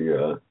certainly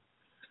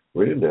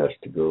we didn't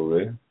ask to go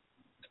there.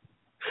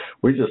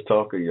 We just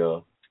talking,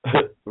 y'all.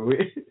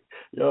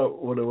 Y'all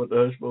wonder what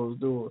the Hushmos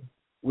doing.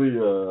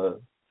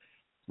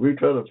 We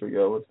trying to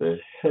figure out what the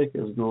heck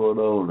is going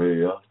on here,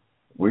 y'all.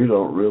 We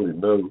don't really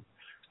know.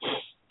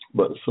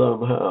 But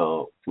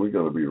somehow we're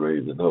going to be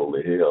raising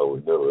holy hell.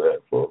 We know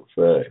that for a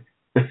fact.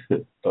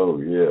 Oh,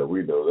 yeah,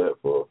 we know that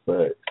for a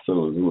fact. As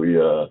soon as we,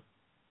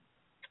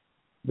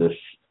 this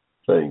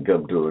thing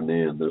come to an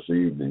end this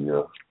evening,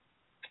 y'all.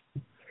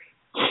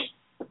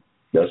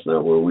 That's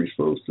not where we're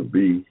supposed to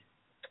be.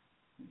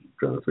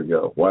 Trying to figure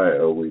out why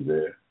are we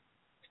there.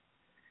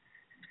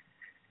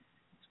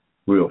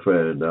 We'll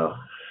find out.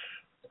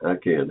 I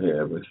can't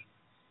have it.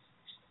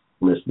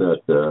 It's not,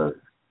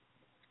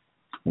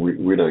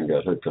 we done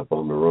got hooked up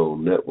on the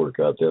wrong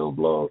network out there on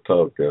Blog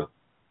Talk,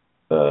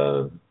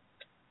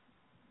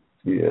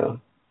 yeah,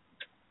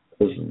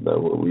 this is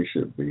not where we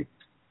should be.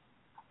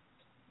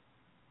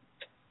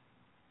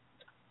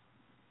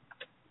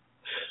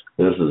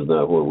 This is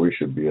not where we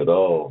should be at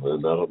all,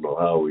 and I don't know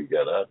how we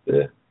got out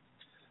there,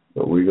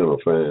 but we're going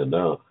to find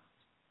out.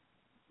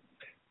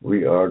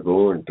 We are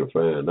going to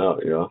find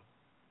out, y'all.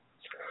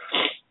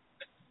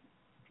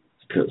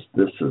 Because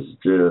this is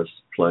just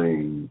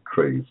plain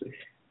crazy.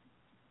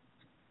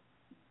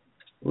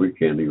 We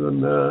can't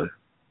even,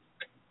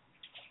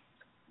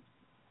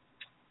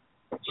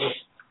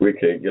 we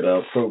can't get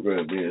our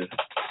program in.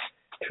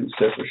 2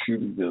 separate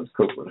shootings in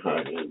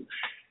Copenhagen.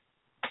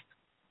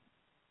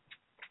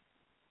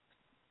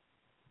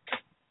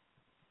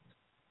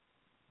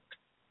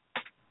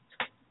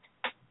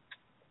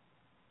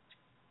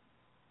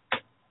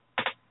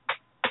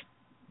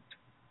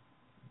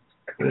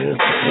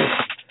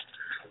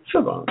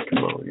 Come on,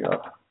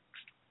 y'all.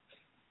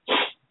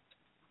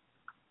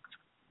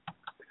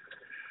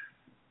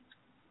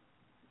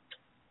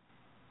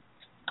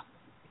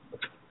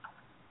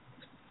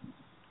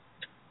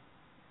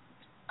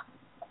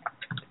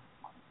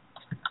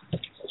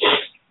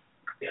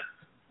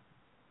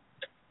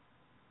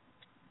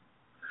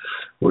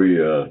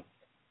 We is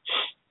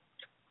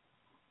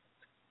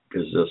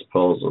just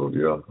puzzled,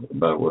 y'all,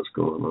 about what's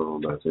going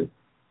on, I think.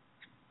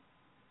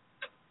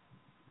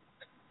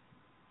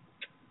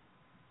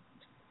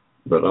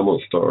 But I'm gonna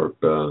start.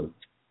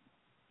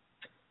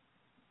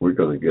 We're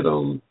gonna get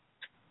on.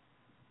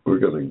 We're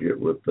gonna get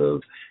with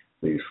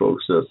these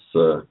folks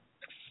that's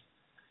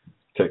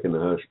taking the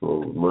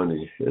Hushmo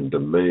money and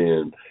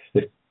demand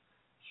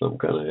some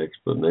kind of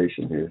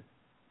explanation here.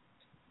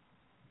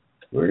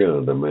 We're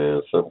gonna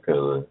demand some kind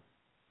of.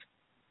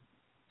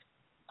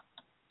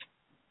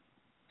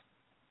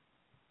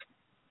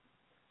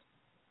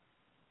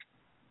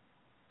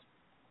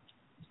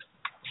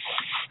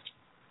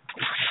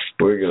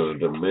 We're going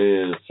to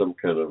demand some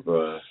kind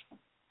of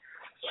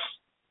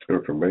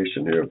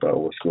information here about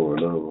what's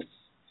going on.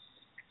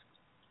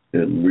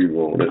 And we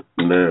want it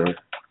now.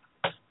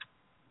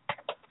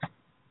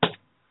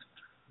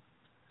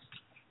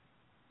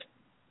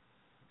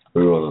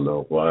 We want to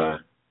know why.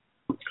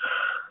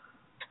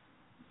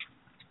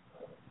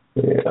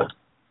 Yeah.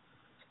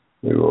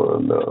 We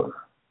want to know.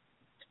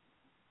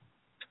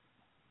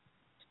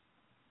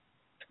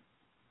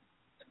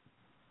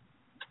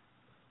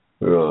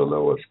 We want to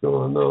know what's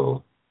going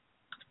on.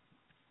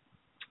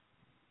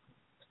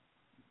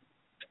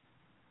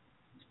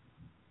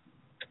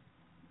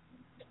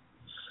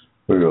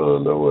 We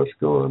want to know what's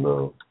going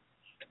on.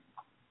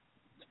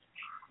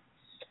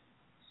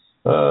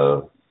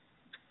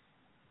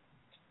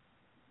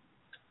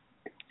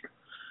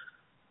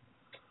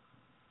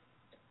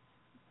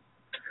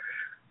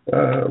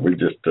 We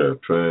just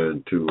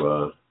trying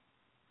to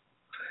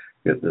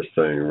get this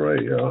thing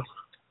right, y'all.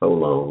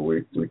 Hold on,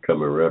 we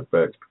coming right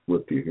back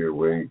with you here.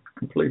 We ain't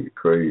completely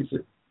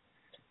crazy.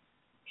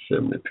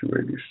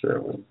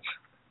 7287.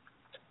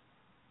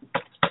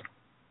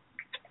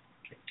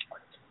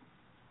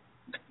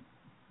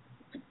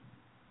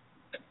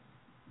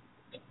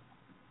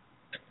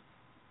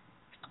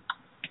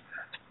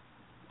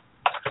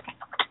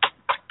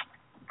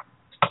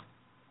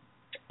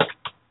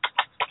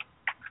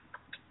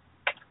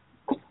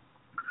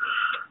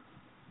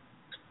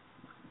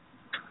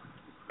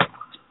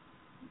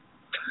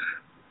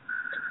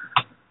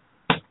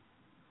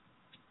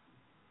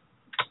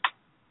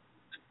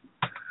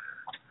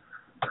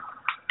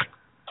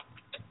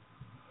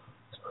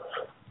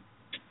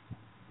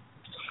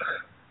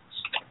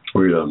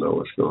 We don't know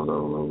what's going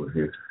on over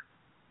here.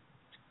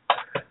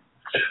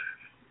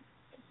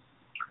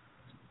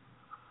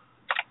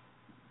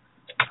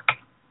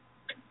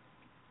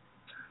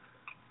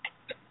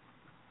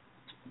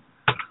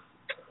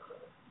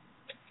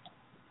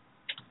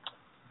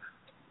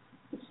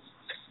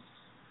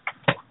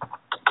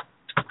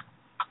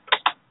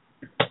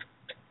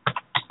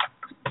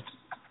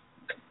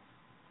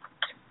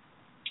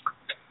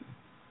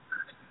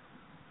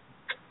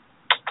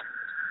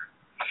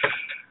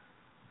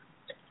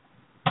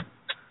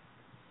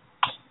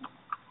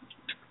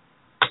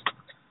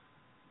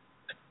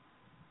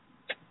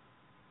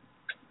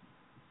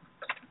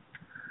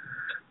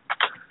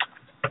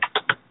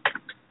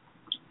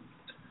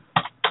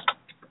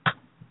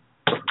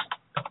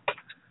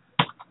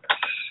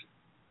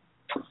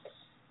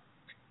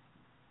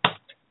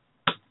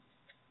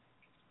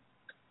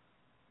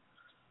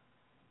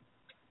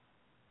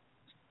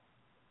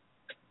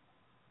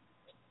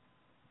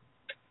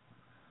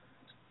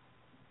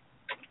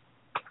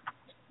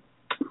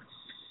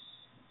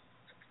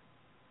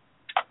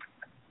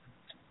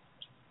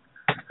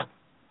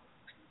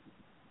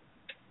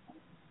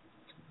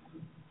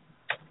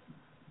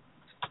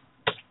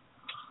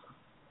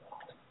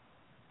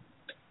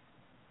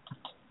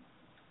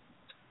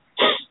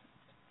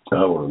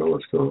 I want to know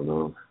what's going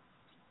on.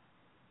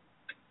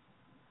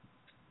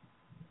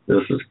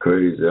 This is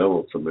crazy. I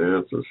want some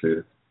answers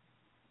here.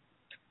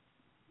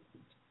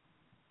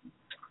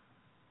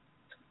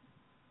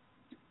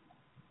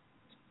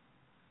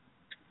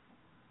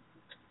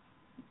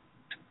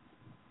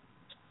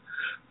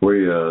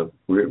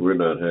 We're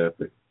not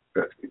happy.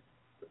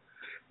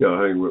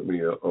 Y'all hang with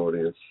me,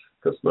 audience,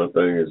 because my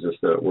thing is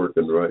just not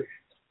working right.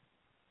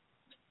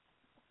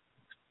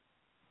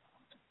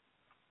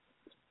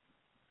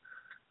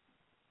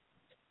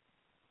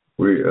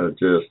 We are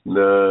just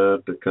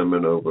not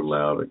coming over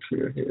loud and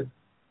clear here.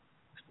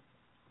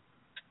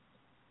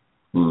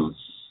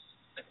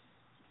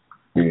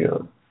 Yeah,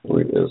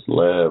 it's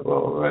live,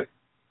 all right.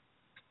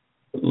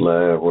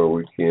 Live where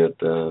we can't.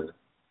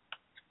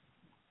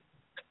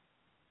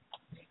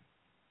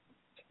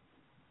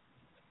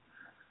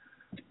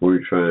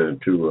 We're trying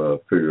to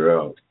figure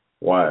out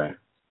why.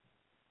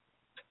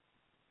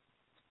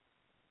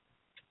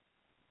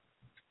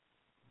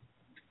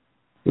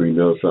 We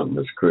know something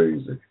is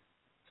crazy.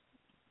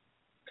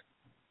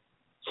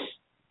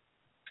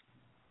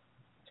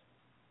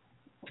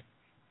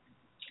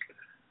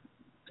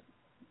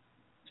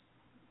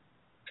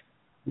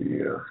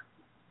 Yeah.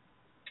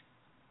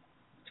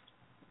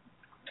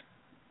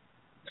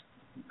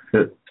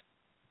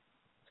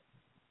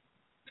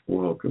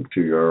 Welcome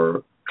to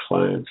your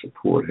client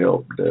support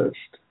help desk.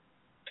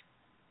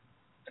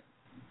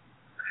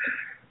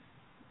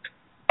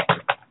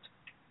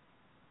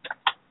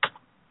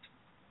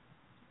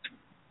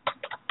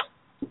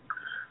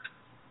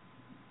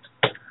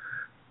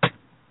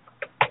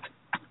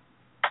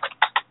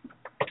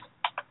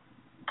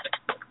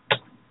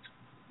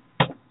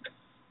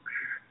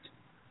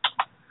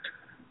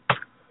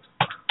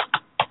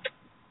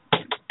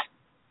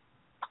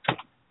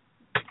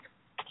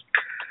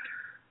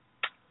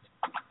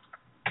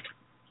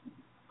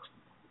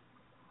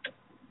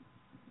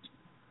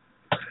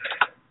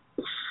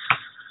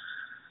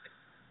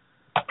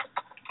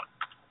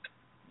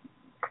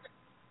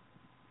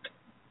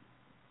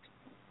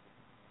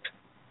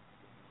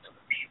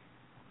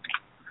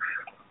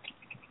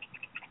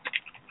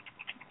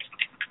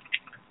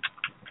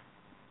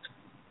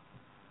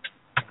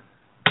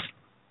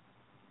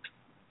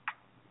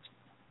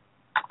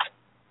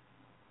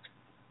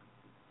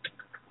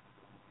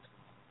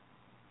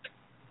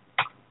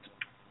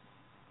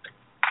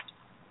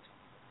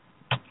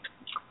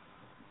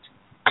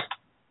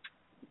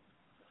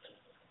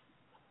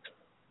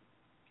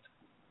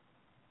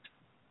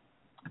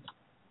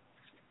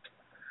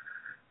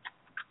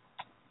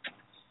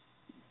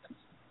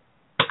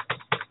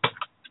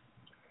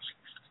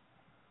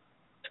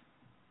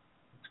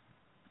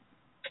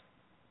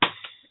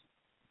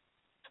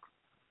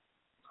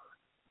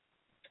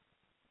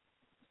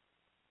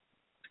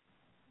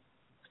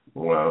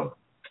 Wow.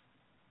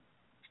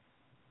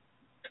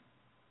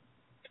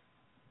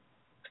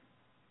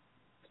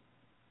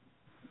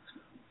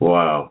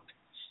 Wow.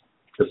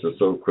 This is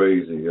so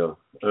crazy.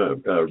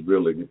 I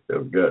really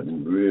have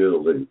gotten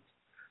really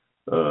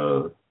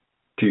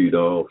teed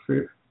off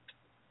here.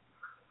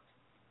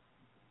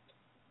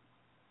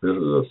 This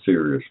is a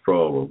serious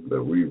problem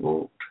that we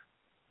want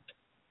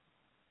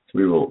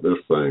this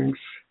thing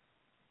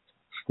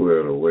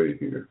squared away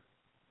here.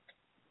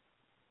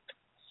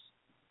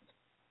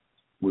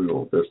 We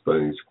want this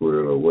thing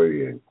squared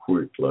away and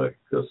quick, like,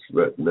 because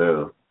right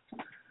now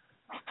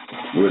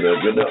we're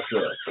not getting up to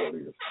our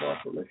 40th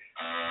properly.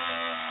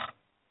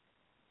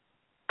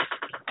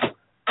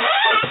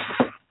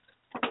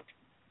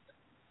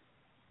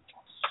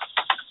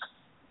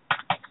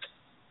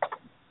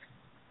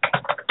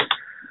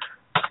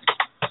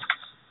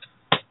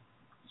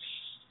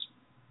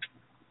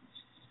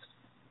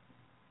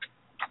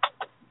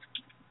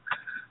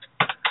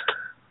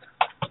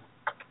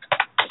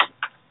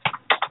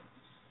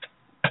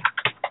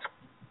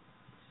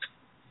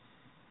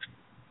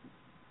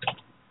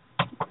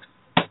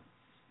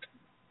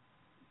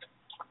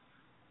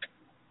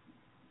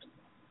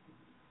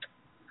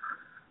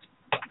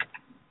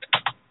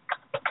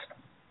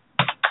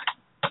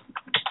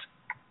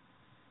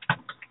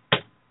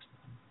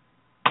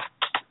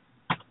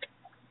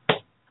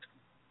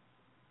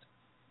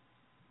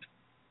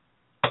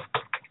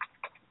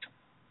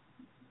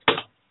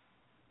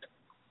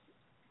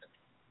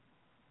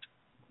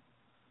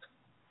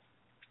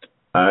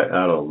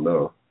 I don't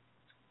know.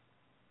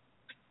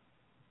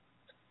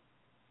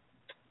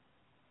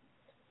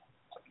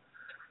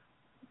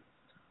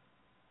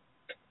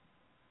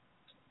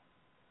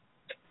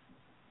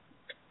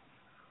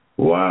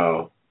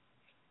 Wow.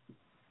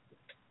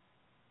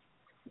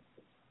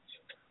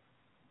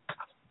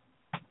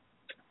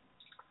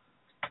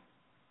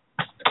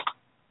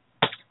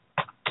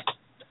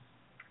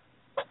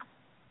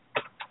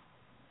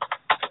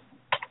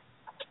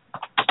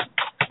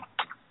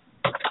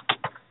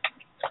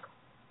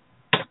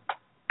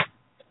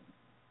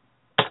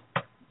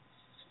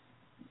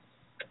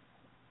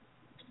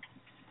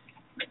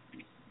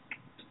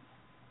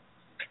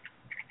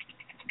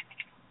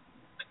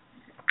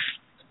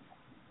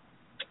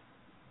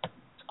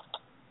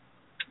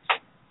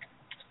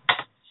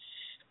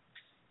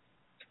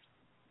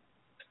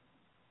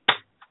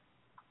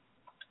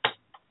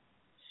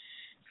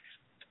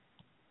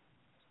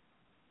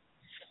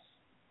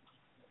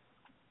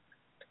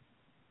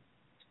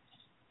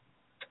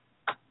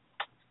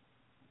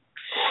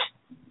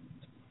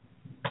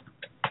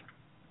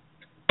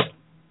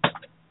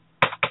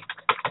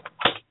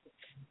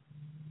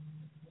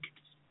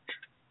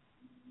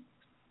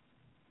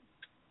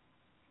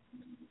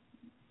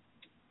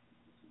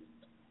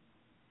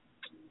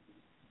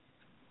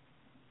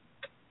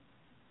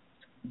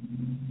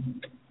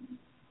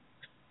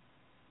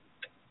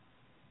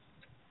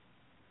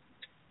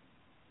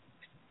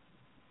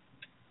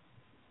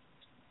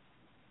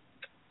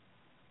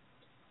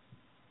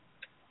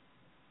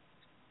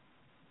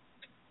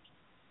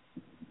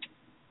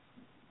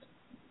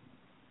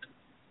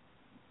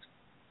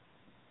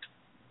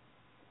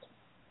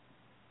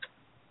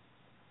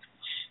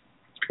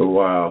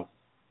 Wow.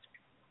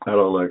 I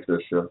don't like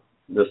this show.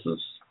 This is,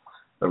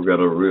 I've got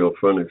a real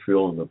funny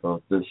feeling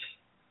about this.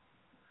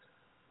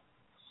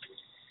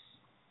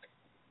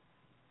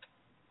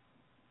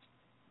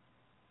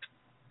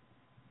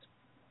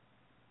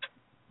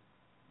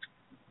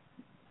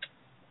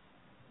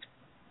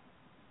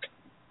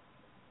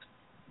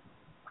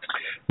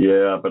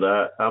 Yeah, but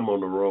I'm on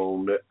the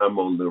wrong. I'm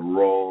on the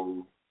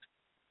wrong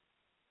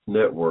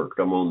network.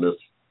 I'm on this.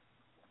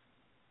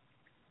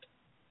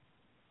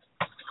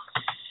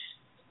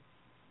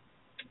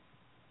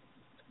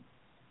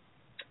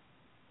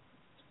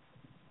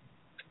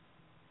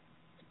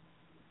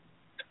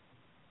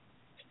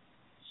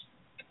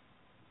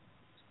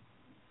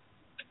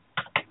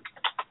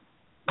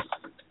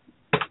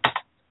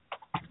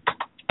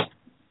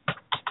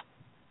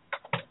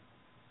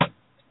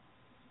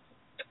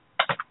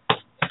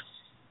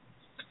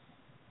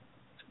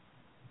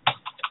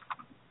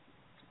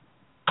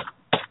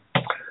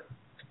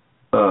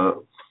 Uh,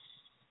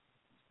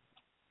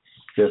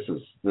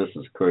 this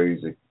is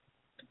crazy.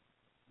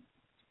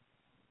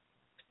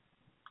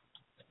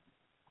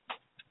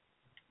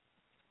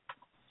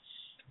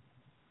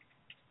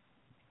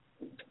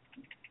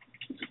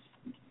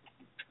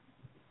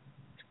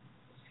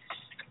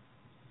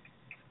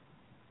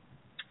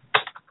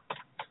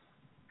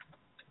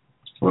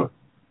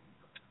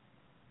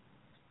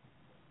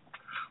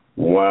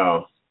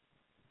 Wow.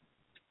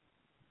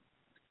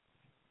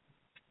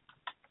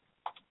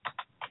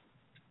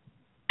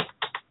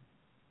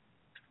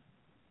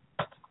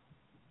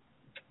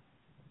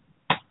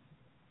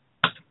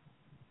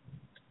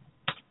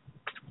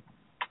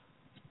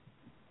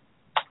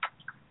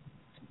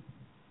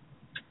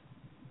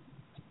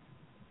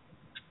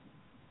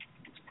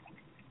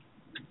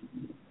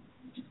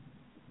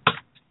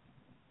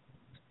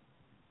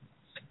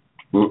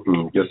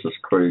 This is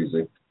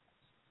crazy.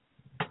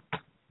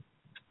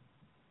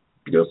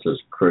 This is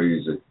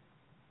crazy.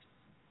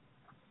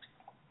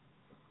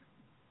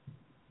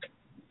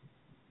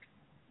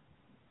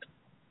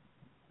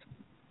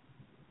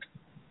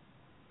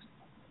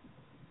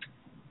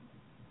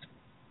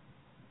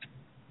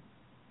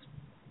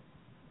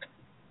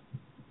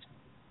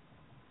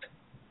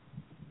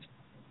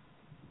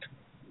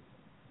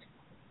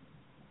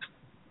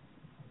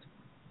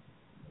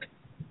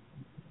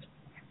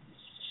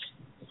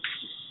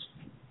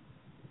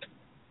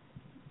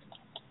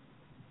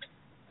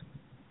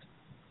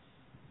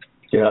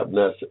 Yeah,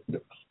 this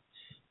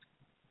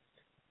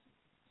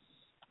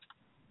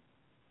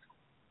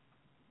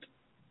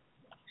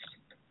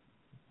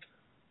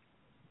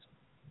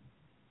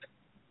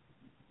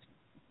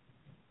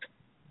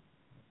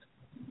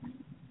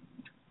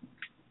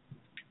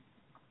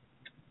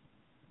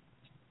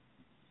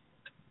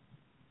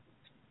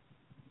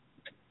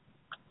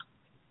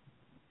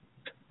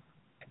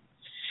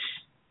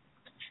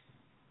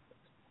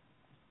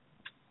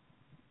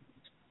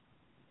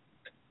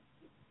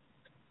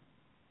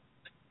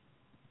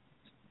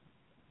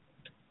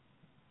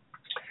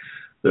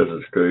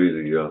is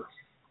crazy, y'all.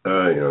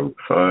 I am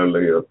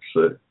highly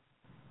upset.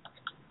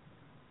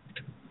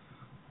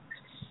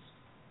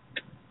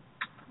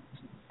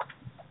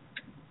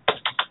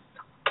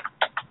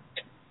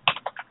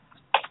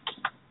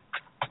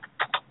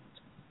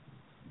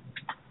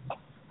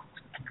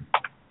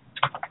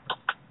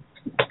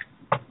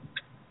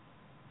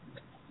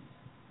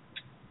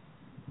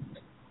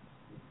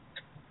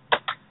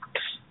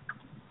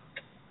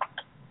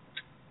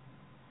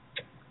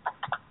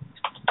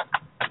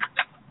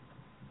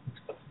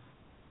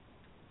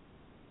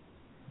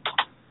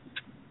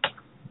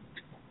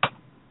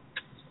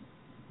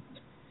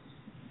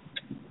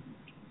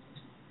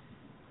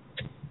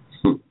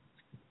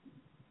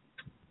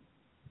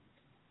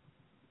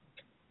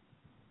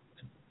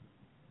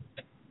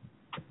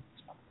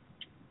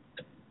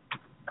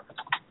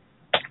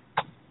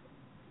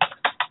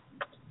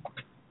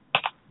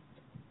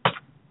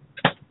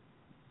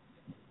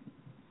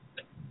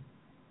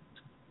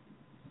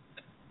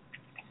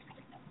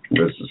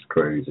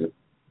 crazy.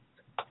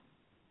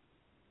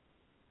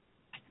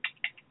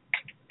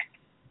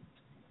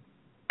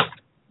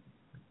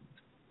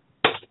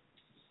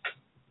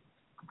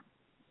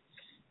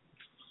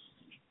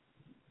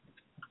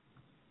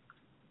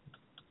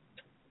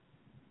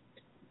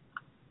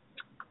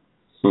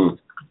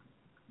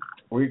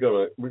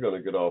 We're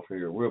gonna get off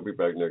here. We'll be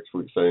back next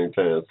week, same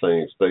time,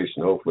 same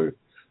station. Hopefully,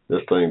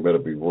 this thing better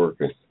be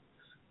working.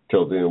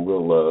 Till then,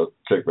 we'll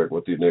check back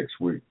with you next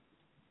week.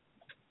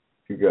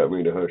 You got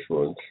me, the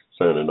Hushmo,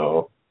 signing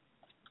off.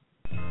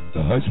 The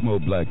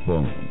Hushmo Black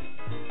Forum,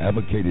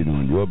 advocated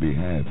on your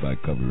behalf by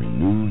covering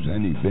news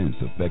and events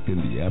affecting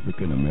the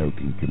African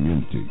American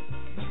community.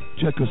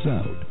 Check us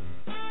out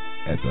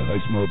at the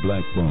Hushmo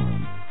Black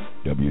Forum,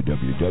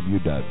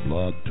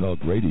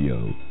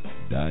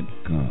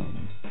 www.blogtalkradio.com.